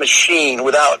 Without machines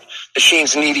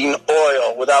needing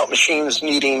oil, without machines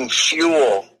needing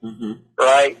fuel,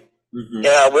 right? Mm-hmm.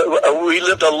 Yeah, we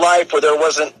lived a life where there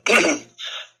wasn't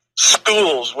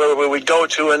schools where we would go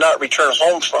to and not return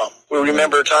home from. We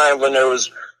remember a time when there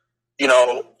was,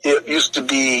 it used to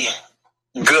be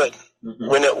good,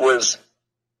 when it was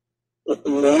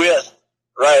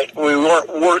right? We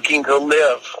weren't working to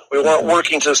live. We weren't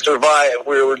working to survive.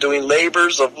 We were doing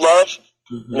labors of love.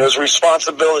 Mm-hmm. There's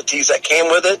responsibilities that came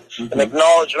with it, and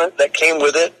acknowledgement that came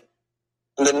with it,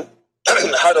 and then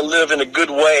how to live in a good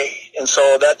way. And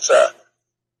so that's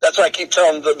why I keep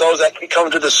telling those that come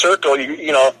to the circle,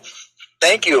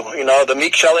 thank you. The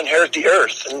meek shall inherit the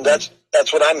earth, and that's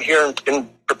what I'm here and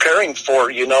preparing for.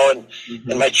 And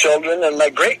my children and my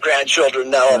great grandchildren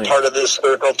now are part of this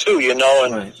circle too.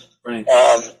 And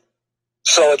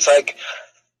so it's like,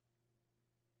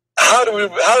 how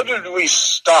did we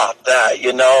stop that,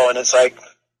 And it's like,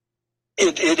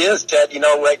 it is, Ted,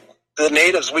 like the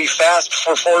natives, we fast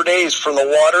for 4 days from the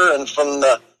water and from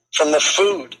the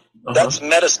food. Uh-huh. That's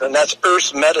medicine. That's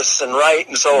Earth's medicine, right?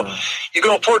 And so you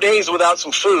go 4 days without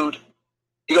some food.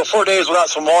 You go 4 days without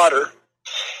some water.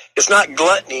 It's not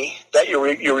gluttony that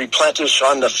you replenish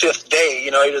on the fifth day.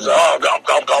 You just gulp, gulp,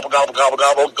 gulp, gulp, gulp,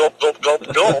 gulp, gulp, gulp,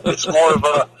 gulp, gulp. It's more of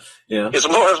a, it's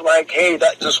more of like, hey,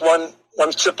 that just one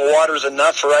sip of water is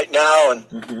enough for right now,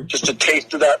 and just a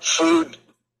taste of that food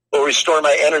will restore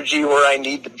my energy where I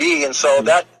need to be. And so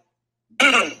that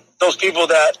those people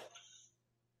that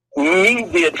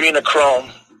need the adrenochrome,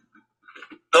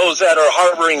 those that are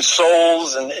harboring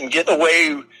souls and getting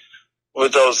away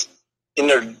with those in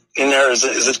there is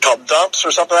it called dumps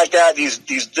or something like that?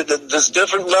 This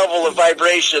different level of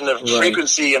vibration, of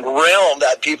frequency and realm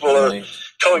that people are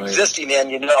coexisting in,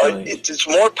 it's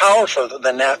more powerful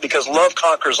than that, because love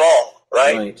conquers all,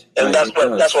 right? And that's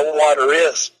what water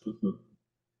is. Mm-hmm.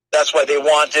 That's why they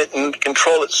want it and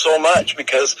control it so much,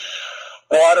 because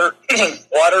water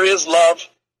is love.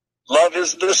 Love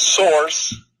is the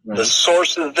source. Right. The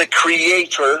source is the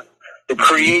creator. The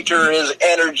creator is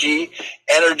energy.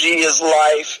 Energy is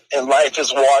life, and life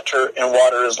is water, and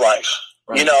water is life.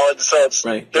 Right. And so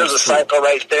there's a cycle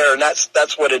right there, and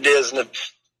that's what it is. And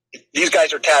if these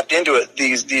guys are tapped into it,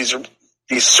 these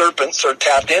serpents are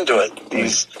tapped into it.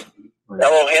 These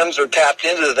Elohims are tapped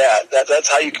into that. That's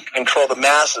how you can control the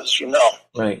masses,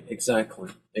 Right, exactly.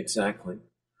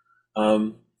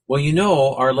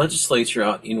 Well, our legislature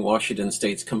out in Washington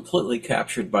State's completely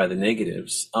captured by the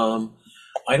negatives.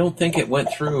 I don't think it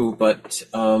went through, but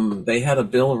they had a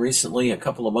bill recently, a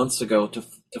couple of months ago, to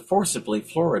forcibly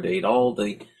fluoridate all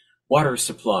the water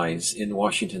supplies in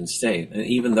Washington State. And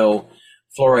even though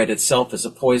fluoride itself is a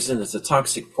poison, it's a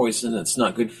toxic poison, it's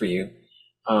not good for you.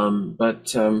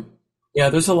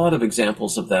 There's a lot of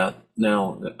examples of that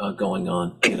now going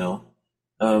on,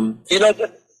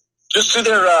 just through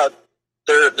their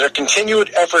their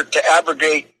continued effort to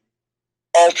abrogate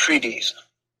all treaties.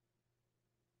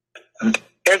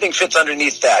 Everything fits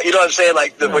underneath that. You know what I'm saying?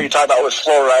 Like what you talk about with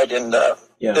fluoride and them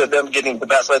getting the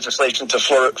best legislation to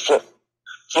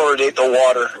fluoridate the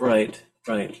water. Right.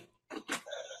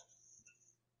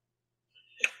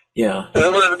 Yeah.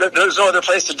 There's no other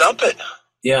place to dump it.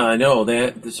 Yeah, I know.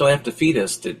 So they have to feed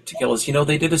us to kill us. You know,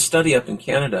 they did a study up in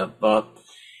Canada, Bob,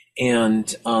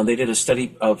 and they did a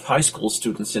study of high school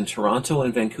students in Toronto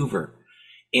and Vancouver.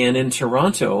 And in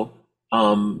Toronto,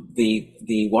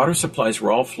 the water supplies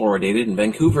were all fluoridated. In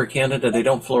Vancouver, Canada, they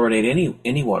don't fluoridate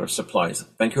any water supplies.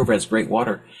 Vancouver has great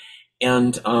water.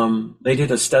 And they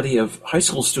did a study of high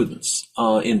school students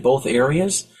in both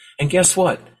areas. And guess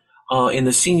what? In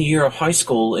the senior year of high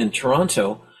school in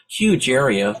Toronto, huge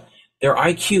area, their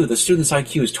IQ, the students'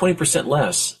 IQ is 20%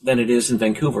 less than it is in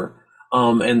Vancouver.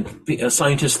 And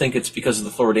scientists think it's because of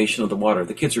the fluoridation of the water.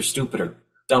 The kids are stupider,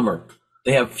 dumber.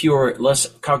 They have less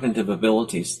cognitive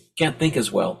abilities, can't think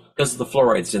as well because of the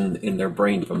fluorides in their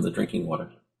brain from the drinking water.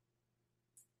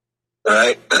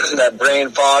 Right. That brain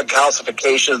fog,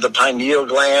 calcification of the pineal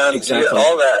gland, exactly.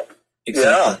 All that.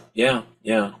 Exactly. Yeah.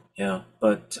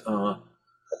 But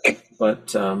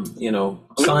you know,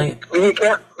 science.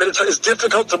 But it's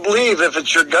difficult to believe if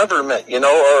it's your government, you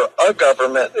know, or a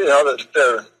government, you know,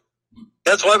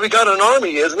 that's why we got an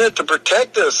army, isn't it, to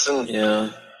protect us and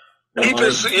keep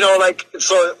us, you know, like,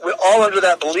 so we're all under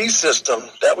that belief system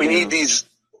that we need these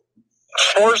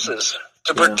forces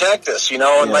to protect us, you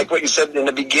know, and like what you said in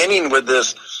the beginning with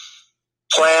this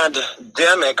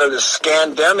pandemic or this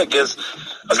scandemic is,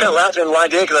 I was kind of laughing one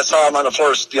day because I saw him on the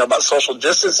floor, you know, about social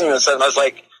distancing and stuff, and I was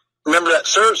like, remember that,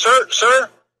 sir,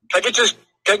 can I get you,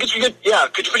 could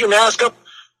you put your mask up?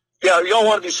 Yeah, you all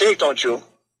want to be safe, don't you?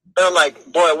 And I'm like,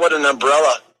 boy, what an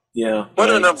umbrella. Yeah. What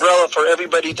an umbrella for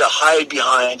everybody to hide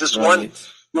behind. Just one,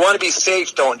 you want to be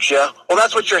safe, don't you? Well,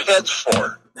 that's what your head's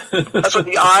for. That's what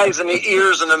the eyes and the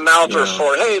ears and the mouth are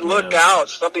for. Hey, look out.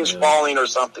 Something's falling or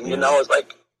something. You know, it's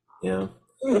like, you know,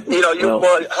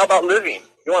 well, how about living?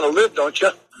 You want to live, don't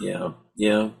you?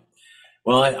 Yeah.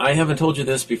 Well, I haven't told you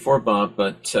this before, Bob,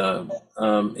 but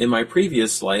in my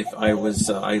previous life, I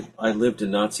lived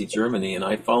in Nazi Germany, and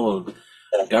I followed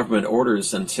government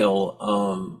orders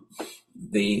until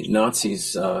the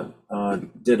Nazis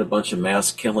did a bunch of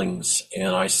mass killings,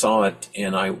 and I saw it,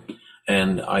 and I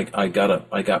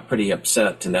got pretty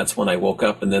upset, and that's when I woke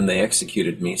up, and then they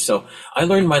executed me. So I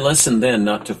learned my lesson then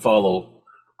not to follow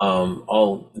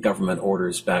all government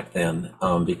orders back then,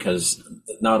 because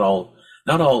not all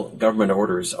government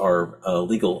orders are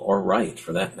legal or right,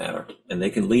 for that matter, and they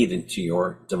can lead into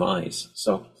your demise.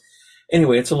 So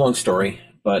anyway, it's a long story,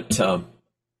 but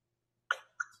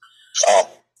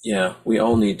we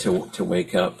all need to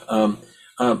wake up.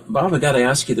 Bob, I got to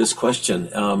ask you this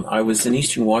question. I was in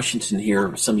Eastern Washington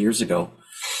here some years ago,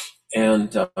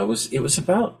 and it was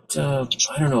about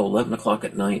 11 o'clock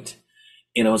at night,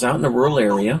 and I was out in a rural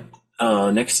area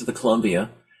next to the Columbia,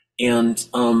 and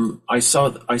I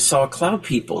saw cloud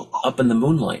people up in the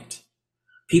moonlight.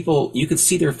 People, you could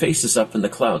see their faces up in the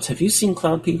clouds. Have you seen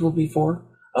cloud people before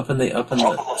up in the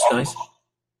skies?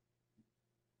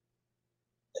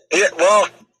 Yeah, well,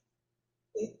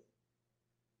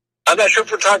 I'm not sure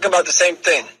if we're talking about the same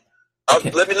thing.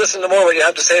 Okay. Let me listen to more what you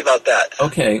have to say about that.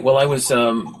 Okay. Well, I was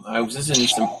visiting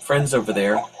some friends over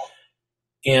there,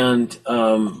 and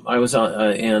I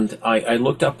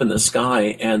looked up in the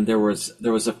sky, and there was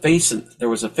a face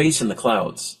in the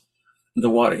clouds. The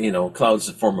water, you know, clouds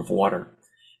is a form of water,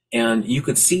 and you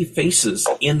could see faces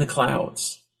in the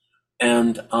clouds.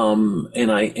 And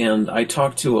I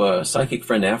talked to a psychic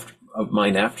friend of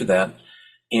mine after that,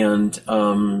 and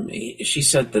she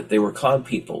said that they were cloud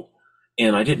people,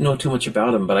 and I didn't know too much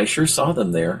about them, but I sure saw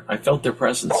them there. I felt their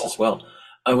presence as well.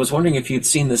 I was wondering if you'd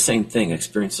seen the same thing,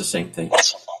 experienced the same thing.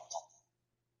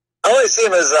 I only see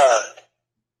them as I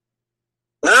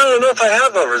don't know if I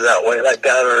have over that way like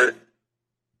that, or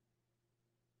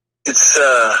it's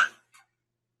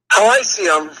how I see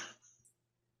them,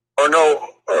 or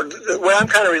the way I'm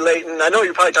kind of relating. I know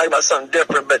you're probably talking about something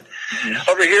different, but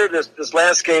over here, this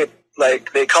landscape,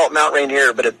 like they call it Mount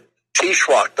Rainier, but at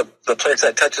Tishwak, the place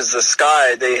that touches the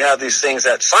sky, they have these things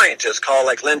that scientists call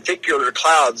like lenticular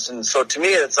clouds. And so to me,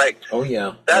 it's like,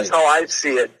 that's how I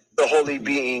see it. The holy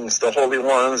beings, the holy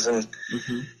ones, and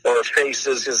or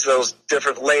faces, is those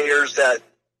different layers that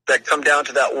come down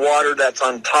to that water that's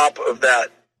on top of that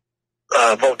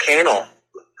volcano.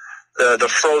 The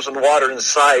frozen water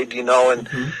inside, you know, and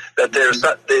that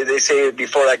they say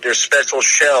before, like there's special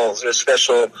shells, there's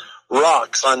special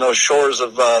rocks on those shores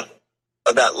of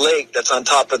of that lake that's on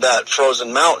top of that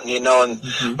frozen mountain, you know, and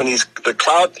when the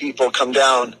cloud people come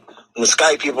down and the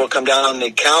sky people come down and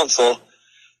they counsel,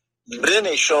 then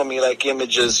they show me like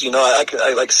images, you know,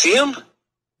 I like see them.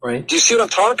 Right. Do you see what I'm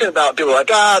talking about? People are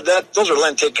like, those are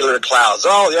lenticular clouds.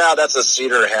 Oh yeah, that's a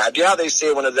cedar hat. Yeah, they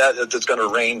say one of that it's going to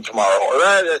rain tomorrow. Or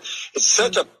it's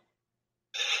such a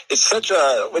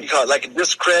what do you call it? Like a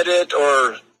discredit,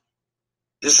 or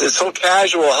this is so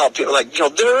casual how people like, you know,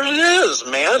 there it is,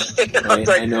 man. Right,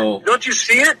 like, I know. Don't you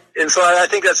see it? And so I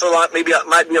think that's a lot. Maybe it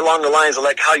might be along the lines of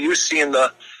like how you seeing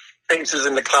the faces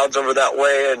in the clouds over that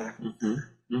way, and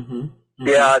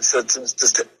yeah, it's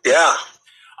just yeah.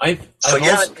 I've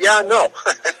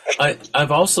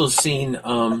also seen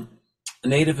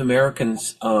Native American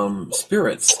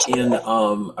spirits in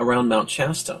around Mount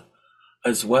Shasta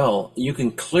as well. You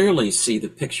can clearly see the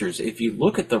pictures. If you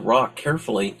look at the rock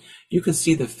carefully, you can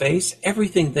see the face,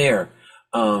 everything there.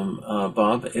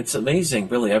 Bob, it's amazing,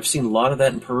 really. I've seen a lot of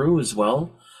that in Peru as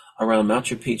well, around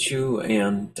Machu Picchu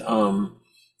and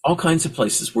all kinds of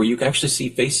places where you can actually see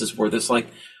faces where there's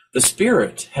like the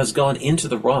spirit has gone into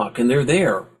the rock and they're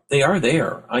there. They are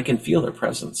there. I can feel their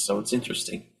presence, so it's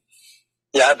interesting.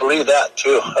 Yeah, I believe that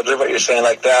too. I believe what you're saying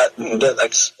like that.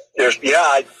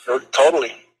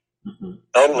 Totally.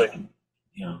 Totally.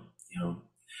 Yeah.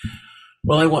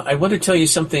 Well, I want to tell you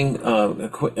something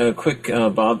quick,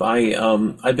 Bob.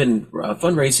 I've been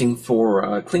fundraising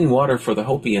for clean water for the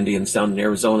Hopi Indians down in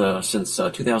Arizona since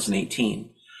 2018,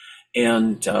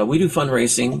 and we do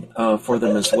fundraising for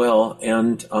them as well.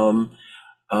 And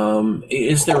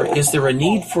is there a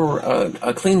need for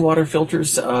clean water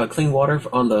filters, clean water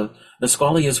on the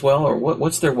Snoqualmie as well, or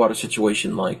what's their water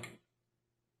situation like?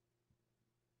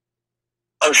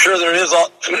 I'm sure there is all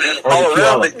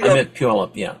around. I meant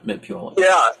Puyallup, yeah, Puyallup.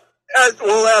 Yeah, as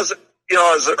you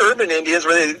know, as the urban Indians,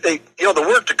 where they you know, the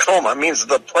word Tacoma means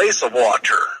the place of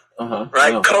water,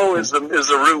 right? Ko is the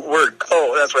root word.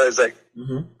 Ko, that's what I was like.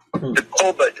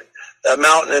 Tacoma, that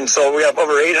mountain, and so we have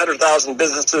over 800,000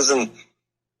 businesses and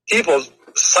people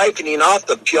siphoning off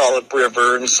the Puyallup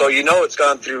River, and so you know it's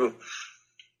gone through.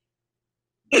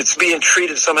 It's being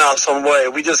treated somehow, some way.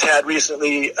 We just had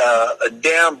recently a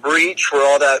dam breach where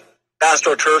all that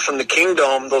astroturf from the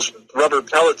Kingdom, those rubber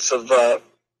pellets of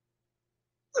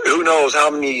who knows how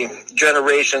many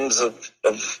generations of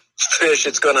fish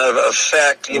it's going to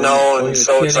affect, you know. And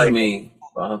so it's like, me.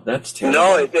 Wow, that's terrible.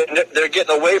 No, they're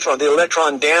getting away from the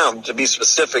electron dam, to be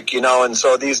specific, you know. And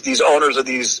so these owners of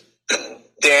these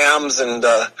dams and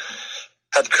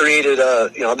have created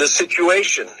this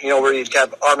situation, you know, where you'd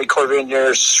have Army Corps of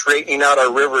Engineers straightening out our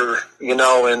river, you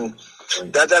know, and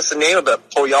that's the name of it,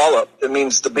 Puyallup. It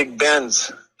means the big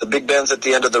bends at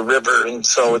the end of the river. And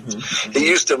so it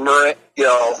used to, you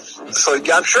know, so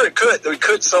I'm sure we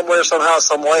could somewhere, somehow,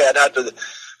 some way. I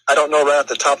don't know right off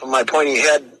the top of my pointy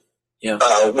head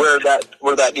where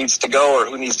that needs to go or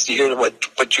who needs to hear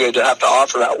what you have to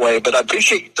offer that way. But I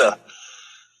appreciate the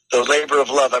labor of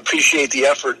love. I appreciate the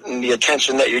effort and the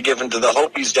attention that you're giving to the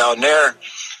Hopis down there.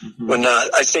 When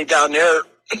I say down there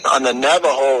on the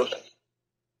Navajo,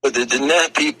 with the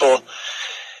Diné people,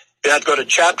 you have to go to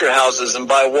chapter houses and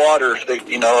buy water,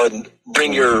 you know, and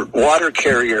bring your water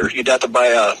carrier. You'd have to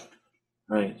buy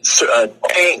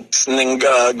tanks and then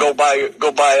go buy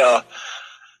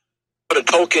put a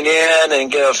token in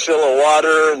and get a fill of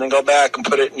water and then go back and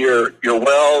put it in your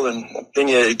well, and then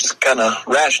you just kind of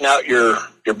ration out your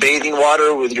bathing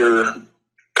water with your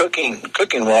cooking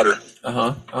water.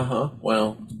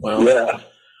 Well. Yeah.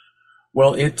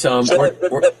 Well, it's a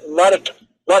lot of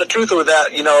truth with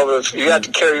that. You know, if you have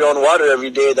to carry your own water every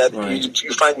day, that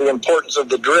you find the importance of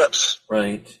the drips.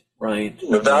 Right.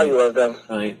 The value of them.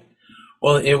 Right.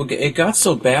 Well, it got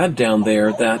so bad down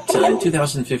there that in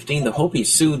 2015 the Hopi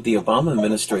sued the Obama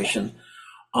administration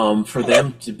for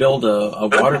them to build a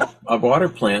water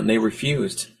plant, and they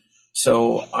refused.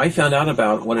 So I found out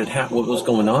about what was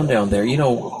going on down there. You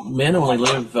know, men only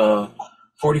live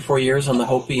 44 years on the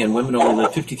Hopi, and women only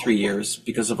live 53 years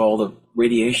because of all the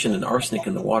radiation and arsenic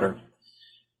in the water.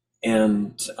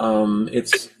 And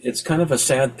it's kind of a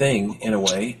sad thing in a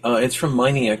way. It's from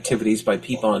mining activities by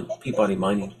Peabody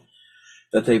Mining,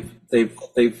 that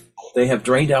they have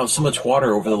drained out so much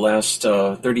water over the last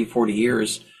 30, 40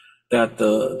 years that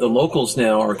the locals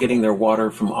now are getting their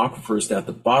water from aquifers at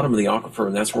the bottom of the aquifer,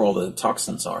 and that's where all the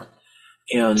toxins are.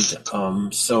 And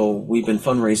so we've been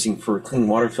fundraising for clean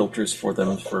water filters for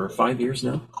them for 5 years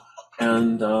now.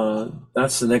 And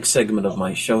that's the next segment of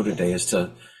my show today,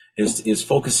 is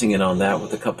focusing in on that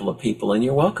with a couple of people. And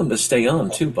you're welcome to stay on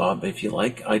too, Bob, if you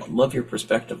like. I'd love your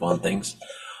perspective on things.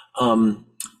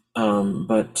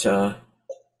 But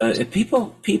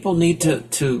People need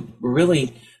to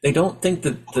really. They don't think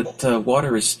that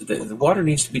water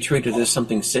needs to be treated as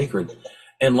something sacred.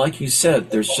 And like you said,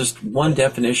 there's just one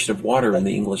definition of water in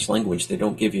the English language. They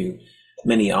don't give you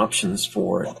many options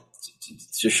for it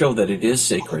to show that it is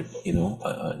sacred.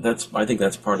 I think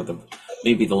that's part of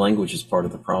maybe the language is part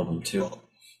of the problem too.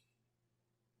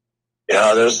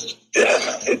 Yeah,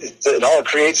 it all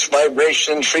creates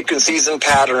vibration, frequencies, and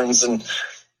patterns, and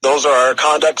those are our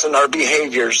conducts and our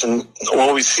behaviors. And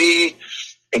when we see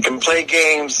and can play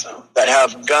games that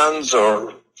have guns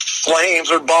or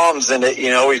flames or bombs in it,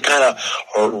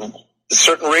 or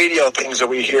certain radio things that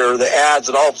we hear, the ads,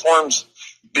 it all forms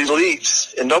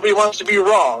beliefs, and nobody wants to be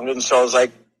wrong. And so it's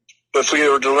like, if we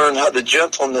were to learn how the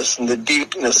gentleness and the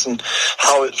deepness and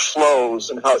how it flows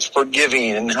and how it's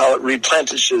forgiving and how it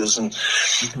replenishes and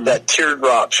that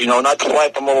teardrops, not to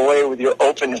wipe them away with your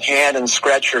open hand and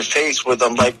scratch your face with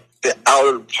them like the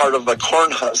outer part of a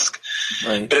corn husk.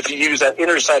 Right. But if you use that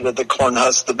inner side of the corn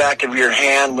husk, the back of your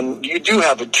hand, when you do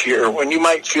have a tear, when you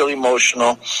might feel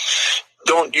emotional,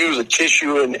 don't use a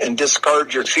tissue and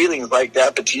discard your feelings like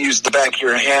that, but to use the back of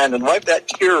your hand and wipe that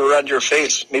tear around your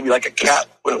face, maybe like a cat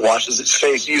when it washes its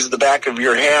face. Use the back of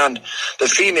your hand, the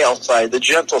female side, the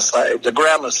gentle side, the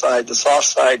grandma side, the soft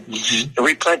side, and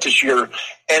replenish your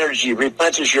energy,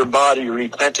 replenish your body,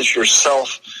 replenish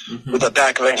yourself with the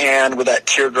back of a hand, with that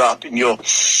teardrop, and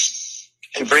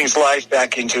it brings life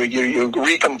back into it. You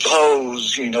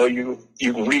recompose,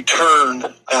 you return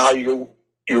how you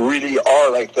really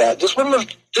are like that, just from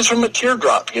a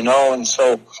teardrop, and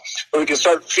so when we can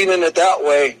start feeling it that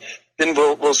way, then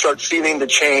we'll start feeling the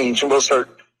change, and we'll start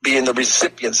being the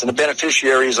recipients and the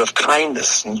beneficiaries of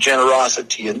kindness and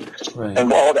generosity and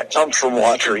all that comes from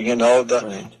water,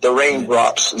 the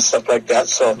raindrops and stuff like that.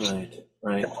 So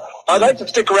I'd like to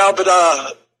stick around, but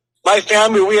my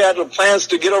family, we had plans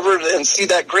to get over and see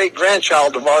that great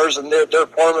grandchild of ours, and they're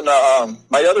forming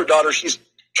my other daughter, she's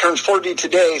turned 40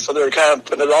 today, so they're kind of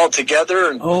putting it all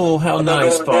together. And oh, how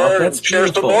nice, Bob! That's beautiful. Share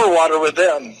some more water with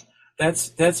them.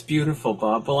 That's beautiful,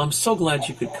 Bob. Well, I'm so glad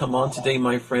you could come on today,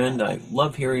 my friend. I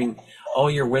love hearing all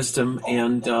your wisdom,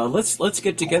 and let's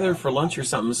get together for lunch or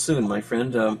something soon, my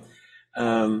friend.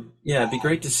 It'd be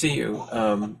great to see you.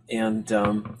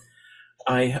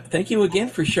 I thank you again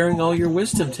for sharing all your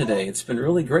wisdom today. It's been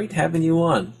really great having you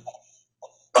on.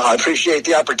 I appreciate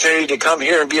the opportunity to come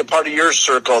here and be a part of your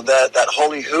circle, that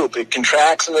holy hoop. It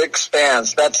contracts and it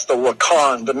expands. That's the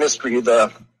wakan, the mystery,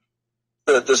 the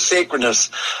sacredness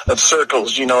of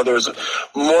circles. There's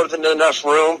more than enough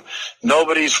room.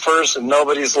 Nobody's first and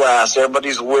nobody's last.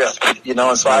 Everybody's with,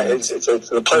 and so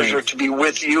it's a pleasure to be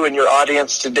with you and your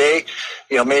audience today.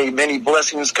 Many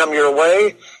blessings come your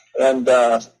way,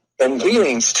 and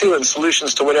healings too, and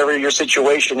solutions to whatever your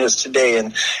situation is today.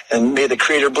 And may the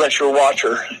Creator bless your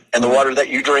water and the water that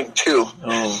you drink too.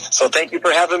 So thank you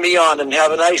for having me on, and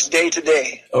have a nice day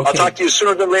today. Okay. I'll talk to you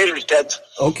sooner than later, Ted.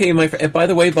 Okay, my friend. By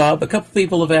the way, Bob, a couple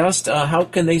people have asked, how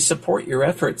can they support your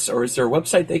efforts, or is there a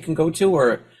website they can go to,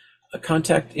 or a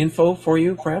contact info for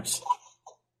you, perhaps?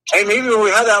 Hey, maybe when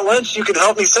we have that lunch, you could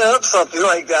help me set up something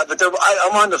like that. But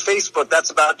I'm on the Facebook. That's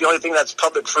about the only thing that's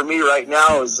public for me right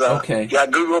now is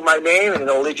Google my name, and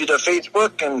it'll lead you to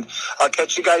Facebook, and I'll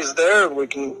catch you guys there, and we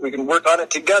can work on it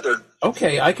together.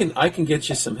 Okay, I can get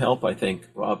you some help, I think.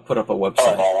 I'll put up a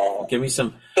website. Give me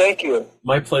some. Thank you.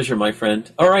 My pleasure, my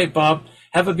friend. All right, Bob.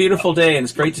 Have a beautiful day, and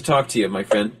it's great to talk to you, my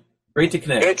friend. Great to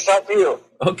connect. Great to talk to you.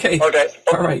 Okay.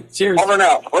 All right. Cheers. Over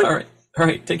now. All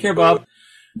right. Take care, Bob.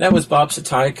 That was Bob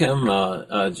Satiacum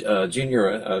Jr.,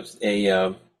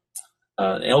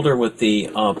 an elder with the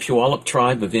Puyallup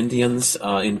Tribe of Indians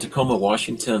in Tacoma,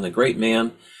 Washington, a great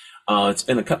man. It's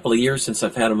been a couple of years since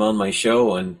I've had him on my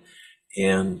show, and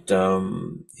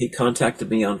he contacted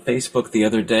me on Facebook the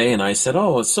other day, and I said,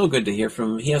 it's so good to hear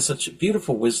from him. He has such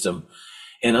beautiful wisdom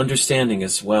and understanding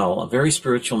as well. A very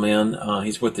spiritual man.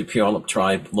 He's with the Puyallup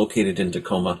Tribe located in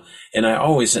Tacoma, and I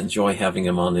always enjoy having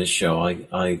him on this show.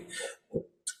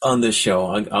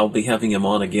 I'll be having him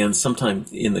on again sometime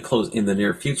in the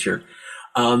near future.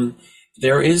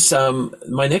 There is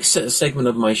my next segment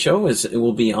of my show it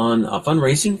will be on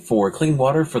fundraising for clean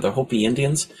water for the Hopi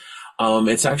Indians.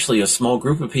 It's actually a small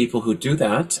group of people who do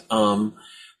that.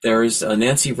 There's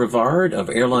Nancy Rivard of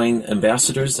Airline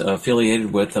Ambassadors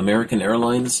affiliated with American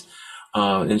Airlines,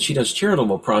 and she does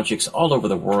charitable projects all over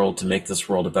the world to make this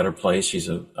world a better place. She's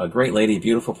a great lady,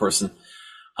 beautiful person.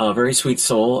 Very sweet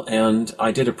soul, and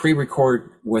I did a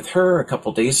pre-record with her a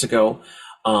couple days ago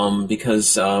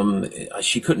because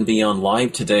she couldn't be on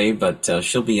live today, but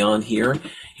she'll be on here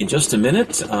in just a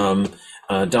minute.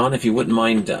 Don, if you wouldn't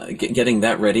mind getting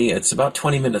that ready. It's about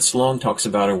 20 minutes long, talks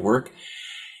about her work.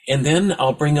 And then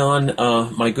I'll bring on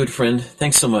my good friend.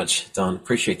 Thanks so much, Don.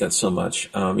 Appreciate that so much.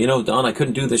 Don, I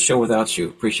couldn't do this show without you.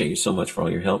 Appreciate you so much for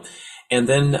all your help. And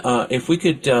then if we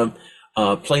could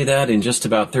play that in just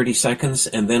about 30 seconds,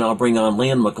 and then I'll bring on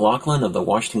Leon McLaughlin of the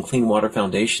Washington Clean Water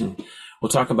Foundation. We'll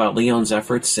talk about Leon's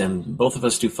efforts, and both of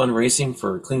us do fundraising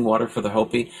for clean water for the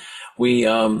Hopi. We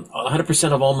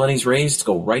 100% of all monies raised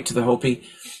go right to the Hopi.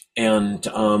 And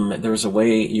there's a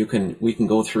way we can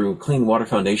go through Clean Water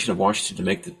Foundation of Washington to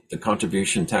make the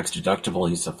contribution tax deductible.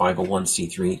 He's a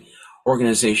 501c3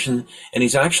 organization, and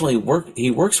he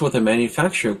works with a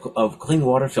manufacturer of clean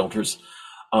water filters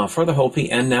for the Hopi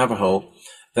and Navajo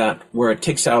where it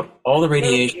takes out all the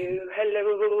radiation.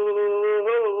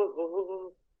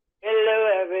 Hello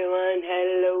everyone.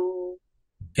 Hello.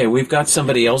 Okay, we've got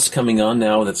somebody else coming on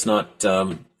now. It's not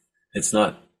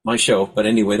my show, but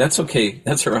anyway, that's okay.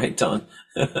 That's all right, Don.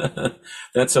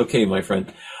 That's okay, my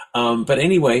friend. But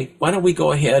anyway, why don't we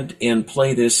go ahead and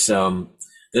play this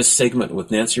segment with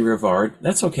Nancy Rivard?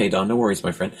 That's okay, Don. No worries,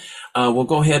 my friend. We'll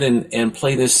go ahead and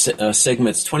play this segment.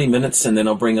 It's 20 minutes, and then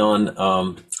I'll bring on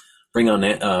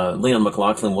Leon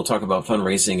McLaughlin. We'll talk about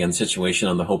fundraising and situation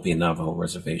on the Hopi and Navajo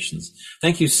reservations.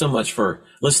 Thank you so much for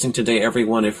listening today,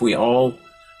 everyone. If we all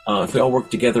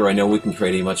work together, I know we can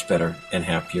create a much better and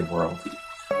happier world.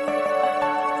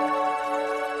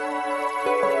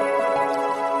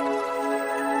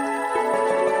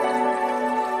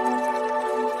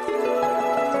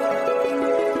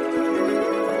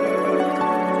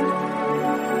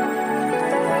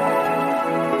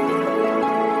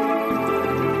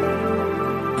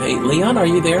 Leon, are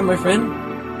you there, my friend?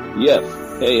 Yes.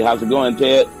 Hey, how's it going,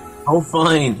 Ted? Oh,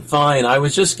 fine. I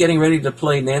was just getting ready to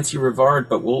play Nancy Rivard,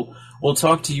 but we'll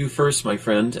talk to you first, my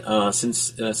friend,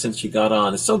 since you got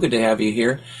on. It's so good to have you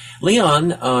here.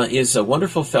 Leon is a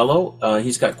wonderful fellow.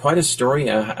 He's got quite a story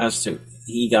as to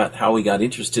how he got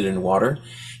interested in water.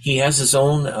 He has his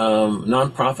own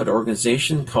nonprofit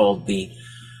organization called the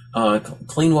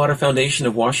Clean Water Foundation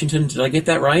of Washington. Did I get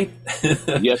that right?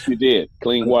 Yes, you did.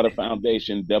 Clean Water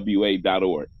Foundation,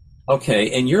 WA.org.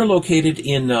 Okay, and you're located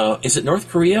in, is it North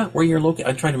Korea? Where you're located?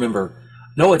 I'm trying to remember.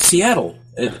 No, it's Seattle.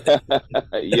 Yep,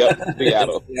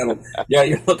 Seattle. Yeah,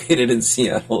 you're located in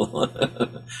Seattle.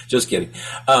 Just kidding.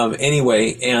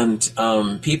 Anyway, and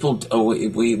people,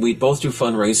 we both do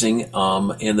fundraising.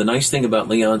 And the nice thing about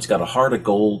Leon's got a heart of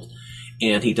gold.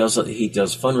 And he does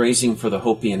fundraising for the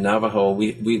Hopi and Navajo.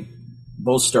 We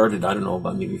both started, I don't know,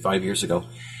 about maybe 5 years ago.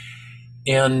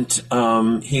 And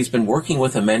he's been working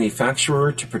with a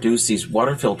manufacturer to produce these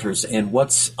water filters. And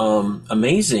what's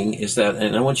amazing is that,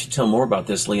 and I want you to tell more about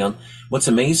this, Leon, what's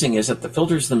amazing is that the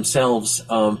filters themselves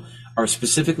are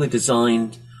specifically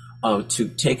designed to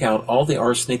take out all the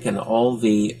arsenic and all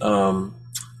the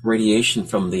radiation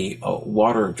from the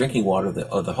drinking water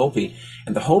of the Hopi.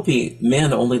 And the Hopi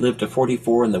men only live to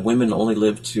 44 and the women only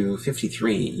live to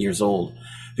 53 years old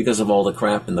because of all the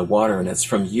crap in the water. And it's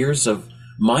from years of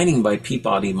mining by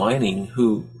Peabody Mining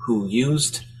who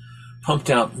pumped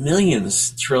out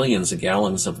millions, trillions of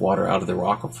gallons of water out of the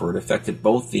aquifer. It affected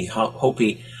both the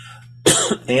Hopi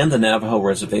and the Navajo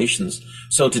reservations.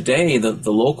 So today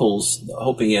the locals, the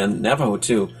Hopi and Navajo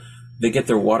too, they get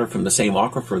their water from the same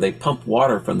aquifer. They pump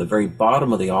water from the very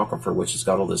bottom of the aquifer, which has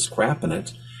got all this crap in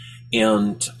it.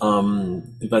 And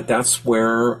but that's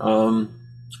where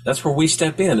we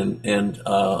step in. And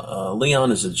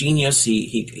Leon is a genius.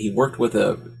 He worked with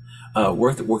the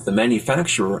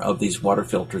manufacturer of these water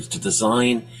filters to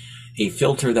design a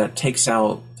filter that takes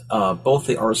out both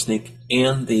the arsenic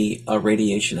and the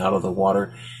radiation out of the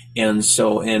water. And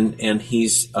so he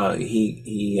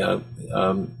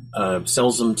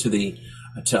sells them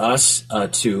to us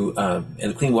and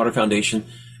the Clean Water Foundation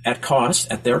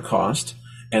at their cost.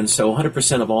 And so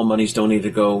 100% of all monies donated to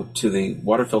go to the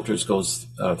water filters goes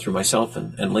through myself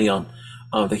and Leon,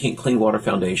 the Clean Water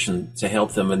Foundation, to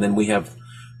help them. And then we have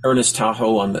Ernest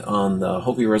Tahoe on the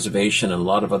Hopi Reservation and a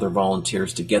lot of other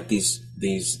volunteers to get these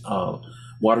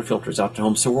water filters out to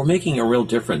home. So we're making a real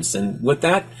difference. And with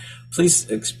that,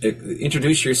 please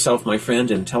introduce yourself, my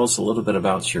friend, and tell us a little bit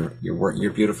about your work,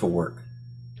 your beautiful work.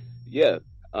 Yeah.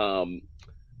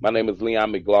 My name is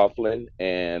Leon McLaughlin,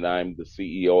 and I'm the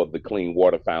CEO of the Clean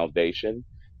Water Foundation.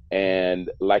 And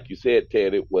like you said,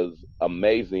 Ted, it was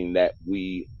amazing that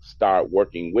we start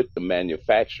working with the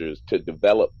manufacturers to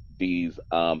develop these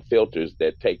filters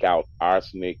that take out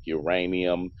arsenic,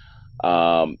 uranium,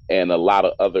 and a lot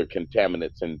of other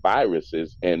contaminants and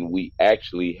viruses. And we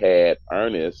actually had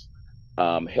Ernest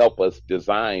help us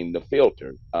design the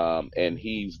filter. And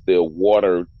he's the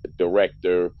water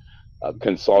director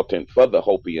consultant for the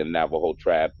Hopi and Navajo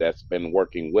tribe that's been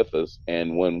working with us.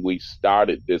 And when we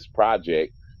started this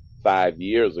project, 5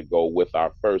 years ago with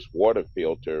our first water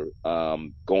filter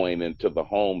going into the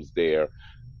homes there.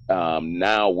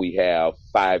 Now we have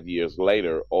 5 years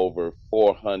later over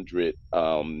 400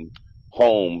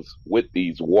 homes with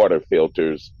these water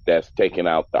filters that's taking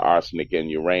out the arsenic and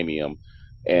uranium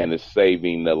and is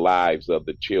saving the lives of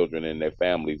the children and their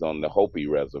families on the Hopi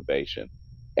reservation.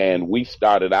 And we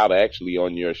started out actually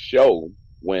on your show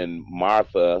when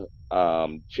Martha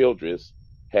Childress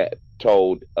had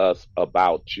told us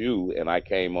about you, and I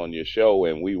came on your show,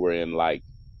 and we were in like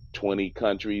 20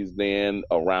 countries then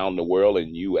around the world,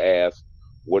 and you asked,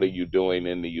 what are you doing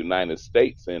in the United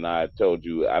States? And I told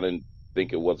you I didn't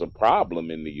think it was a problem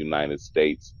in the United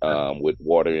States with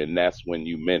water, and that's when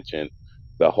you mentioned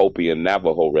the Hopi and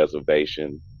Navajo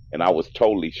reservation, and I was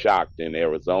totally shocked in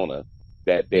Arizona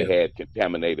that they had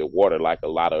contaminated water, like a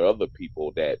lot of other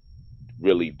people that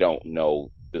really don't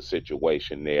know the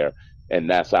situation there, and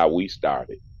that's how we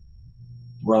started.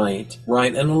 Right.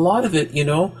 And a lot of it,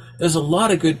 there's a lot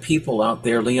of good people out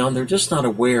there, Leon. They're just not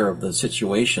aware of the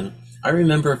situation. I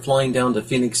remember flying down to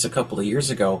Phoenix a couple of years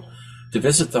ago to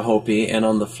visit the Hopi, and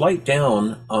on the flight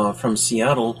down from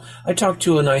Seattle, I talked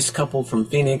to a nice couple from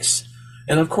Phoenix,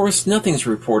 and of course, nothing's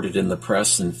reported in the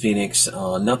press in Phoenix.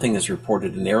 Nothing is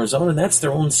reported in Arizona, and that's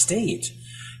their own state,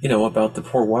 about the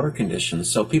poor water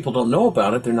conditions. So people don't know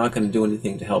about it. They're not going to do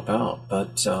anything to help out.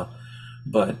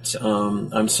 But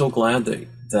I'm so glad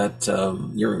that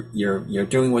you're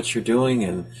doing what you're doing,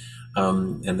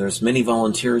 and there's many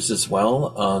volunteers as well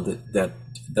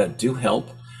that do help.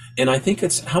 And I think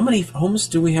it's, how many homes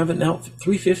do we have it now?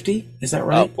 350? Is that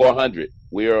right? 400.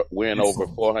 We're in over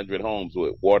 400 homes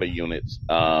with water units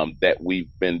that we've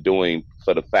been doing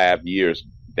for the 5 years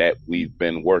that we've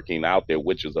been working out there,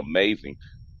 which is amazing.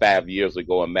 5 years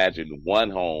ago, imagine one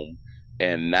home.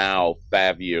 And now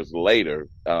 5 years later,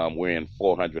 we're in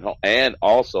 400 homes. And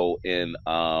also in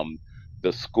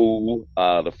the school,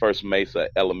 the First Mesa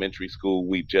Elementary School,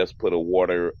 we just put a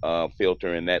water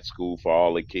filter in that school for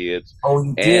all the kids. Oh,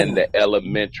 you did? And the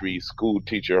elementary school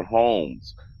teacher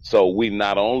homes. So we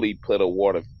not only put a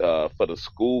water for the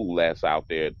school that's out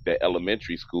there, the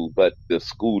elementary school, but the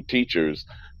school teachers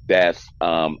that's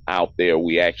out there,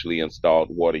 we actually installed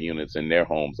water units in their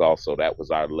homes also. That was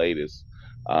our latest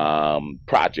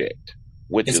project,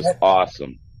 which is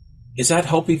awesome. Is that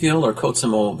Hopieville or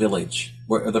Kotzimo Village?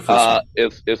 Where are the first?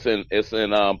 It's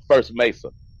in First Mesa,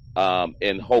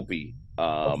 in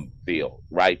Hopieville,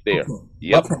 right there. Okay.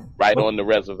 Yep, Okay. right on the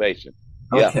reservation.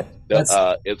 Okay.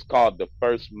 Yeah, it's called the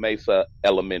First Mesa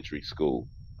Elementary School.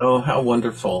 Oh, how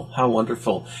wonderful! How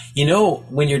wonderful!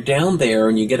 When you're down there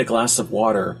and you get a glass of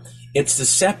water, it's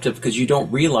deceptive because you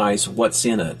don't realize what's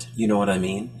in it. You know what I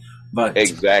mean? But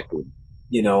exactly.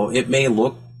 It may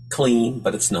look clean,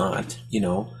 but it's not,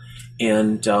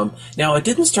 And now it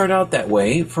didn't start out that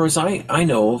way. For as I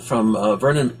know from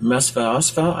Vernon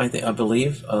Mesva, I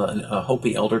believe, a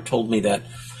Hopi elder told me that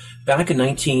back in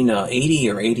 1980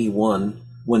 or 81,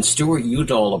 when Stuart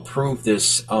Udall approved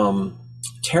this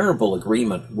terrible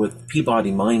agreement with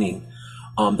Peabody Mining,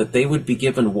 that they would be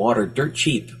given water dirt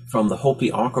cheap from the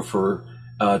Hopi aquifer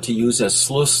to use as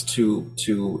sluice to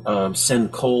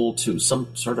send coal to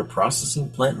some sort of processing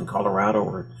plant in Colorado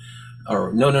or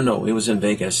no, it was in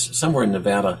Vegas, somewhere in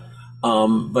Nevada.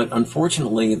 But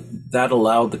unfortunately, that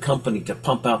allowed the company to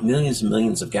pump out millions and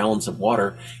millions of gallons of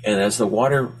water. And as the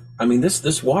water,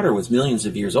 this water was millions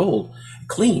of years old,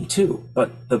 clean too.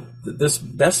 But this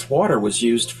best water was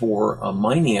used for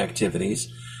mining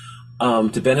activities.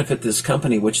 To benefit this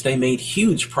company, which they made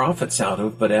huge profits out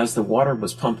of, but as the water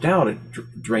was pumped out, it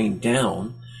drained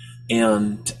down.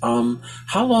 And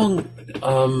how long,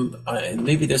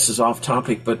 maybe this is off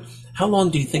topic, but how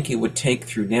long do you think it would take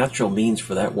through natural means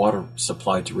for that water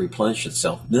supply to replenish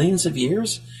itself? Millions of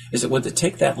years? Would it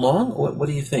take that long? What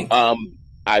do you think?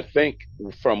 I think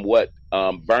from what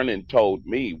Vernon told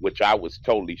me, which I was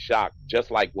totally shocked, just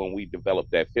like when we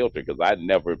developed that filter, because I'd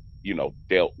never,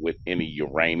 dealt with any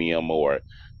uranium or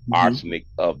arsenic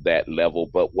of that level.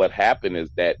 But what happened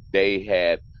is that they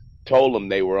had told them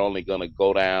they were only going to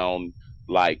go down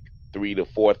like 3,000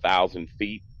 to 4,000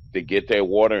 feet to get their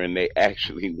water, and they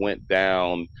actually went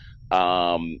down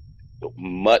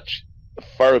much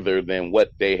further than what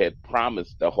they had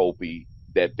promised the Hopi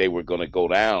that they were going to go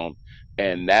down.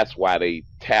 And that's why they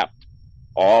tapped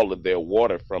all of their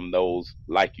water from those,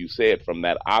 like you said, from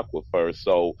that aquifer.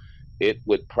 So it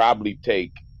would probably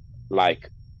take like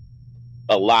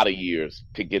a lot of years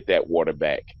to get that water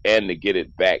back and to get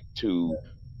it back to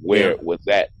where it was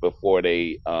at before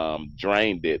they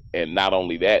drained it. And not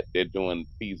only that, they're doing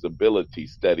feasibility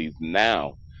studies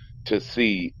now to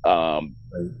see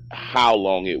how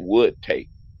long it would take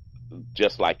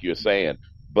just like you're saying.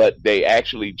 But they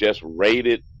actually just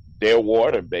raided their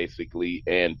water basically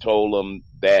and told them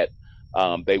that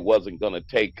they wasn't going to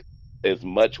take as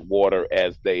much water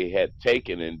as they had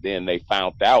taken, and then they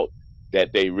found out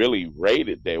that they really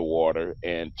raided their water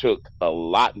and took a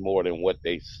lot more than what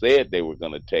they said they were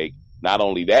going to take. Not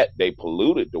only that, they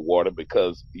polluted the water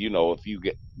because, if you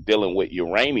get dealing with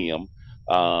uranium,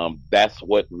 that's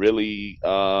what really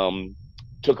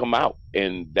took them out.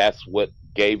 And that's what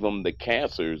gave them the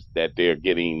cancers that they're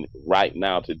getting right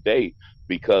now today,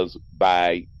 because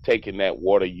by taking that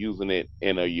water, using it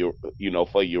in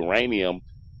for uranium,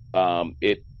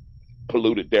 it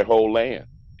polluted their whole land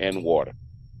and water.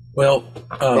 Well,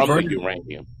 from the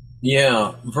uranium.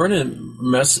 Yeah, Vernon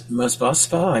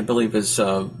Mesvaspa, I believe is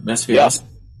Mesvias. Yeah.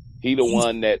 He the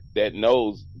one that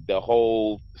knows the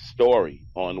whole story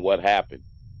on what happened.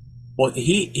 Well,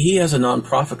 he has a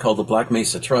nonprofit called the Black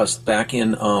Mesa Trust. Back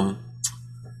in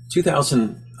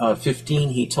 2015,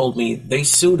 he told me they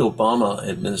sued Obama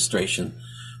administration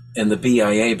and the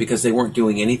BIA because they weren't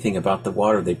doing anything about the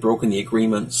water. They'd broken the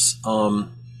agreements.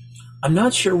 I'm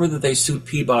not sure whether they sued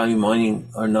Peabody Mining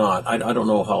or not. I don't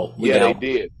know how. Yeah,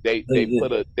 they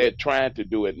did. They're trying to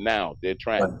do it now. They're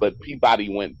trying, right. But Peabody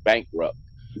went bankrupt.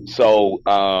 So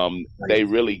they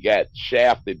really got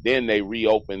shafted. Then they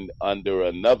reopened under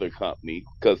another company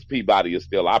because Peabody is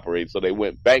still operating. So they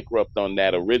went bankrupt on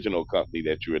that original company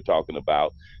that you were talking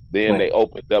about. Then they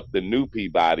opened up the new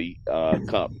Peabody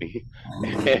company.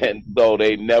 And so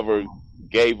they never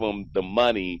gave them the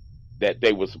money that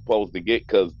they were supposed to get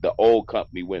because the old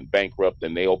company went bankrupt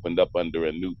and they opened up under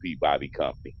a new Peabody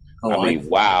company.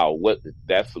 Wow,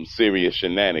 that's some serious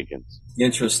shenanigans.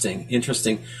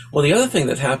 Interesting. Well, the other thing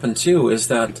that happened too is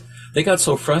that they got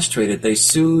so frustrated, they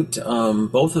sued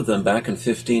both of them back in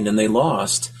 2015 and they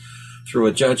lost through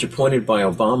a judge appointed by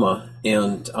Obama.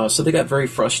 And so they got very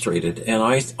frustrated. And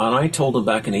I told them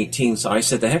back in 2018, so I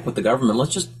said, the heck with the government,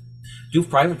 let's just do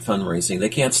private fundraising. They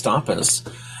can't stop us.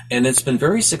 And it's been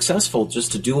very successful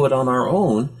just to do it on our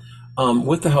own,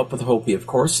 with the help of the Hopi, of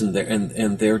course, and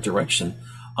their direction,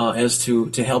 as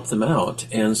to help them out.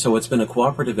 And so it's been a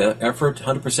cooperative effort,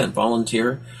 100%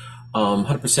 volunteer,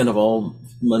 100% of all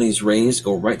monies raised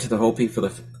go right to the Hopi for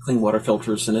the clean water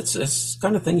filters, and it's the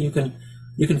kind of thing you can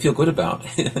feel good about,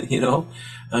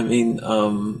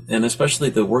 and especially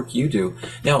the work you do.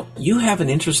 Now, you have an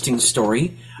interesting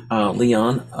story,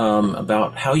 Leon,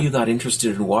 about how you got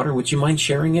interested in water. Would you mind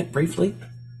sharing it briefly?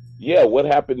 Yeah, what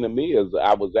happened to me is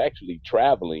I was actually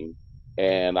traveling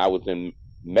and I was in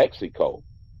Mexico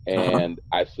and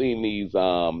I seen these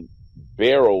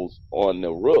barrels on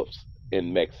the roofs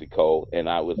in Mexico, and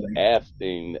I was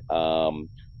asking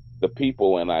the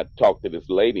people, and I talked to this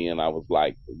lady and I was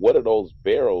like, what are those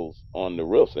barrels on the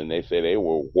roofs? And they said they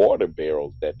were water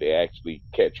barrels that they actually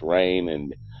catch rain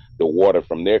and the water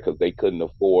from there because they couldn't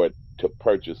afford to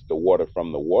purchase the water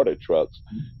from the water trucks.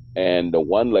 And the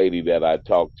one lady that I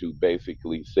talked to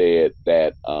basically said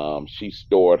that she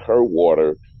stored her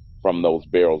water from those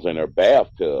barrels in her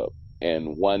bathtub.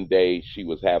 And one day she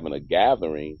was having a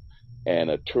gathering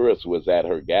and a tourist was at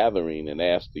her gathering and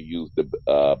asked to use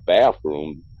the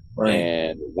bathroom. Right.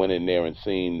 And went in there and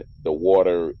seen the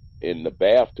water in the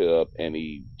bathtub, and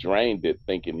he drained it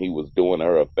thinking he was doing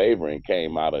her a favor, and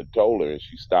came out and told her, and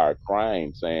she started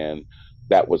crying saying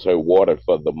that was her water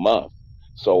for the month.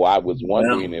 So I was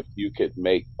wondering if you could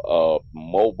make a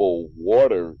mobile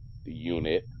water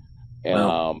unit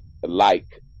and like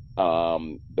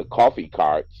the coffee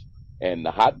carts and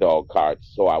the hot dog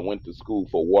carts. So I went to school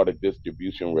for water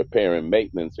distribution, repair, and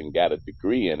maintenance and got a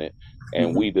degree in it.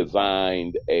 And we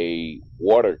designed a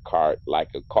water cart like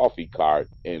a coffee cart,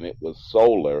 and it was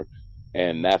solar.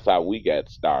 And that's how we got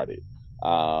started.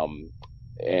 And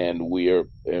we're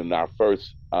in our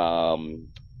first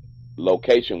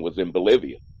location was in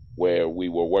Bolivia, where we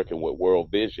were working with World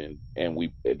Vision, and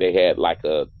they had like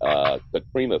a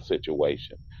Katrina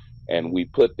situation. And we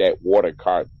put that water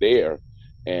cart there,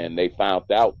 and they found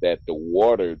out that the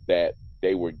water that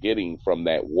they were getting from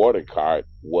that water cart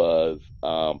was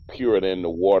purer than the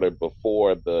water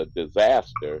before the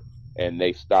disaster, and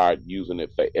they started using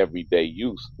it for everyday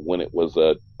use when it was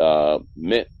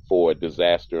meant for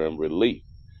disaster and relief.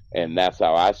 And that's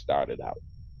how I started out.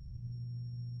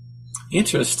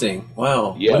 Interesting.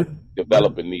 Wow. Yeah,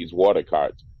 developing these water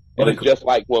carts. And it's just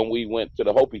like when we went to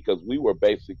the Hopi, because we were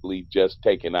basically just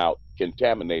taking out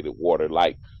contaminated water,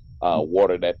 like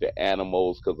water that the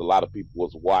animals, because a lot of people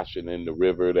was washing in the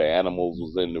river, the animals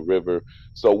was in the river.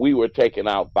 So we were taking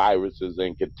out viruses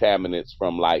and contaminants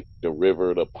from like the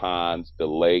river, the ponds, the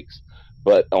lakes,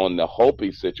 But on the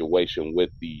Hopi situation with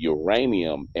the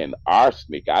uranium and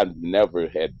arsenic, I never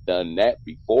had done that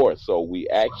before. So we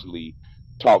actually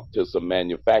talked to some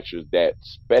manufacturers that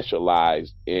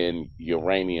specialized in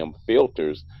uranium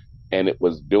filters. And it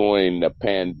was during the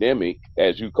pandemic,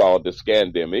 as you called the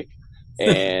scandemic,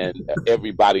 and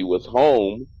everybody was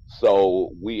home.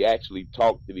 So we actually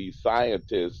talked to these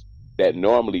scientists that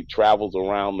normally travels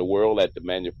around the world at the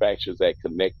manufacturers that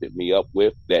connected me up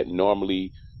with, that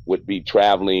normally would be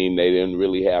traveling. They didn't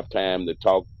really have time to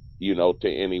talk, to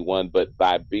anyone. But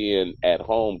by being at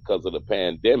home because of the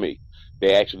pandemic,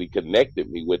 they actually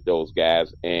connected me with those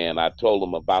guys. And I told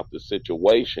them about the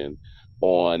situation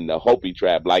on the Hopi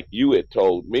tribe, like you had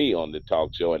told me on the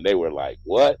talk show. And they were like,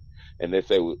 what? And they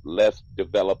said, well, let's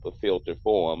develop a filter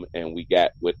for them. And we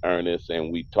got with Ernest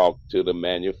and we talked to the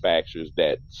manufacturers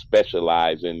that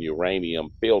specialize in uranium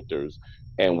filters.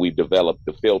 And we developed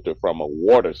the filter from a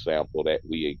water sample that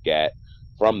we had got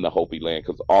from the Hopi land,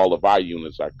 because all of our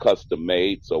units are custom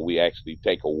made. So we actually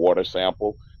take a water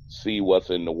sample, see what's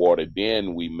in the water.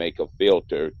 Then we make a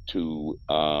filter to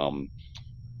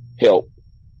help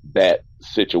that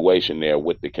situation there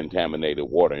with the contaminated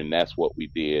water. And that's what we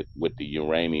did with the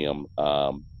uranium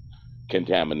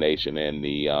contamination and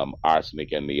the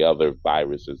arsenic and the other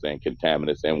viruses and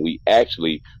contaminants. And we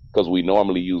actually, because we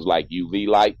normally use like UV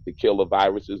light to kill the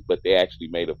viruses, but they actually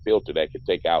made a filter that could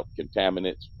take out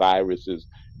contaminants, viruses,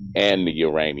 and the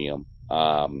uranium.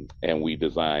 And we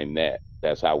designed that.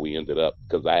 That's how we ended up,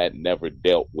 because I had never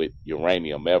dealt with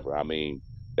uranium ever. I mean,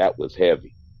 that was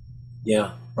heavy.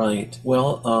 Yeah, right.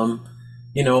 Well, all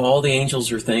the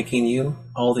angels are thanking you.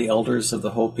 All the elders of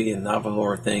the Hopi and Navajo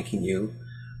are thanking you.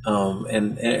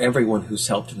 And everyone who's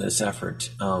helped in this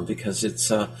effort, because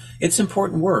it's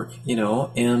important work,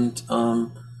 and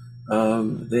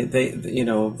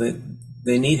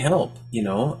they need help,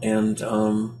 and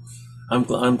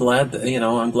I'm glad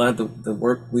that, the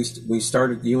work we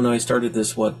started, you and I started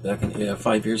this back in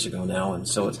 5 years ago now, and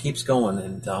so it keeps going,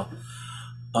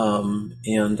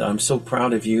 and I'm so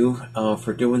proud of you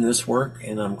for doing this work,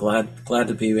 and I'm glad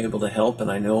to be able to help.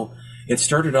 And I know it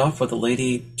started off with a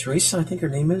lady, Teresa, I think her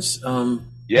name is. Teresa.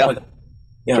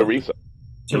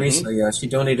 Teresa, Mm-hmm. yeah. She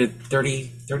donated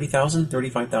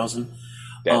 35,000.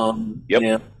 Yep.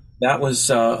 And that was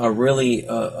really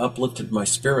uplifted my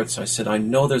spirits. I said, I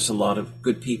know there's a lot of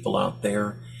good people out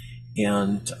there,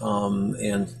 and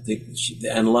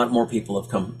a lot more people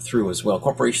have come through as well.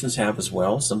 Corporations have as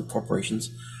well. Some corporations,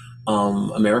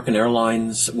 American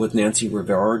Airlines with Nancy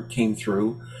Rivard came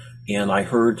through. And I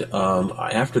heard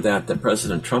after that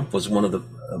President Trump was one of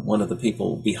the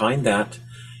people behind that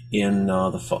in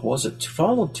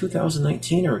fall of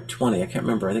 2019 or 20? I can't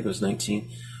remember. I think it was 19,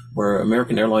 where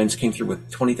American Airlines came through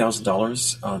with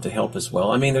 $20,000 to help as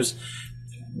well. I mean,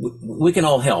 we can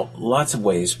all help. Lots of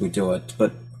ways we do it,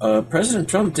 but President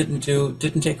Trump didn't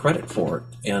take credit for it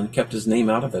and kept his name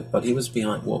out of it. But he was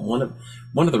behind one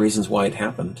of the reasons why it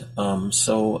happened.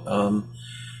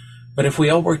 But if we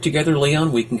all work together,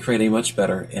 Leon, we can create a much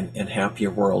better and happier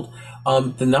world.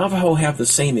 The Navajo have the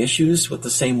same issues with the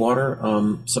same water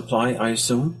supply, I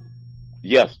assume?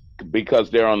 Yes,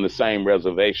 because they're on the same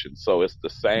reservation. So it's the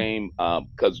same,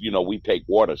 because, we take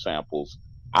water samples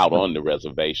out on the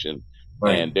reservation,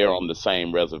 right, and they're on the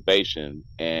same reservation.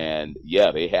 And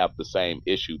yeah, they have the same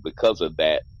issue because of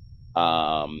that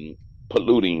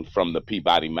polluting from the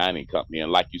Peabody Mining Company.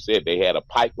 And like you said, they had a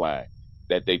pipeline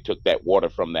that they took that water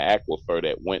from the aquifer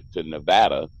that went to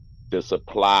Nevada to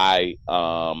supply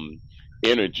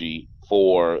energy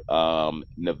for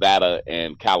Nevada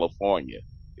and California.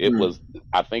 It was,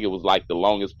 I think it was like the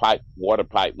longest water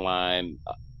pipeline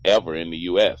ever in the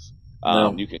U.S.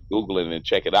 No. You can Google it and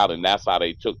check it out, and that's how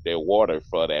they took their water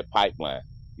for that pipeline.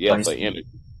 Yeah, for energy.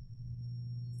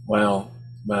 Wow,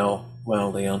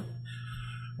 Leon.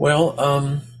 Well,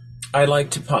 I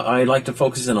like to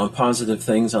focus in on positive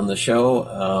things on the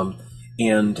show,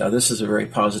 and this is a very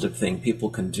positive thing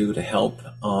people can do to help.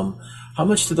 How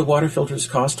much do the water filters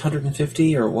cost?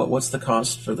 $150, or what's the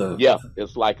cost for the? Yeah,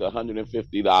 it's like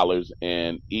 $150,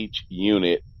 and each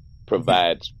unit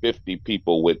provides 50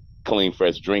 people with clean,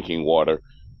 fresh drinking water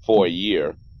for a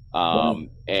year. Wow.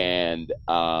 And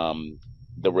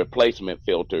the replacement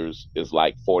filters is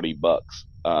like $40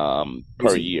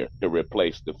 per year to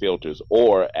replace the filters,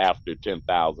 or after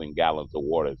 10,000 gallons of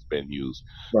water has been used.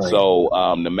 Right. So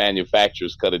the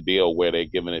manufacturers cut a deal where they're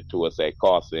giving it to us at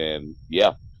cost, and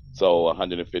so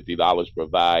 $150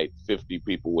 provide 50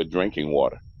 people with drinking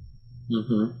water.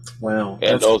 Mm-hmm. Wow.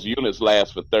 And those units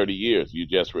last for 30 years. You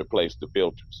just replace the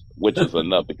filters, which is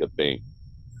another good thing.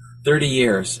 30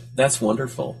 years. That's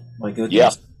wonderful. My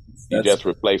goodness. Yeah. You That's just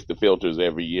replace the filters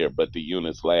every year, but the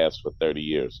units last for 30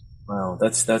 years. wow.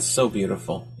 That's so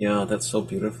beautiful. Yeah, that's so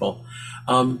beautiful.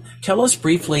 Tell us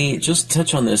briefly, just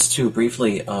touch on this too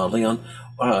briefly, Leon.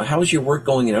 How is your work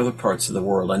going in other parts of the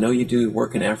world? I know you do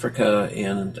work in Africa,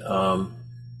 and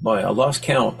boy, I lost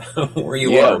count where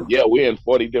you Yeah, are. yeah, we're in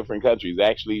 40 different countries.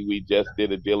 Actually, we just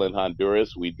did a deal in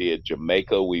Honduras. We did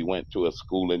Jamaica. We went to a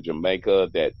school in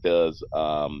Jamaica that does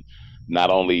not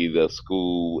only the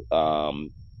school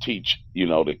teach,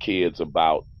 the kids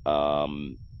about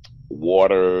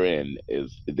water, and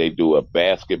they do a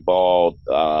basketball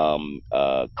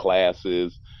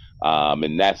classes,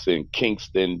 and that's in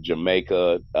Kingston,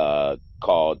 Jamaica,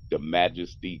 called the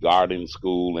Majesty Garden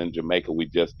School in Jamaica. We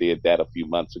just did that a few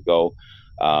months ago.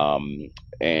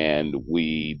 And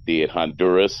we did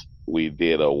Honduras. We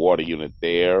did a water unit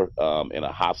there in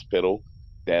a hospital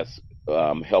that's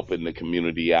helping the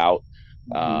community out.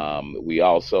 We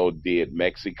also did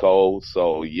Mexico.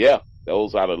 So yeah,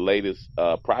 those are the latest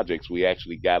projects. We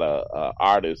actually got a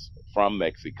artist from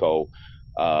Mexico,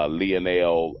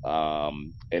 Lionel,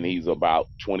 and he's about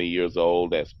 20 years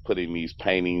old, that's putting these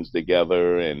paintings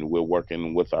together, and we're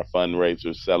working with our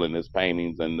fundraisers, selling his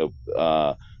paintings, and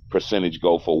the percentage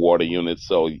go for water units.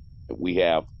 So we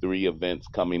have 3 events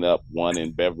coming up, one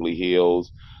in Beverly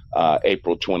Hills,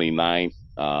 April 29th.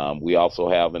 We also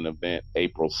have an event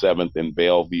April 7th in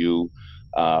Bellevue,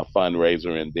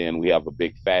 fundraiser, and then we have a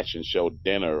big fashion show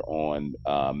dinner on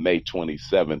May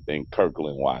 27th in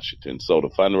Kirkland, Washington. So the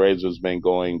fundraiser's been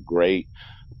going great.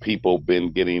 People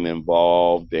been getting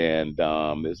involved, and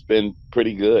it's been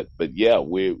pretty good. But yeah,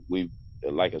 we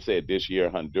like I said, this year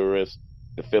Honduras,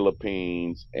 the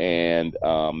Philippines, and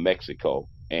Mexico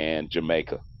and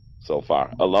Jamaica so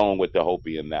far, along with the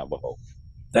Hopi and Navajo.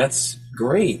 That's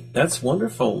great. That's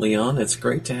wonderful, Leon. It's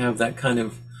great to have that kind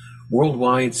of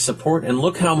worldwide support. And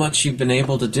look how much you've been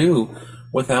able to do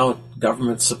without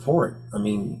government support. I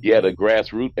mean, yeah, the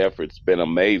grassroots effort's been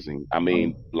amazing. I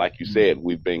mean, like you said,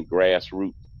 we've been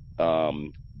grassroots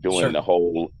doing sure. the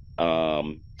whole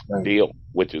Right. deal,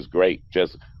 which is great.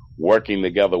 Just working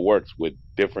together works with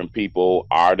different people,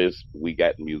 artists. We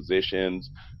got musicians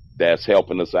that's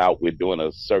helping us out. We're doing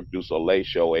a Cirque du Soleil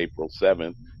show April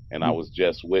 7th. And I was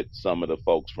just with some of the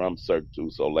folks from Cirque du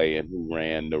Soleil and who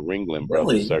ran the Ringling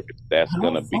Brothers Really? Circus. That's How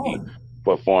going to be fun.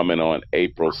 performing on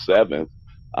April 7th.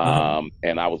 Uh-huh.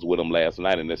 And I was with them last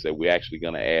night, and they said, we're actually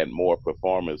going to add more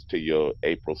performers to your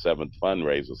April 7th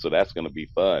fundraiser. So that's going to be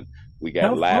fun. We got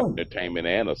How live fun. entertainment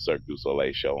and a Cirque du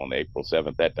Soleil show on April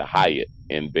 7th at the Hyatt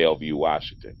in Bellevue,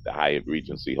 Washington, the Hyatt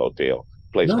Regency Hotel,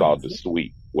 place called The Nice.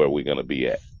 Suite, where we're going to be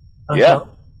at. Yeah. Uh-huh. Isn't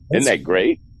That's that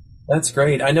great? That's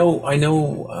great. I know.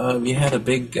 You had a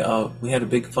big. We had a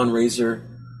big fundraiser.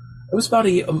 It was about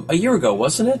a year ago,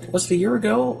 wasn't it? Was it a year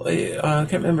ago? I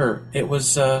can't remember. It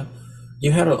was.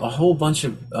 You had a whole bunch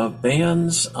of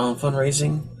bands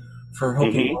fundraising for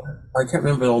Hopi Hmm. Water. I can't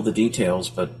remember all the details,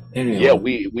 but anyway. Yeah,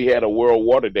 we had a World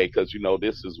Water Day because,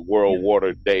 this is World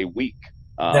Water Day week.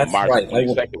 That's March right.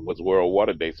 22nd was World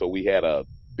Water Day. So we had a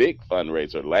big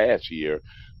fundraiser last year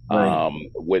Right.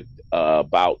 with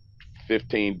about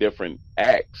 15 different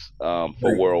acts for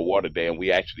Right. World Water Day. And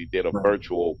we actually did a Right.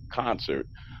 virtual concert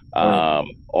Right.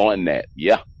 on that.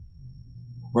 Yeah.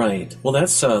 Right. Well,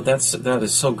 that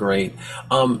is so great.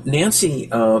 Nancy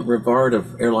Rivard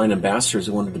of Airline Ambassadors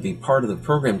wanted to be part of the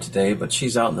program today, but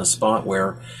she's out in a spot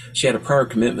where she had a prior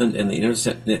commitment and the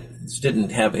internet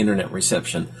didn't have internet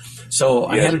reception. So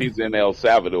I had She's in El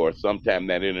Salvador. Sometime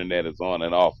that internet is on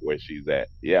and off where she's at.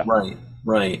 Yeah.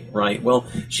 Right. Well,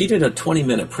 she did a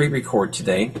 20-minute pre-record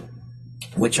today,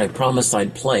 which I promised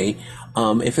I'd play.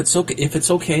 If it's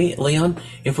okay, Leon,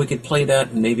 if we could play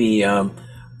that in maybe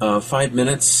 5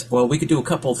 minutes. Well, we could do a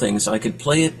couple things. I could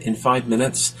play it in 5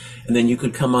 minutes, and then you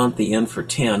could come on at the end for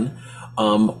 10.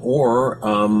 Or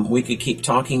we could keep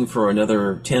talking for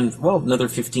another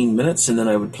 15 minutes, and then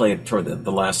I would play it toward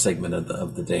the last segment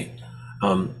of the day.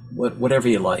 Whatever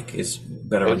you like is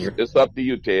better on your. It's up to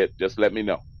you, Ted. Just let me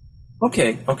know.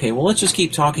 Okay. Well, let's just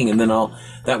keep talking, and then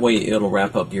that way it'll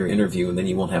wrap up your interview, and then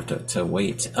you won't have to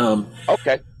wait.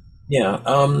 Okay. Yeah.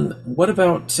 What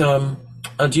about?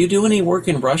 Do you do any work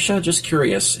in Russia? Just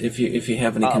curious if you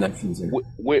have any connections there.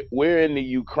 We're in the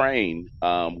Ukraine.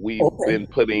 We've Okay. been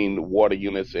putting water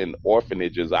units in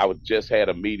orphanages. I just had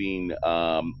a meeting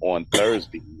on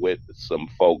Thursday with some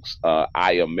folks,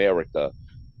 I America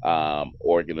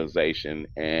organization,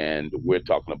 and we're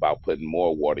talking about putting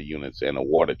more water units in a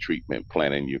water treatment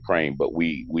plant in Ukraine. But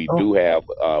we do have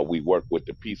we work with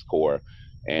the Peace Corps,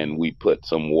 and we put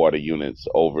some water units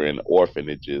over in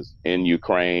orphanages in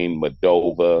Ukraine,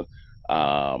 Moldova,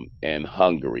 and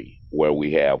Hungary. where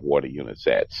we have water units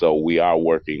at. So we are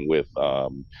working with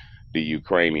the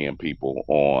Ukrainian people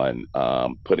on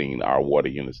putting our water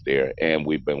units there, and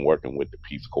we've been working with the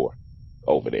Peace Corps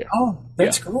over there. Oh,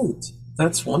 that's great.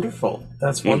 That's wonderful.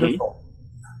 That's wonderful.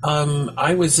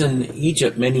 I was in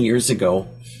Egypt many years ago,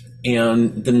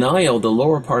 and the Nile, the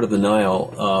lower part of the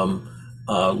Nile,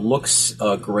 looks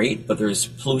great, but there's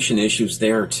pollution issues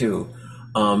there too.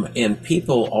 And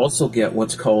people also get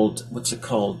what's it called?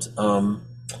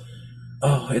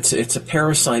 It's a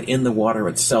parasite in the water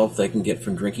itself they can get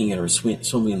from drinking it or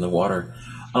swimming in the water.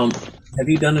 Have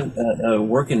you done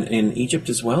work in Egypt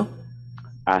as well?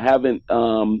 I haven't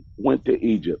went to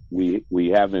Egypt. We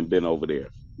haven't been over there.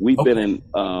 We've been in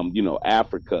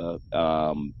Africa,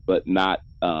 but not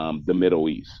the Middle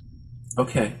East.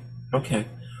 Okay.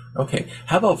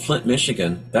 How about Flint,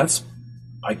 Michigan? That's,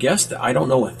 I guess, I don't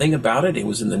know a thing about it. It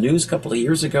was in the news a couple of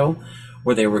years ago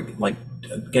where they were like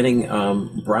getting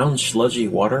brown sludgy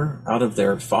water out of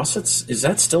their faucets. Is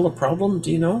that still a problem?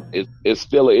 Do you know? It's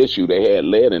still an issue. They had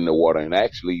lead in the water, and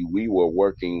actually we were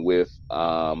working with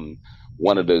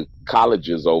one of the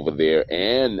colleges over there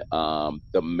and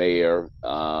the mayor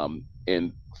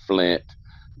in Flint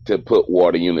to put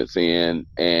water units in,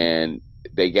 and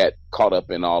they got caught up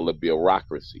in all the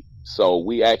bureaucracy. So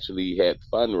we actually had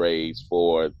fundraised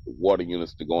for water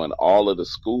units to go in all of the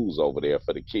schools over there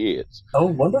for the kids. Oh,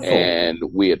 wonderful. And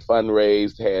we had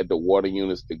fundraised, had the water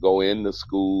units to go in the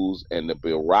schools, and the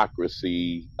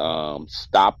bureaucracy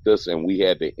stopped us, and we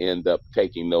had to end up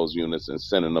taking those units and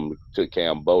sending them to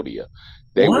Cambodia.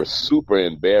 They were super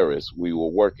embarrassed. We were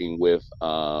working with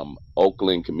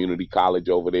Oakland Community College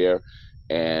over there,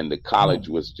 and the college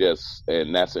was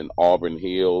and that's in Auburn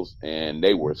Hills, and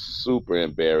they were super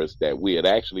embarrassed that we had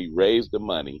actually raised the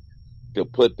money to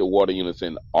put the water units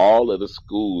in all of the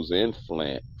schools in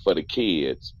Flint for the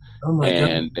kids.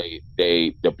 And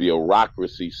the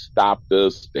bureaucracy stopped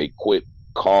us. They quit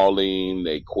calling,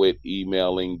 they quit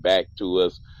emailing back to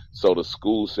us. So the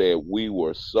school said, we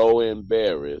were so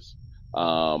embarrassed.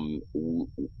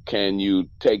 Can you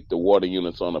take the water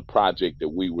units on a project that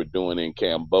we were doing in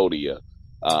Cambodia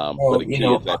for the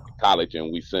kids at the college?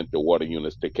 And we sent the water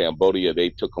units to Cambodia. They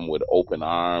took them with open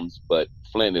arms, but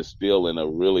Flint is still in a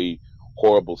really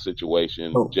horrible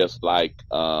situation, just like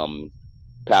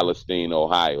Palestine,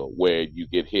 Ohio, where you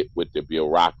get hit with the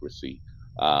bureaucracy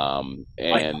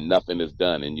and nothing is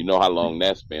done. And you know how long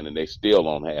that's been, and they still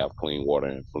don't have clean water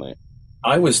in Flint.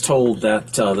 I was told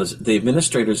that the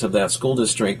administrators of that school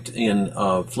district in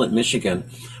Flint, Michigan,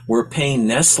 were paying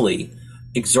Nestle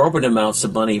exorbitant amounts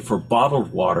of money for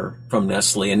bottled water from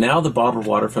Nestle, and now the bottled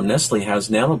water from Nestle has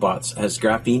nanobots, has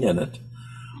graphene in it.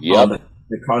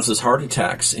 It causes heart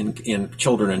attacks in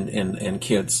children and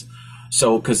kids.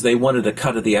 So, because they wanted a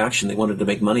cut of the action, they wanted to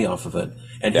make money off of it.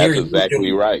 And that's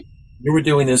exactly right. You were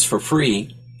doing this for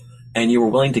free, and you were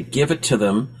willing to give it to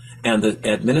them. And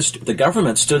the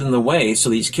government stood in the way so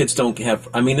these kids don't have.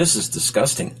 I mean, this is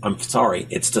disgusting. I'm sorry,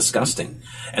 it's disgusting.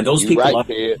 And those people are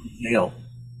in jail.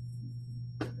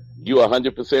 You're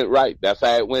 100% right. That's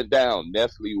how it went down.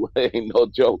 Nestle ain't no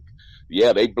joke.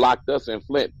 Yeah, they blocked us in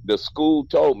Flint. The school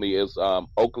told me is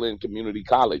Oakland Community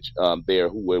College there,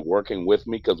 who were working with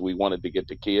me because we wanted to get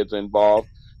the kids involved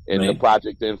in the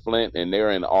project in Flint, and they're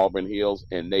in Auburn Hills.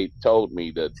 And they told me,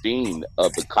 the dean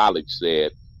of the college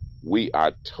said, we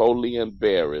are totally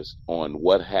embarrassed on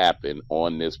what happened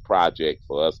on this project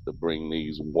for us to bring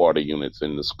these water units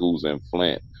in the schools in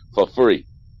Flint for free.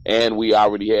 And we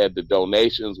already had the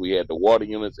donations, we had the water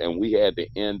units, and we had to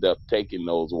end up taking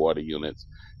those water units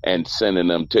and sending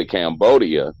them to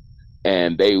Cambodia.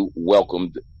 And they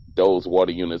welcomed those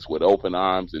water units with open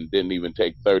arms and didn't even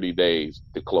take 30 days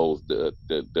to close the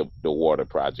water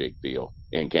project deal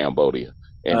in Cambodia.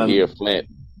 And here Flint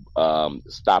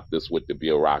stopped us with the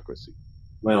bureaucracy.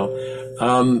 Well,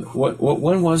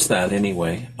 when was that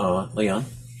anyway, Leon?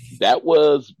 That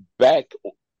was back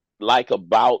like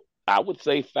about, I would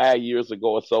say 5 years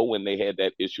ago or so, when they had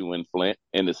that issue in Flint,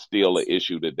 and it's still an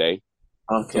issue today.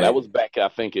 Okay. So that was back, I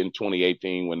think, in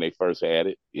 2018 when they first had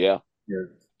it. Yeah.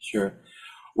 Sure.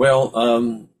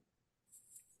 Well,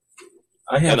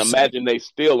 imagine they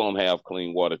still don't have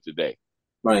clean water today.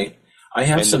 Right.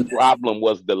 The problem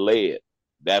was the lead.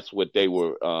 That's what they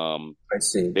were. I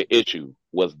see. The issue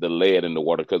was the lead in the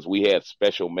water, because we had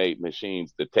special made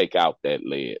machines to take out that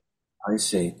lead. I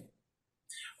see.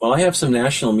 Well, I have some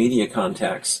national media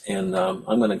contacts, and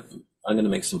I'm gonna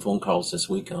make some phone calls this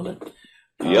week on it.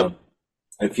 Yep.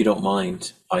 If you don't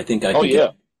mind, I think I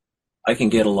can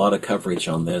get a lot of coverage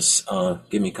on this.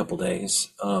 Give me a couple days.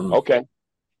 Okay.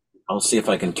 I'll see if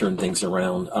I can turn things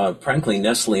around. Frankly,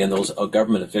 Nestle and those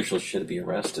government officials should be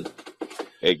arrested.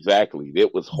 Exactly.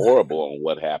 It was horrible on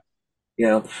what happened.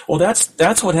 Yeah. Well,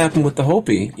 that's what happened with the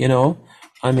Hopi.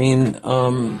 I mean,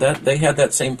 that they had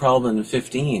that same problem in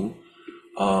 15.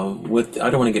 With I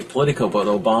don't want to get political, but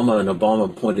Obama and Obama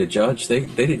appointed judge. They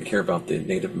didn't care about the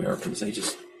Native Americans. They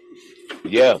just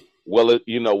Yeah. Well,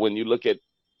 when you look at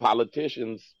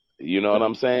politicians, you know what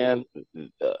I'm saying?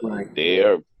 right.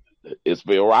 It's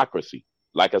bureaucracy.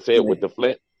 Like I said, Right. with the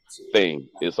Flint thing,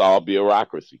 it's all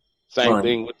bureaucracy. Same Right.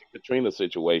 thing with the Katrina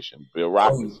situation,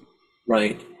 bureaucracy.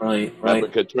 Right. Remember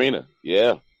Katrina?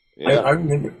 Yeah. I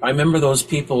remember those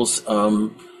people's.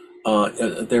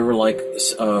 They were like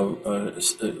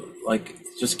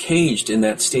just caged in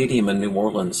that stadium in New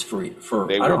Orleans for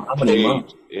They I don't know how many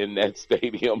months. in that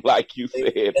stadium, like you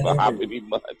said, for how many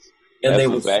months? And That's they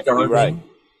were exactly starving. right.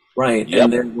 Right, Yep.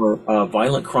 and there were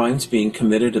violent crimes being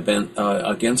committed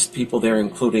against people there,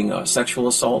 including sexual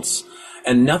assaults,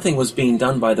 and nothing was being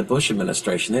done by the Bush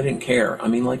administration. They didn't care. I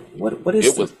mean, like, what is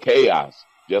It was chaos,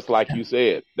 just like you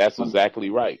said. That's exactly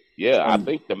right. Yeah, I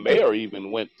think the mayor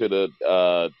even went to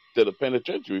the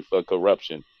penitentiary for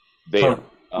corruption there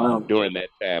during that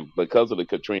time because of the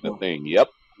Katrina thing. Yep.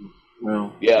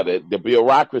 Wow. Yeah, the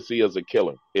bureaucracy is a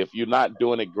killer. If you're not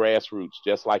doing it grassroots,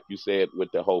 just like you said with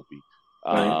the Hopi,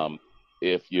 Right.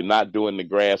 if you're not doing the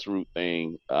grassroots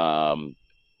thing,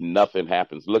 nothing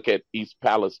happens. Look at East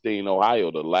Palestine,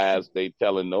 Ohio, the lies they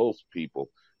telling those people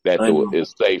that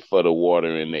it's safe for the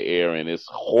water and the air, and it's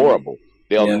horrible.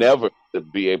 They'll never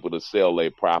be able to sell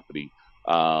their property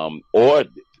or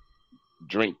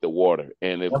drink the water.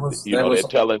 And if they're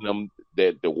telling them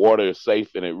that the water is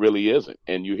safe and it really isn't.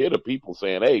 And you hear the people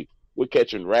saying, hey, we're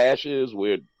catching rashes,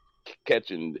 we're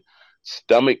catching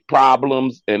stomach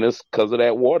problems, and it's because of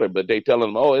that water. But they tell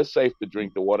them, oh, it's safe to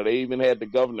drink the water. They even had the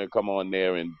governor come on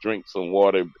there and drink some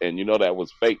water, and that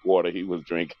was fake water he was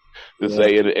drinking to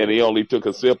say it, and he only took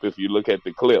a sip if you look at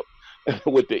the clip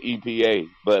with the EPA.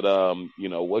 But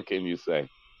what can you say?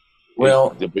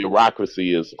 Well, the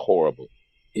bureaucracy is horrible.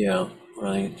 Yeah,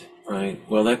 right.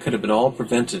 Well, that could have been all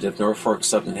prevented if Norfolk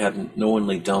Southern hadn't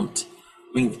knowingly dumped.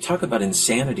 I mean, talk about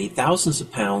insanity! Thousands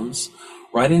of pounds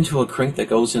right into a creek that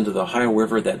goes into the Ohio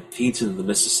River that feeds into the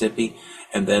Mississippi,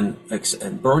 and then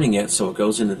and burning it so it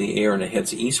goes into the air and it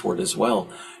heads eastward as well.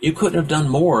 You couldn't have done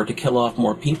more to kill off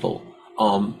more people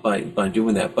by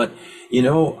doing that. But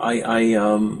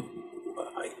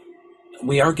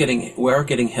we are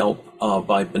getting help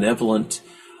by benevolent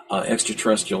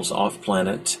extraterrestrials off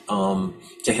planet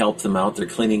to help them out. They're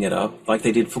cleaning it up like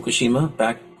they did Fukushima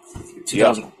back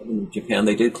 2007 in Japan.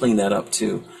 They did clean that up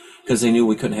too, because they knew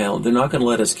we couldn't handle it. They're not going to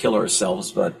let us kill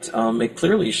ourselves, but it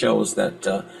clearly shows that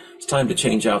it's time to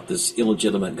change out this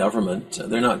illegitimate government.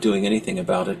 They're not doing anything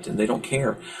about it, and they don't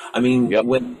care. I mean,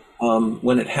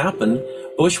 when it happened,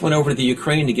 Bush went over to the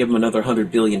Ukraine to give him another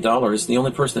 $100 billion. The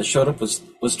only person that showed up was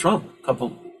Trump.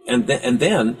 And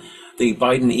then the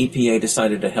Biden EPA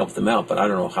decided to help them out, but I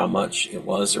don't know how much it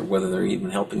was or whether they're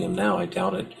even helping him now. I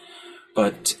doubt it.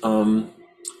 But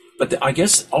I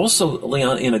guess also,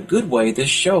 Leon, in a good way, this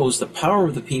shows the power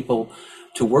of the people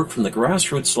to work from the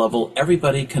grassroots level.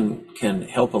 Everybody can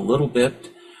help a little bit,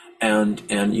 and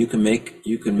you can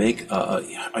make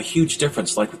a huge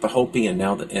difference, like with the Hopi and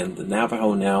the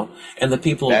Navajo now, and the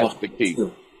people. That's the key.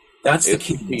 Too. That's the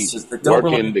key.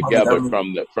 Working together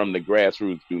from the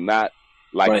grassroots. Do not,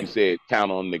 like you said,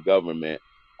 count on the government.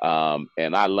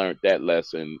 And I learned that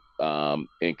lesson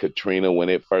in Katrina when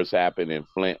it first happened, in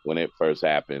Flint when it first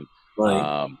happened.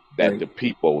 That the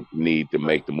people need to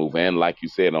make the move. And like you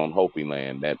said on Hopi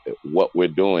land, that what we're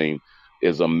doing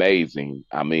is amazing.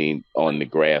 I mean, on the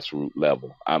grassroots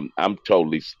level, I'm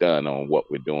totally stunned on what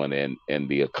we're doing and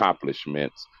the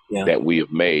accomplishments that we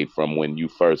have made from when you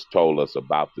first told us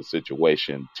about the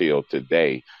situation till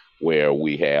today, where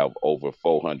we have over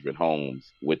 400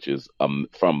 homes, which is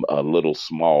from a little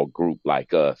small group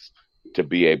like us. To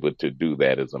be able to do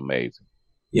that is amazing.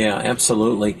 Yeah,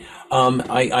 absolutely.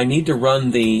 I need to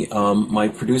run my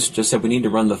producer just said we need to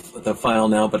run the file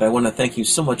now, but I want to thank you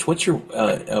so much. What's your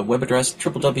web address?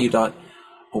 www.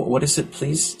 What is it,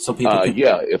 please? So people can...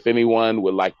 if anyone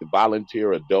would like to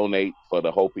volunteer or donate for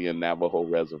the Hopi and Navajo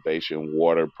Reservation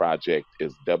Water Project,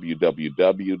 is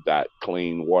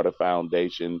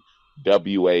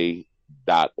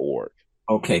www.cleanwaterfoundationwa.org.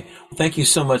 Okay. Well, thank you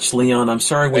so much, Leon. I'm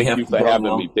sorry we have to Thank you for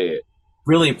having me, Ted.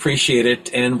 Really appreciate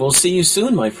it, and we'll see you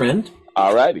soon, my friend.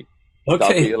 All righty. Okay.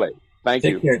 Talk to you later. Thank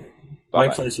you. Take care. Bye-bye.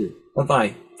 My pleasure.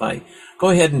 Bye-bye. Bye. Go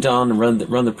ahead and Don and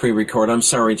run the pre-record. I'm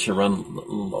sorry to run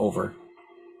over.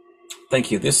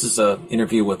 Thank you. This is an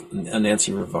interview with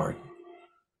Nancy Rivard.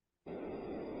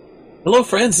 Hello,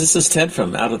 friends. This is Ted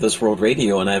from Out of This World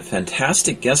Radio, and I have a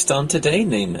fantastic guest on today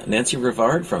named Nancy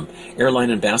Rivard from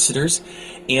Airline Ambassadors,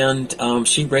 and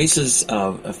she raises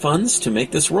funds to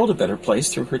make this world a better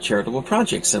place through her charitable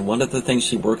projects. And one of the things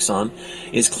she works on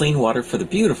is clean water for the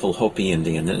beautiful Hopi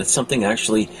Indian, and it's something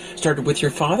actually started with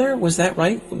your father. Was that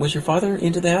right? Was your father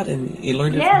into that, and you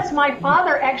learned it? Yes, my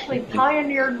father actually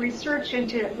pioneered research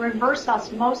into reverse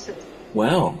osmosis.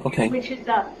 Wow. Okay.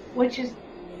 Which is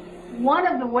one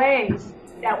of the ways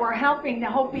that we're helping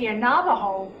the Hopi and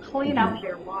Navajo clean up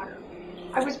their water.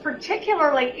 I was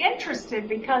particularly interested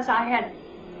because I had,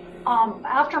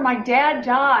 after my dad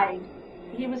died,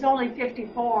 he was only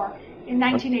 54, in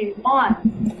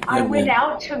 1981, I went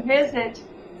out to visit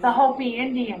the Hopi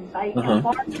Indians. I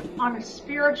embarked on a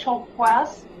spiritual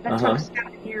quest that took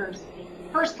 7 years.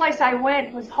 First place I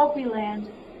went was Hopi land,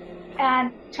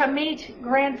 and to meet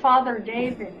Grandfather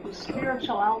David, the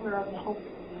spiritual elder of the Hopi.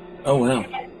 Oh, wow.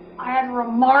 I had a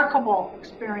remarkable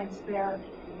experience there.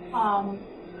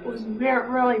 It was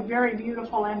really very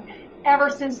beautiful. And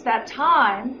ever since that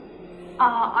time,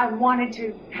 I wanted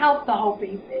to help the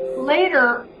Hopi.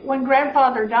 Later, when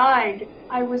Grandfather died,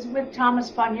 I was with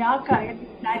Thomas Banyaka at the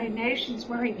United Nations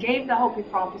where he gave the Hopi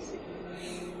prophecy.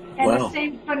 And the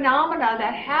same phenomena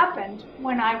that happened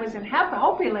when I was in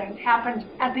Hopi land happened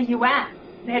at the UN.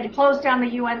 They had to close down the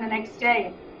UN the next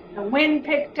day. The wind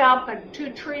picked up and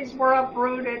 2 trees were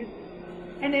uprooted.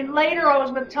 And then later I was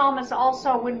with Thomas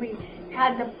also when we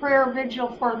had the prayer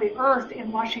vigil for the earth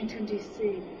in Washington,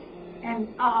 D.C. And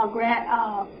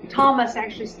Thomas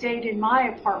actually stayed in my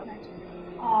apartment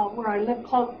where I live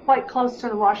quite close to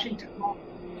the Washington Mall.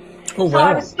 Oh, so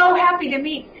I was so happy to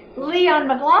meet Leon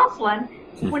McLaughlin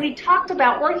when he talked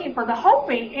about working for the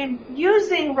Hopi and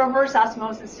using reverse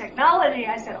osmosis technology.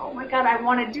 I said, oh my God, I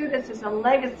want to do this as a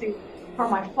legacy for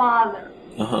my father.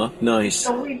 Nice.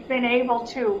 So we've been able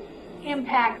to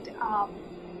impact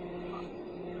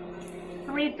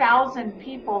 3,000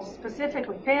 people,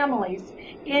 specifically families,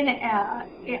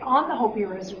 on the Hopi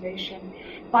Reservation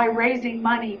by raising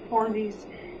money for these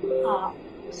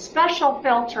special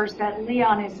filters that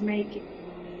Leon is making.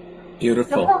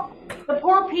 Beautiful. The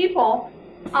poor people,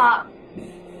 the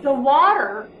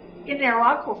water in their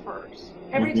aquifers,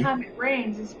 every time it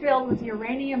rains, is filled with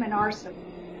uranium and arson.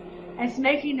 And it's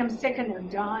making them sick and they're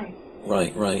dying.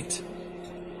 Right.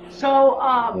 So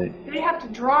they have to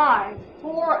drive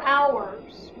 4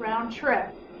 hours round trip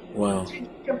to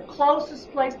the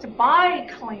closest place to buy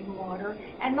clean water,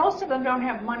 and most of them don't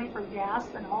have money for gas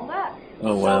and all that.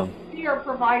 So we are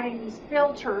providing these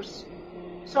filters,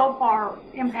 so far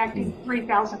impacting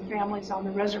 3,000 families on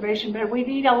the reservation, but we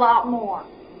need a lot more.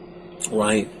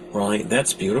 Right.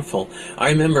 That's beautiful. I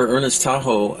remember Ernest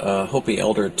Tahoe, Hopi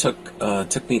elder,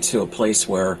 took me to a place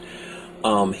where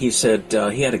he said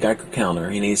he had a Geiger counter,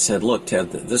 and he said, "Look,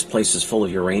 Ted, this place is full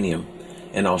of uranium,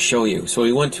 and I'll show you." So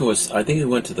he went to us. I think he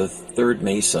went to the third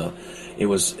mesa. It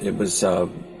was a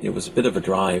bit of a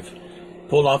drive.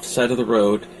 Pulled off the side of the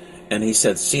road, and he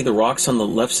said, "See the rocks on the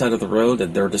left side of the road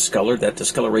that they're discolored? That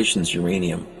discoloration is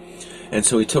uranium." And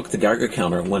so he took the Geiger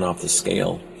counter and went off the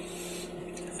scale.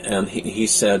 And he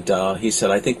said, I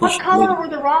think we should. What color were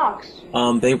the rocks?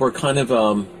 They were kind of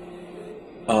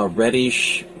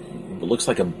reddish. Looks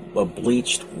like a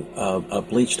bleached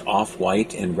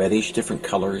off-white and reddish, different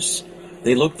colors.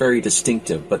 They looked very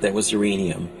distinctive, but that was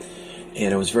uranium,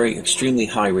 and it was very extremely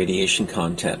high radiation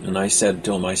content. And I said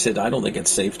to him, I don't think it's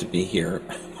safe to be here.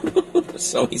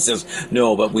 So he says,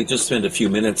 no, but we just spent a few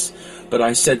minutes. But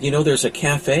I said, there's a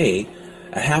cafe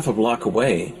a half a block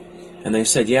away. And they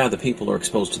said, yeah, the people are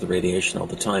exposed to the radiation all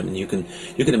the time, and you can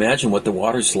imagine what the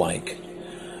water's like.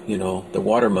 The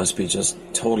water must be just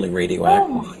totally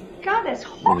radioactive. Oh my God, that's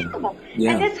horrible.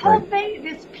 Yeah, and this whole thing,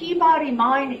 this Peabody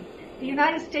mining, the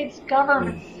United States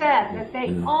government said that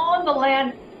they own the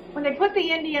land when they put the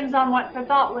Indians on what they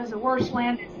thought was the worst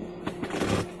land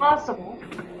possible,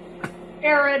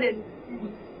 arid and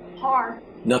hard.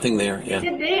 Nothing there, yeah.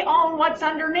 They own what's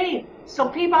underneath. So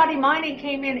Peabody Mining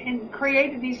came in and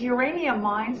created these uranium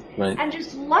mines and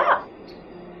just left.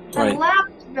 And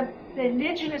left the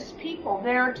indigenous people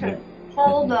there to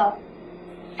hold the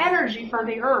energy for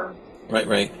the earth.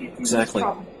 Right. Exactly.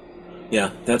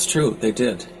 Yeah, that's true. They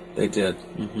did.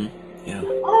 Mm-hmm. Yeah.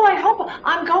 Oh, I hope.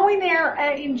 I'm going there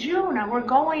in June. We're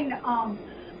going, I'm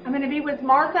going to be with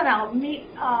Martha, and I'll meet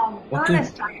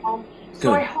Ernest, I hope.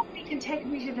 So I hope he can take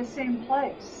me to the same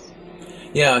place.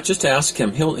 Yeah, just ask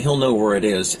him. He'll know where it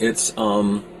is. It's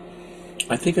I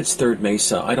think it's Third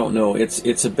Mesa. I don't know.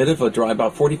 It's a bit of a drive,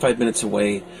 about 45 minutes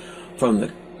away from the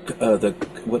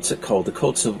what's it called? The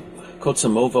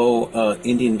Kotsamovo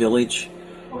Indian Village.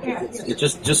 Okay. It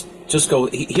just go.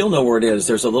 He'll know where it is.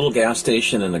 There's a little gas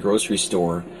station and a grocery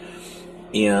store,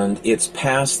 and it's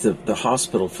past the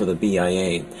hospital for the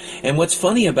BIA. And what's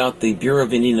funny about the Bureau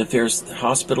of Indian Affairs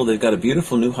hospital, they've got a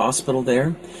beautiful new hospital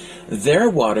there. Their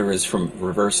water is from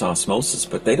reverse osmosis,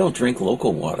 but they don't drink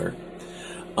local water.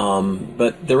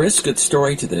 But there is a good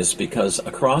story to this, because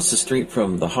across the street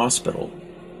from the hospital,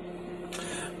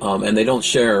 and they don't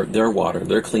share their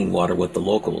clean water with the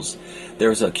locals.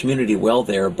 There's a community well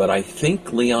there, but I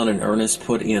think Leon and Ernest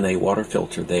put in a water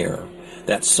filter there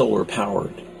that's solar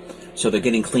powered. So they're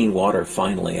getting clean water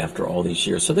finally after all these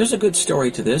years. So there's a good story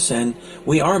to this, and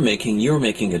you're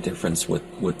making a difference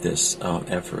with this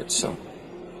effort. So,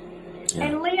 yeah.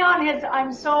 And Leon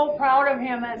I'm so proud of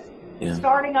him as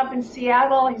starting up in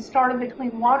Seattle. He started the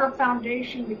Clean Water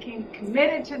Foundation, became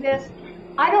committed to this.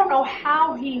 I don't know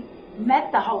how he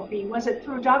met the Hopi. Was it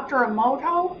through Dr.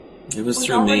 Emoto? It was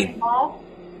through me. Involved?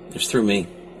 It was through me.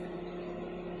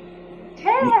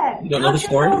 Ted, you don't know the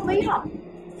story? Leon?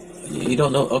 You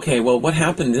don't know? Okay, well, what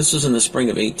happened, this was in the spring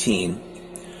of 18,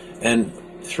 and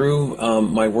through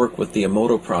my work with the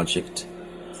Emoto Project,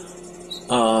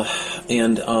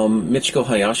 and Michiko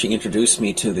Hayashi introduced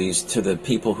me to the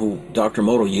people who Dr.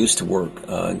 Emoto used to work,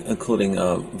 including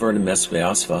Vernon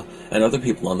Mesveasva and other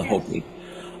people on the Hopi.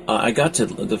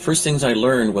 The first things I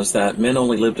learned was that men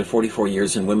only lived to 44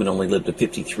 years and women only lived to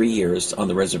 53 years on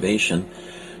the reservation,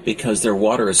 because their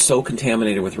water is so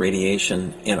contaminated with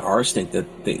radiation and arsenic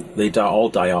that they all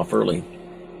die off early.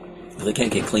 They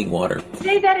can't get clean water.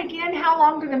 Say that again. How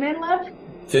long do the men live?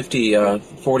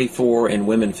 44 and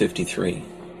women 53.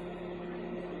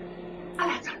 Oh,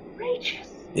 that's outrageous.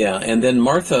 Yeah, and then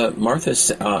Martha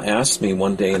asked me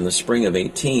one day in the spring of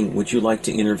 18, would you like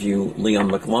to interview Leon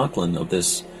McLaughlin of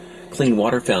this Clean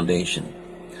Water Foundation?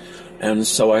 And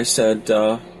so I said,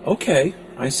 okay.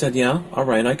 I said, yeah, all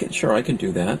right, I can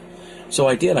do that. So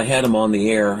I did. I had him on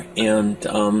the air, and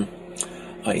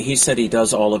he said he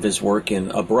does all of his work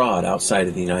abroad, outside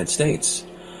of the United States,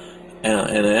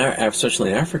 and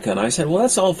especially in Africa. And I said, well,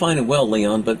 that's all fine and well,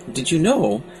 Leon, but did you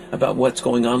know about what's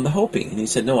going on in the Hopi? And he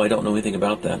said, no, I don't know anything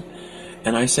about that.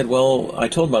 And I said, well, I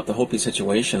told him about the Hopi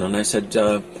situation, and I said,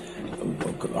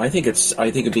 I think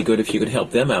it'd be good if you could help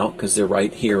them out, because they're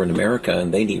right here in America,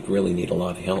 and they really need a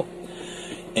lot of help.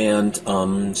 And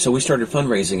so we started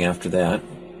fundraising after that,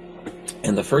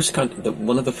 and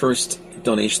one of the first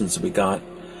donations we got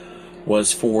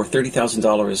was for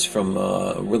 $30,000 from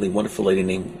a really wonderful lady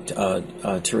named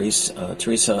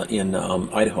Teresa in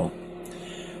Idaho,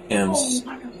 and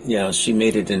yeah, she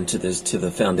made it to the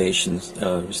foundation.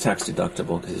 It was tax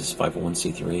deductible because it's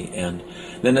 501c3, and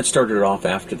then it started off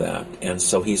after that, and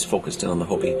so he's focused in on the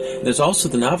Hopi. There's also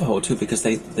the Navajo too, because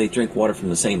they drink water from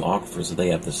the same aquifers, so they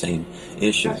have the same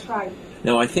issue. That's right.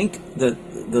 Now I think that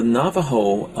the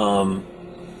Navajo,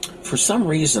 for some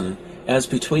reason, as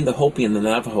between the Hopi and the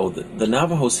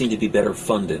Navajo seem to be better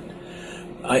funded.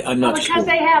 I'm not sure.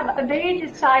 Because they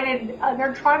decided,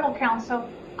 their tribal council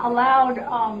allowed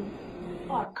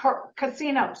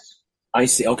casinos. I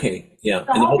see. Okay, yeah.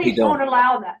 The Hopi don't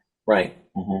allow that. Right.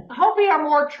 Mm-hmm. The Hopi are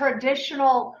more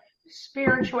traditional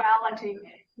spirituality.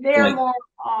 They're right. More.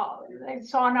 They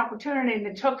saw an opportunity and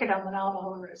they took it on the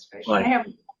Navajo reservation. Right.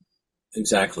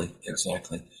 Exactly.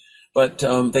 But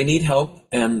they need help,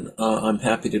 and I'm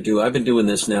happy to do. I've been doing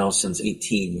this now since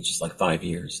 18, which is like 5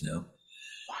 years now.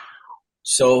 Wow.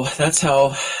 So that's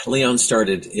how Leon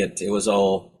started it. It was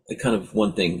all kind of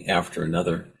one thing after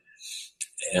another.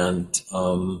 And,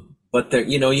 but there,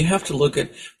 you have to look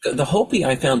at the Hopi.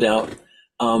 I found out,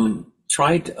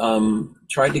 tried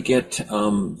to get,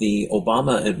 the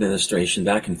Obama administration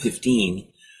back in 2015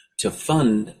 to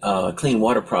fund, clean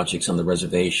water projects on the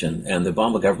reservation, and the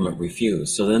Obama government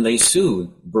refused. So then they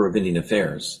sued Bureau of Indian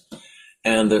Affairs.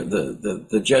 And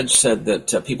the judge said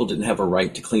that, people didn't have a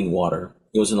right to clean water.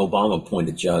 It was an Obama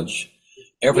appointed judge.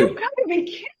 You've got to be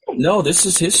kidding. No, this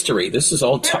is history. This is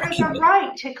all There is a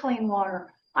right to clean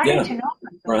water. I need to know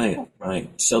that. Right.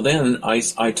 So then I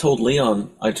told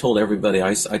Leon, I told everybody,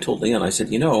 I told Leon, I said,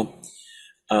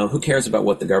 who cares about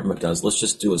what the government does? Let's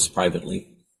just do this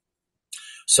privately.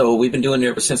 So we've been doing it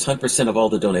ever since. 100% of all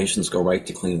the donations go right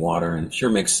to clean water, and it sure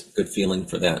makes good feeling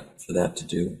for that to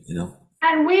do,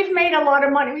 And we've made a lot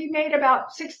of money. We made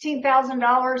about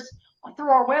 $16,000 through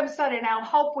our website, and I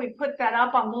hope we put that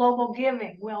up on Global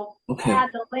Giving. We'll add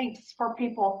the links for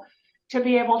people to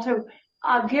be able to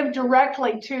give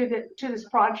directly to this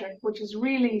project, which is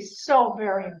really so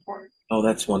very important. Oh,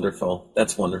 that's wonderful.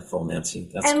 That's wonderful,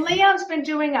 Nancy. And Leon's been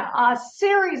doing a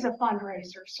series of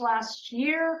fundraisers last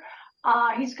year.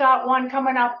 He's got one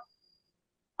coming up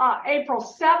April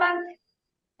 7th,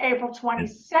 April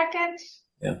 22nd,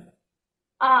 Yeah.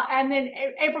 And then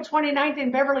April 29th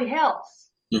in Beverly Hills.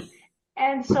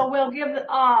 And so we'll give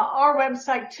our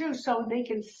website too, so they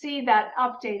can see that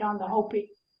update on the Hopi.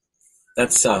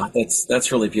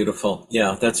 That's really beautiful.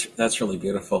 Yeah, that's really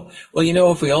beautiful. Well,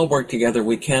 if we all work together,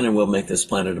 we can, and we'll make this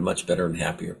planet a much better and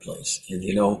happier place. And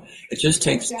it just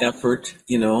takes effort.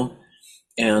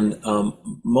 And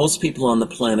most people on the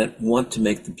planet want to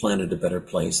make the planet a better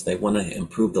place. They want to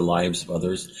improve the lives of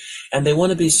others, and they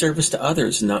want to be service to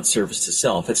others, not service to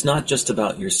self. It's not just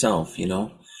about yourself,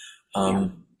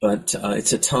 But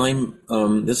it's a time.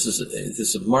 This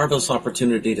is a marvelous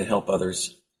opportunity to help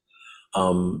others.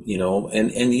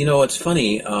 It's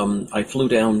funny. I flew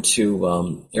down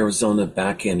to Arizona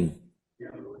back in,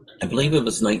 I believe it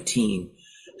was 19,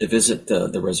 to visit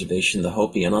the reservation, the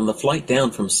Hopi. And on the flight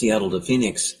down from Seattle to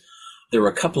Phoenix, there were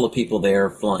a couple of people there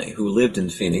who lived in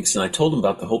Phoenix, and I told them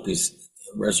about the Hopi's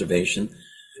reservation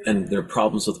and their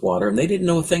problems with water, and they didn't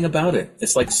know a thing about it.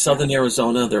 It's like Southern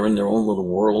Arizona; they're in their own little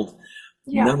world.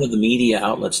 Yeah. None of the media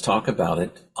outlets talk about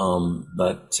it,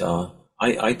 but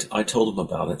I told them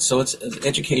about it. So it's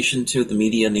education too. The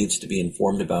media needs to be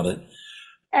informed about it.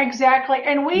 Exactly,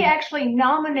 and we actually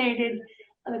nominated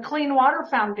the Clean Water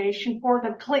Foundation for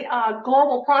the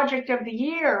Global Project of the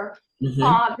Year.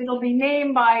 Mm-hmm. It'll be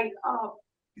named by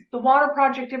the Water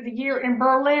Project of the Year in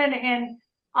Berlin in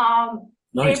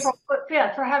April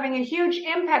 5th for having a huge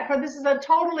impact. This is a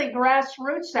totally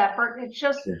grassroots effort. It's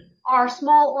just our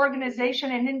small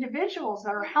organization and individuals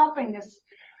that are helping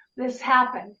this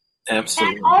happen.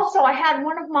 Absolutely. And also, I had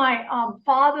one of my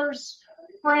father's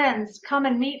friends come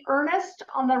and meet Ernest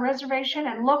on the reservation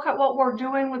and look at what we're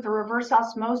doing with the reverse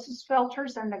osmosis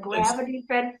filters and the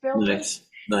gravity-fed filters.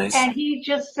 Nice. And he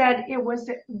just said it was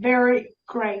very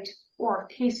great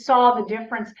work. He saw the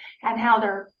difference and how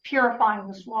they're purifying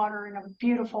this water in a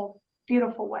beautiful,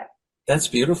 beautiful way. That's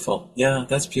beautiful. Yeah,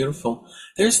 that's beautiful.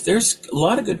 There's a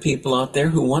lot of good people out there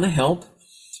who want to help.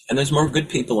 And there's more good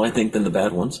people, I think, than the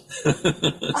bad ones.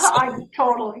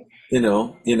 Totally.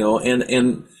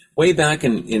 And way back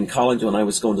in college when I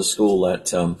was going to school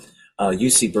at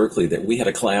UC Berkeley, that we had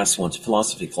a class once, a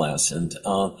philosophy class, and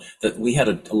that we had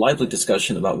a lively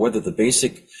discussion about whether the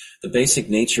basic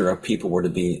nature of people were to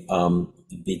be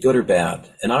good or bad.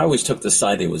 And I always took the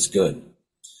side it was good.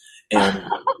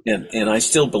 And I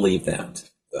still believe that.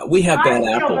 We have bad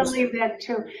apples. I still believe that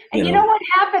too. And you know what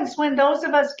happens when those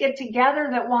of us get together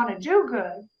that want to do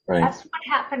good? Right. That's what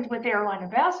happened with airline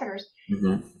ambassadors.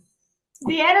 Mm-hmm.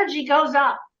 The energy goes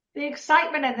up. The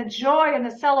excitement and the joy and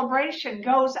the celebration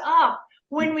goes up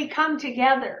when we come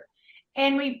together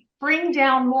and we bring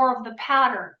down more of the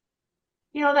pattern.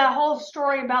 That whole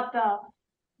story about the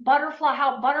butterfly,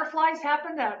 how butterflies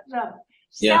happen, the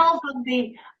cells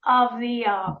of the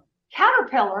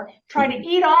caterpillar try to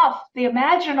eat off the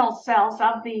imaginal cells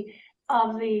of the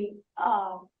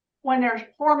when they're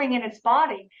forming in its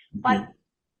body. But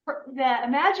the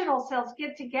imaginal cells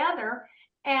get together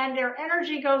and their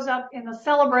energy goes up in the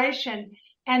celebration,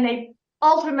 and they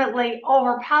ultimately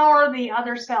overpower the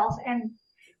other cells and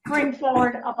bring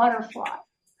forward a butterfly.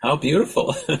 How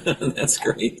beautiful. That's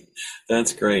great.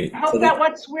 That's great. I hope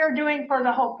that's what we're doing for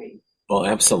the Hopi. Well,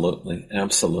 absolutely.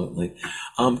 Absolutely.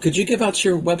 Could you give out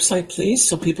your website, please,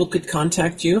 so people could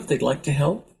contact you if they'd like to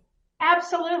help?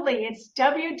 Absolutely. It's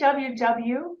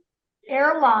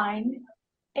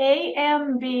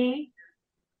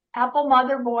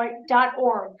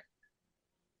www.airlineambmotherboy.org.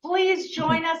 Please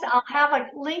join us. I'll have a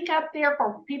link up there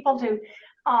for people to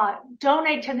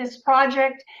donate to this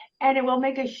project, and it will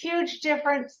make a huge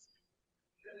difference.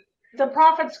 The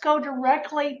profits go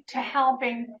directly to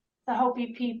helping the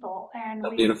Hopi people, and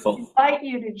we invite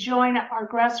you to join our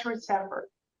grassroots effort.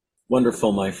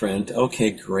 Wonderful, my friend. Okay,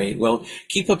 great. Well,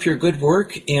 keep up your good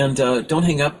work, and don't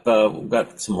hang up. We've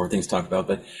got some more things to talk about,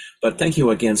 but thank you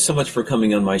again so much for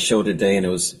coming on my show today, and it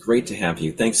was great to have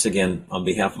you. Thanks again on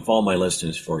behalf of all my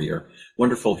listeners for your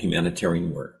wonderful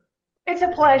humanitarian work. It's a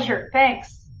pleasure.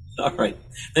 Thanks. All right.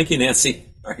 Thank you, Nancy.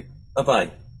 All right. Bye-bye.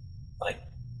 Bye.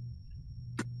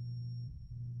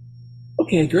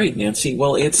 Okay, great, Nancy.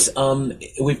 Well, it's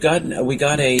we got a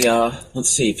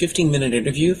 15-minute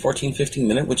interview, 15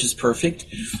 minute, which is perfect.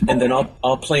 And then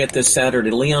I'll play it this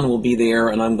Saturday. Leon will be there,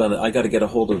 and I got to get a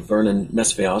hold of Vernon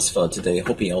Mesveasva today,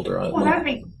 Hopi elder.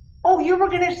 You were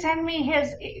going to send me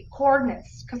his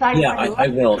coordinates I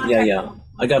will. Yeah.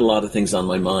 I got a lot of things on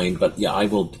my mind, but yeah, I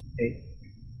will.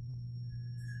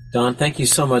 Don, thank you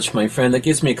so much, my friend. That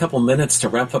gives me a couple minutes to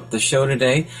wrap up the show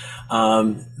today.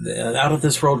 Out of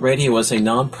This World Radio is a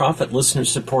nonprofit,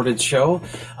 listener-supported show.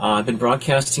 I've been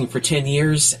broadcasting for 10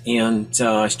 years, and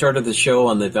I started the show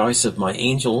on the advice of my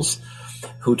angels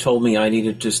who told me I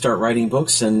needed to start writing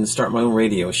books and start my own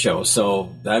radio show.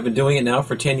 So I've been doing it now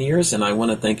for 10 years, and I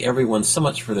want to thank everyone so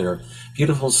much for their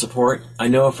beautiful support. I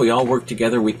know if we all work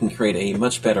together, we can create a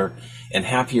much better and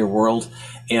happier world.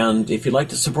 And if you'd like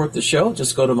to support the show,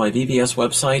 just go to my VBS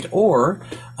website, or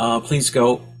please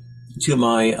go to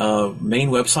my main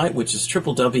website, which is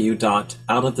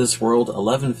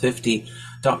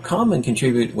www.outofthisworld1150.com, and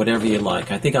contribute whatever you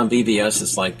like. I think on BBS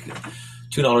it's like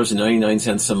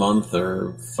 $2.99 a month,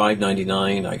 or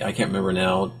 $5.99. I can't remember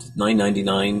now.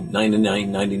 $9.99,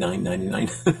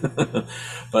 $99.99.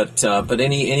 But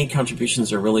any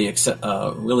contributions are really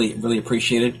really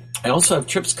appreciated. I also have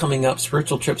trips coming up,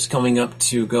 spiritual trips coming up,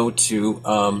 to go to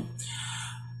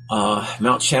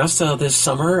Mount Shasta this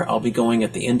summer. I'll be going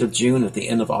at the end of June, at the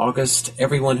end of August.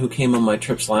 Everyone who came on my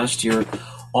trips last year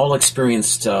all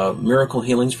experienced miracle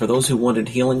healings. For those who wanted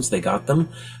healings, they got them.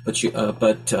 But a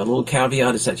little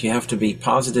caveat is that you have to be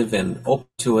positive and open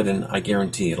to it, and I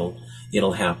guarantee it'll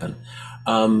happen.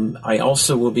 I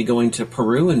also will be going to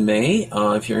Peru in May.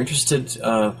 If you're interested,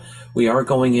 we are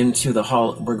going into the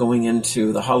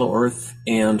Hollow Earth,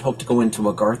 and hope to go into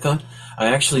Agartha. I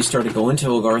actually started going to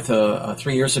Agartha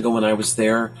 3 years ago when I was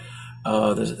there.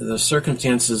 The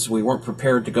circumstances, we weren't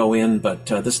prepared to go in, but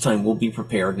this time we'll be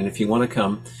prepared. And if you want to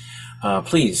come,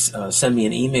 please send me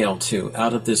an email to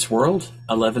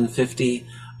outofthisworld1150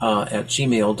 at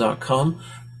gmail.com.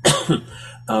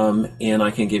 And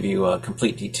I can give you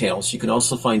complete details. You can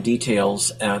also find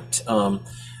details at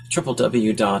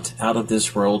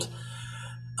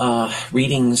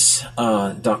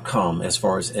www.outofthisworldreadings.com as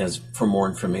for more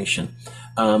information.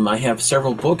 I have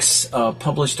several books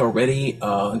published already,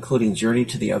 including Journey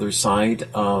to the Other Side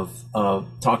of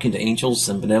Talking to Angels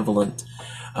and Benevolent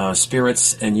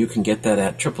Spirits, and you can get that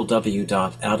at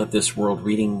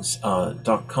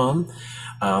www.outofthisworldreadings.com.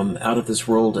 Out of This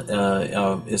World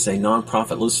is a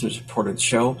nonprofit listener-supported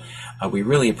show. We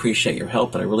really appreciate your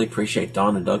help, and I really appreciate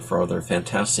Don and Doug for all their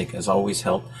fantastic, as always,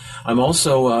 help. I'm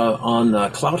also on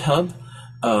Cloud Hub,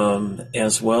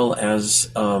 as well as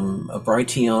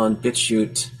Brighteon,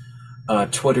 BitChute,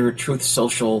 Twitter, Truth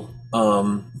Social,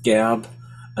 Gab,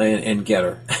 and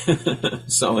Getter.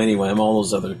 So anyway, I'm all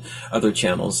those other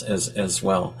channels as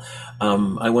well.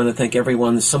 I want to thank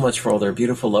everyone so much for all their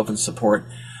beautiful love and support.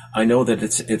 I know that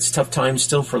it's tough times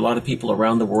still for a lot of people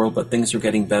around the world, but things are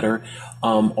getting better.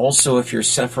 Also, if you're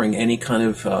suffering any kind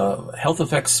of health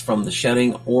effects from the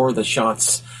shedding or the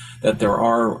shots, that there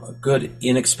are good,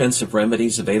 inexpensive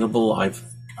remedies available. I've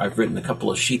written a couple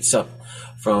of sheets up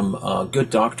from good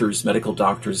doctors, medical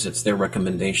doctors. It's their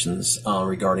recommendations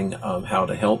regarding how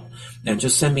to help. And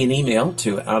just send me an email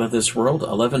to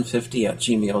outofthisworld1150 at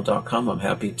gmail.com. I'm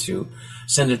happy to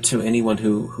send it to anyone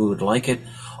who would like it.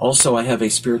 Also, I have a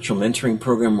spiritual mentoring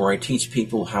program where I teach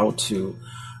people how to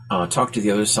talk to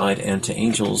the other side and to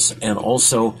angels. And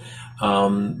also,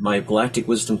 my Galactic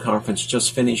Wisdom Conference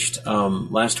just finished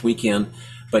last weekend,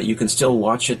 but you can still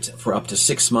watch it for up to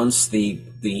 6 months. The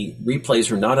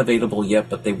replays are not available yet,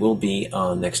 but they will be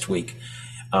next week.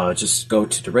 Just go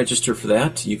to register for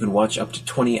that. You can watch up to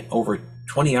over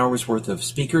 20 hours worth of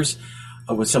speakers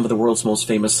with some of the world's most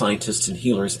famous scientists and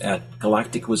healers at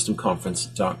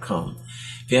galacticwisdomconference.com.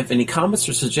 If you have any comments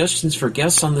or suggestions for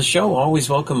guests on the show, always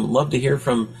welcome. Love to hear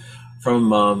from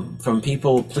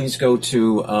people. Please go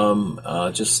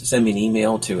to just send me an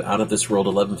email to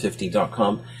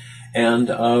outofthisworld1150.com. And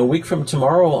a week from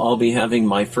tomorrow, I'll be having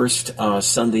my first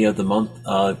Sunday of the month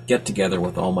get together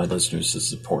with all my listeners and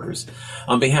supporters.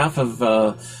 On behalf of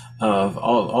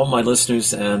all my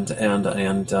listeners and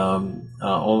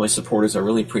all my supporters, I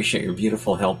really appreciate your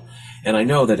beautiful help. And I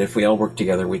know that if we all work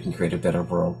together, we can create a better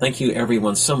world. Thank you,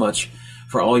 everyone, so much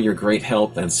for all your great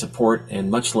help and support,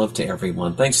 and much love to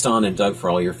everyone. Thanks, Don and Doug, for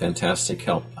all your fantastic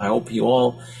help. I hope you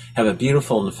all have a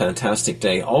beautiful and fantastic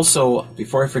day. Also,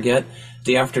 before I forget,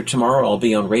 day after tomorrow, I'll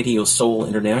be on Radio Soul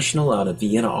International out of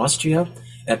Vienna, Austria,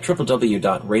 at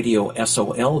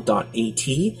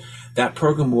www.radiosol.at. That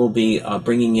program will be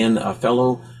bringing in a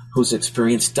fellow who's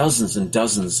experienced dozens and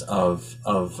dozens of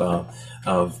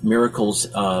miracles,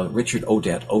 Richard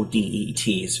Odette,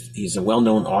 O-D-E-T. He's a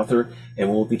well-known author, and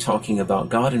we'll be talking about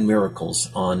God and miracles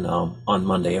on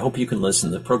Monday. I hope you can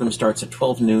listen. The program starts at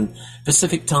 12 noon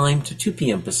Pacific time to 2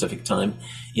 p.m. Pacific time.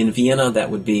 In Vienna,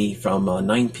 that would be from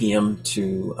 9 p.m.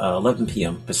 to 11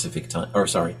 p.m. Pacific time,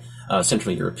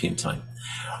 Central European time.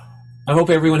 I hope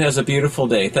everyone has a beautiful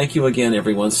day. Thank you again,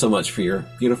 everyone, so much for your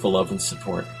beautiful love and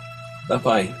support.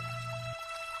 Bye-bye.